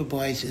yeshiva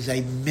boys is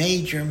a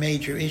major,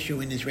 major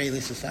issue in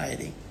Israeli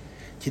society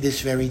to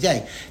this very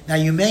day. Now,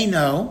 you may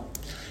know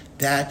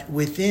that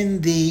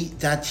within the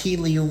Dati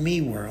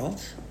Leumi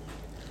world,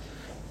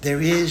 there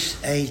is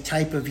a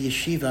type of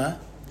yeshiva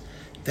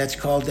that's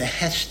called the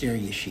Hester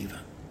Yeshiva.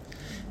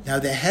 Now,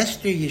 the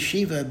Hester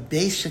Yeshiva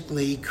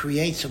basically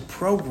creates a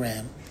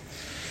program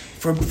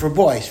for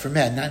boys, for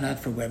men, not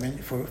for women,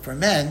 for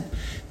men,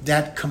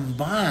 that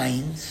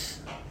combines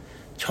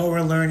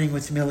Torah learning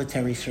with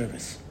military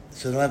service.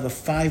 So they'll have a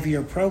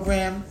 5-year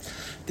program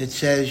that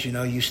says,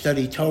 you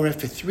study Torah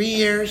for 3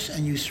 years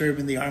and you serve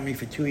in the army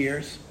for 2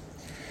 years.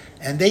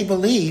 And they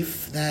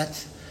believe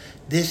that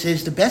this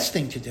is the best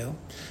thing to do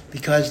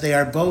because they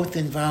are both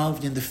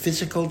involved in the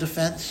physical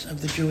defense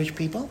of the Jewish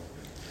people,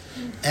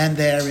 and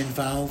they're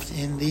involved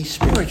in the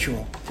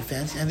spiritual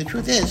defense. And the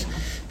truth is,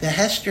 the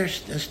Hester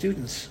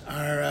students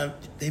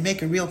they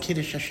make a real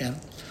Kiddush Hashem,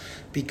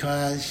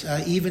 because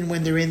even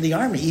when they're in the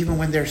army, even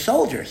when they're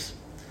soldiers,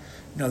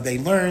 they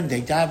learn,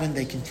 they daven,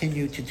 they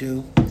continue to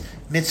do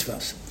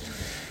mitzvahs.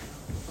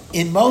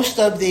 In most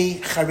of the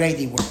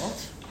Haredi world,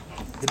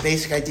 the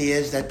basic idea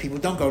is that people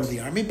don't go to the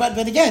army, but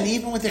again,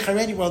 even with the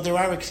Haredi world, there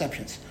are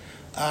exceptions.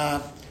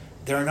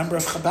 There are a number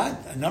of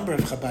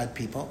Chabad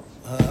people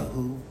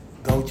who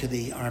go to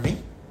the army,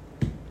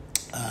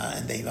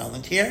 and they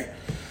volunteer.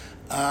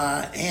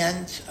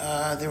 And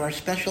there are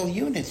special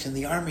units in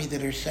the army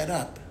that are set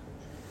up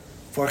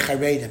for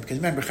Charedim. Because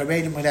remember,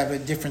 Charedim would have a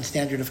different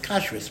standard of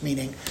kashrus,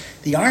 meaning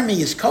the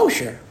army is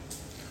kosher,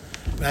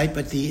 right?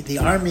 But the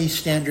army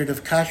standard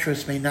of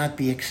kashrus may not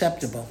be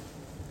acceptable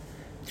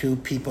to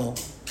people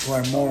who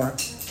are more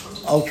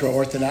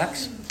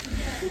ultra-Orthodox.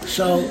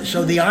 So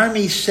the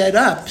army set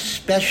up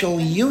special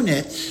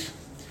units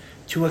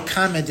to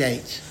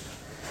accommodate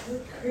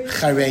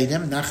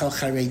Charedim, Nachal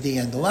Charedi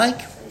and the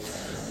like.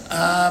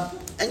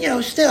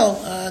 And still,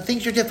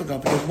 things are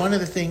difficult, because one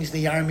of the things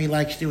the army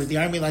likes to do is the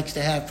army likes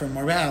to have, for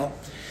morale,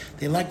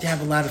 they like to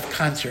have a lot of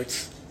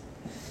concerts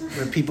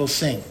where people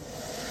sing.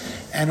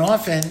 And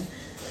often,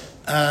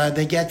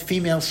 they get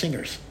female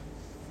singers.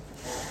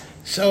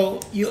 So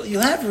you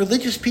have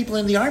religious people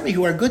in the army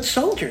who are good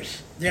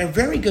soldiers. They're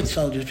very good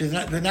soldiers,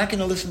 but they're not going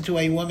to listen to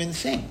a woman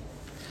sing.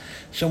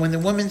 So when the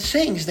woman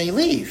sings, they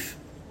leave.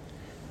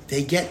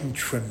 They get in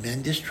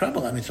tremendous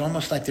trouble. I mean, it's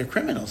almost like they're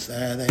criminals.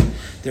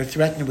 They're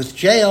threatened with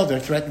jail.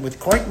 They're threatened with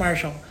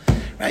court-martial,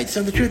 right?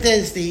 So the truth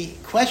is, the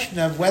question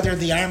of whether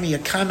the army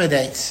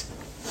accommodates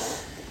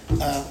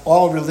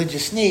all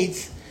religious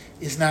needs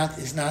is not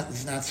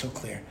so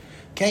clear.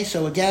 Okay,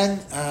 so again,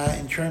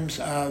 in terms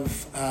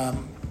of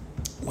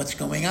what's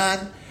going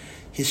on,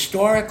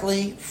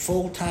 historically,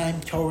 full-time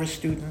Torah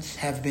students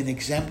have been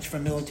exempt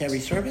from military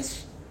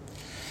service.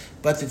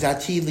 But the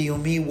Dati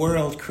Leumi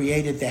world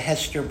created the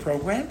Hester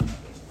program.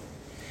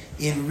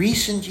 In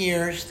recent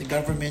years, the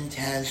government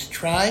has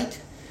tried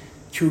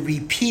to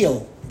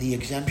repeal the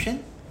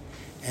exemption,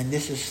 and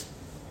this is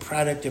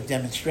product of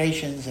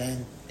demonstrations,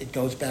 and it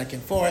goes back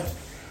and forth,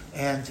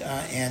 and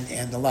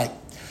the like.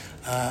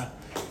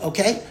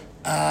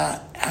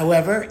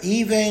 However,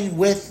 even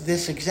with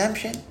this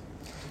exemption,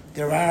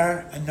 there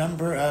are a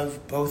number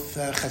of both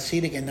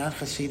Hasidic and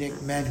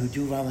non-Hasidic men who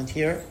do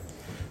volunteer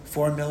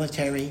for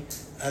military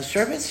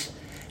service,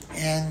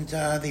 and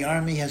the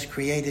army has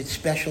created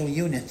special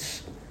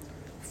units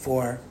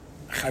for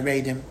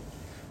Charedim.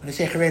 When I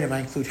say Charedim,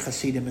 I include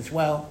Hasidim as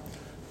well,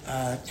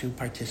 to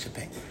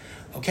participate.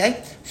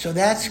 Okay? So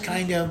that's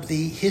kind of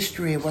the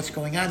history of what's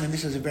going on, and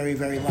this is a very,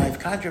 very live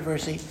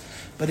controversy.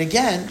 But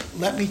again,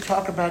 let me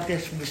talk about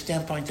this from the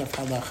standpoint of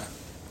Halacha.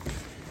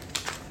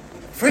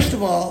 First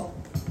of all,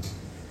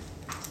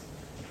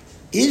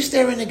 is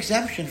there an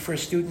exemption for a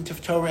student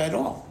of Torah at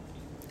all?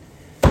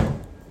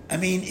 I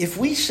mean, if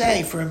we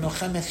say for a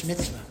Milchemes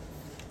Mitzvah,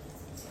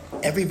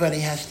 everybody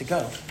has to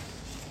go,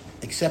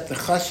 except the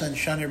Chasa and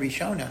Shana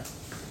Rishona,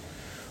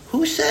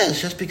 who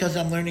says just because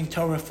I'm learning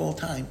Torah full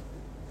time,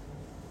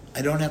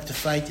 I don't have to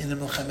fight in the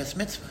Milchemes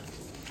Mitzvah,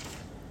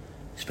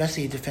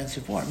 especially a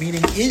defensive war?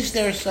 Meaning, is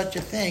there such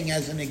a thing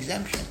as an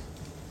exemption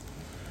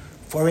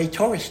for a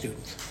Torah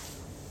student?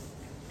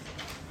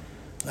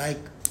 Like,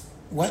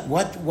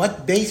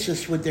 what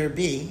basis would there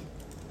be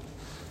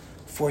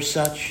for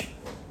such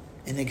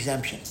an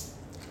exemption?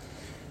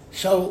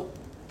 So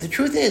the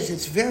truth is,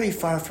 it's very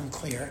far from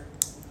clear,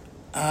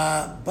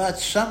 but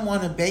some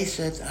want to base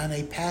it on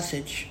a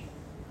passage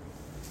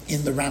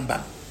in the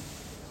Rambam.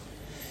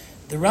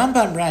 The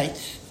Rambam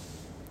writes,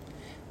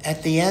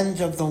 at the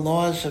end of the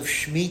laws of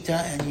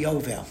Shemitah and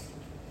Yovel,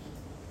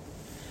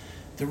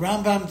 the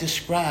Rambam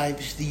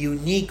describes the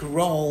unique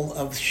role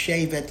of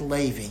Shevet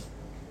Levi,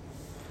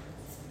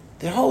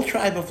 the whole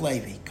tribe of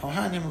Levi,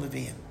 Kohanim,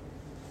 Leviim.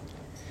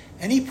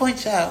 And he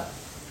points out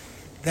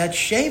that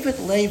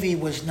Shevet Levi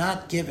was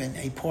not given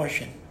a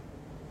portion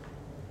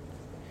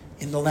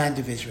in the land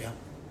of Israel.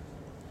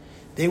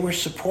 They were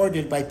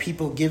supported by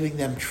people giving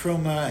them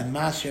truma and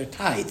maser,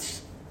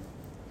 tithes.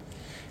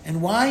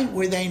 And why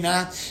were they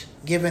not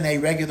given a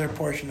regular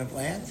portion of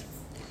land?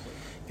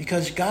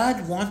 Because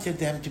God wanted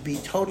them to be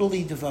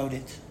totally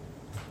devoted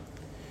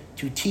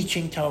to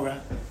teaching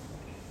Torah,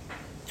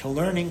 to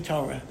learning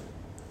Torah,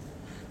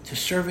 to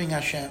serving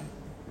Hashem,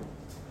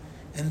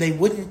 and they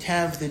wouldn't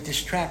have the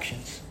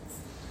distractions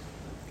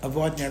of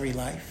ordinary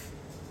life.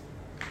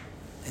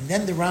 And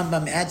then the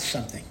Rambam adds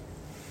something.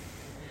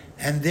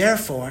 And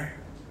therefore,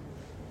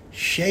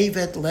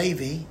 Shevet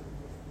Levi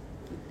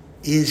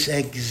is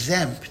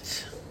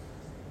exempt.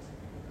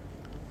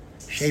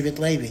 Shevet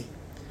Levi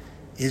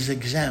is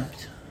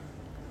exempt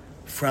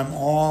from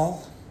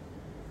all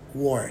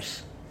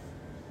wars.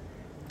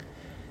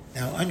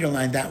 Now,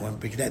 underline that one,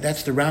 because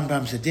that's the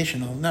Rambam's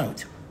additional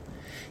note.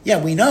 Yeah,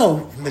 we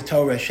know from the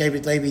Torah,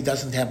 Shevet Levi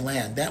doesn't have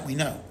land. That we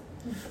know.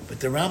 But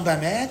the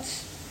Rambam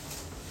adds,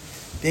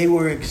 they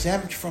were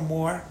exempt from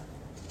war,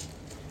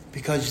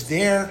 because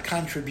their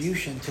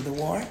contribution to the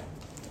war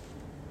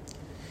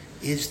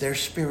is their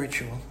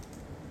spiritual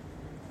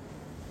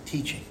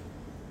teaching.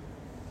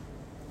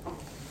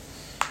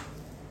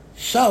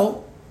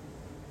 So,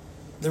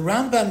 the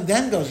Rambam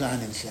then goes on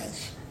and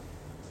says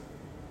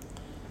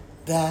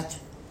that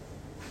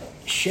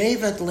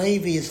Shevet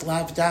Levi is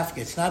Lav Dafka.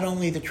 It's not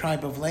only the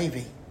tribe of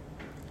Levi,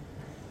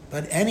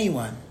 but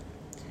anyone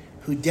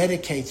who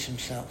dedicates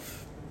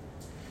himself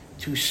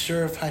to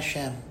serve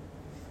Hashem,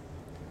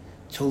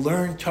 to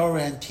learn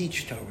Torah and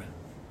teach Torah,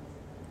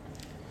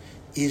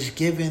 is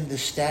given the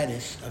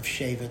status of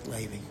Shevet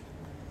Levi.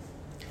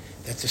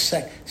 That's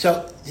a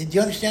So, did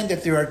you understand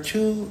that there are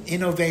two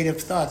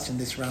innovative thoughts in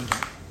this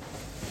Rambam?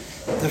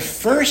 The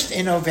first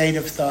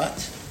innovative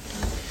thought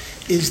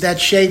is that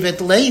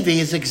Shevet Levi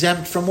is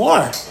exempt from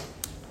war.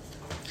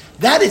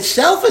 That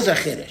itself is a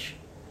chiddush.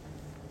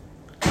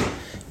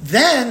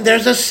 Then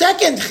there's a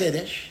second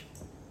chiddush,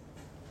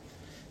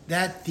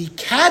 that the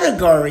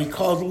category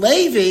called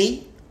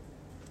Levi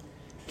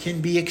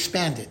can be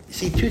expanded. You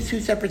see, two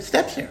separate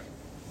steps here.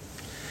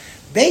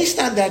 Based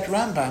on that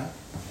Rambam,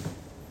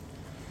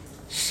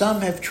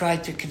 some have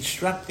tried to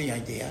construct the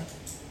idea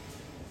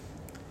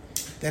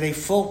that a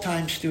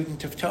full-time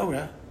student of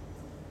Torah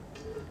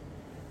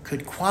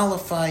could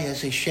qualify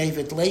as a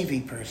Shevet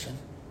Levi person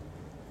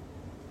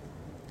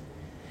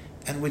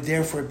and would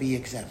therefore be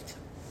exempt.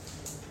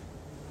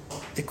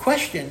 The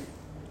question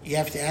you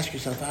have to ask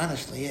yourself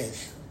honestly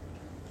is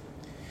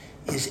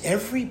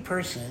every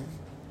person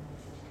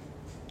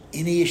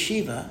in a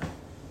yeshiva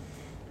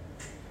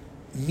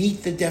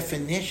meet the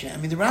definition? I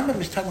mean, the Rambam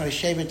is talking about a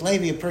Shevet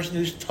Levi, a person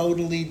who's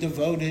totally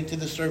devoted to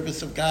the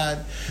service of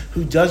God,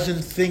 who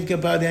doesn't think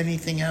about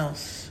anything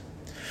else,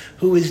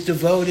 who is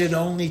devoted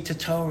only to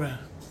Torah.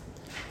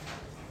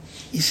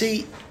 You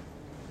see,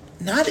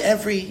 not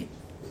every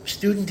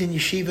student in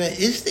yeshiva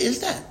is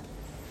that.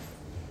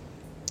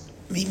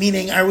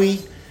 Meaning, are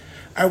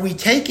we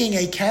taking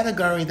a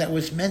category that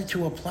was meant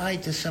to apply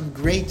to some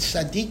great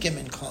tzaddikim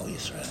in Klal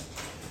Yisrael,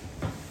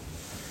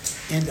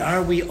 and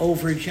are we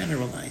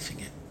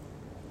overgeneralizing it?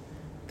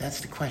 That's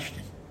the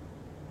question.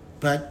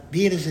 But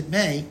be it as it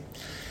may,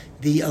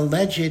 the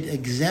alleged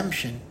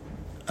exemption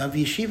of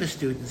yeshiva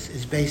students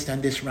is based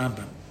on this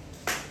Rambam.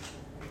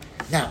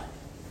 Now,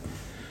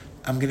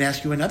 I'm going to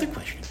ask you another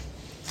question.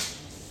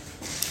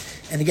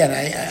 And again,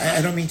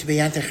 I don't mean to be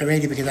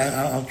anti-Haredi because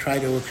I'll try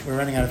to, we're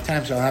running out of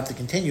time, so I'll have to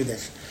continue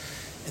this.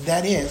 And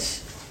that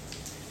is,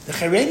 the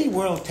Haredi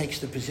world takes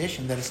the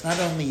position that it's not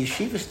only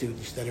yeshiva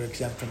students that are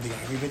exempt from the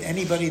army, but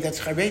anybody that's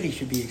Haredi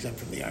should be exempt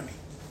from the army.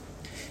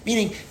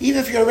 Meaning, even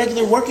if you're a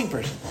regular working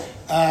person,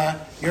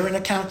 you're an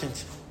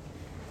accountant,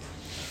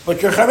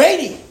 but you're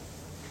Haredi.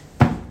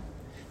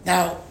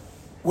 Now,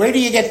 where do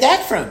you get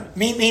that from?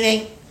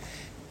 Meaning,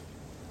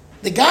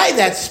 the guy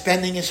that's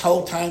spending his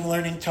whole time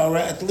learning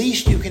Torah, at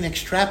least you can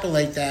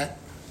extrapolate that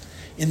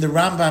in the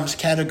Rambam's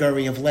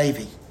category of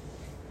Levi.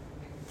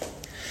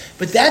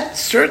 But that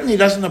certainly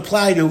doesn't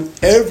apply to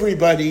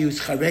everybody who's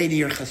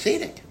Haredi or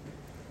Hasidic.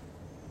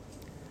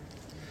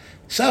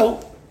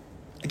 So,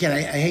 again,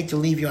 I hate to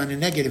leave you on a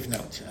negative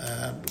note.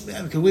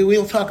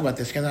 We'll talk about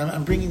this because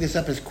I'm bringing this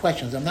up as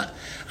questions.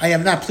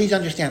 Please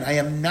understand, I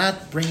am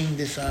not bringing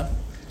this up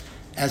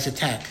as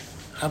attack.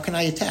 How can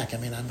I attack? I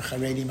mean, I'm a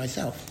Haredi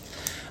myself.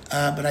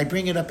 But I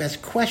bring it up as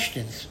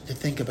questions to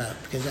think about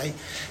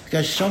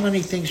because so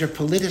many things are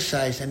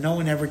politicized and no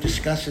one ever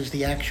discusses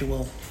the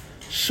actual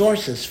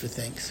sources for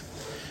things.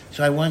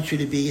 So I want you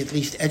to be at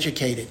least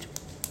educated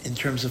in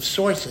terms of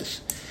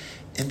sources.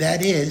 And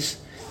that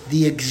is,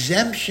 the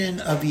exemption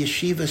of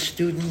yeshiva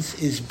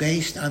students is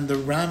based on the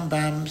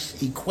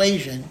Rambam's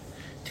equation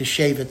to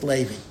Shevet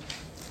Levi.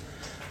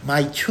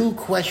 My two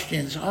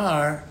questions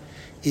are,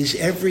 is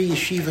every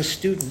yeshiva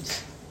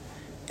student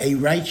a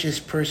righteous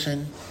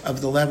person of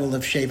the level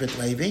of Shevet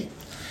Levi?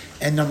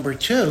 And number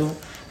two,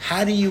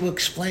 how do you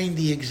explain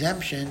the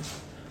exemption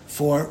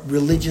for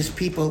religious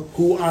people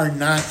who are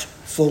not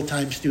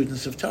full-time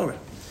students of Torah?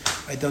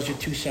 Right, those are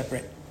two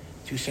separate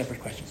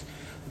questions.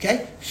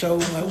 Okay, so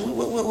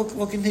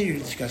we'll continue to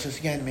discuss this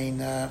again. I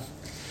mean,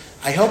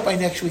 I hope by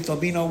next week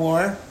there'll be no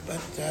war,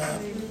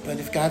 but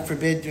if God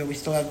forbid we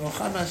still have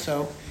Milchama,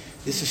 so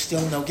this is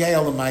still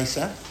Nogea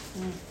L'Maisa,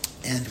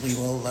 and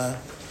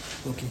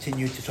we'll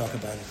continue to talk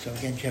about it. So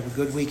again, you have a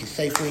good week, a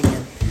safe week,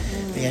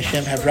 and may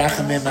Hashem have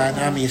Rachamim on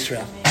Am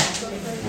Yisrael.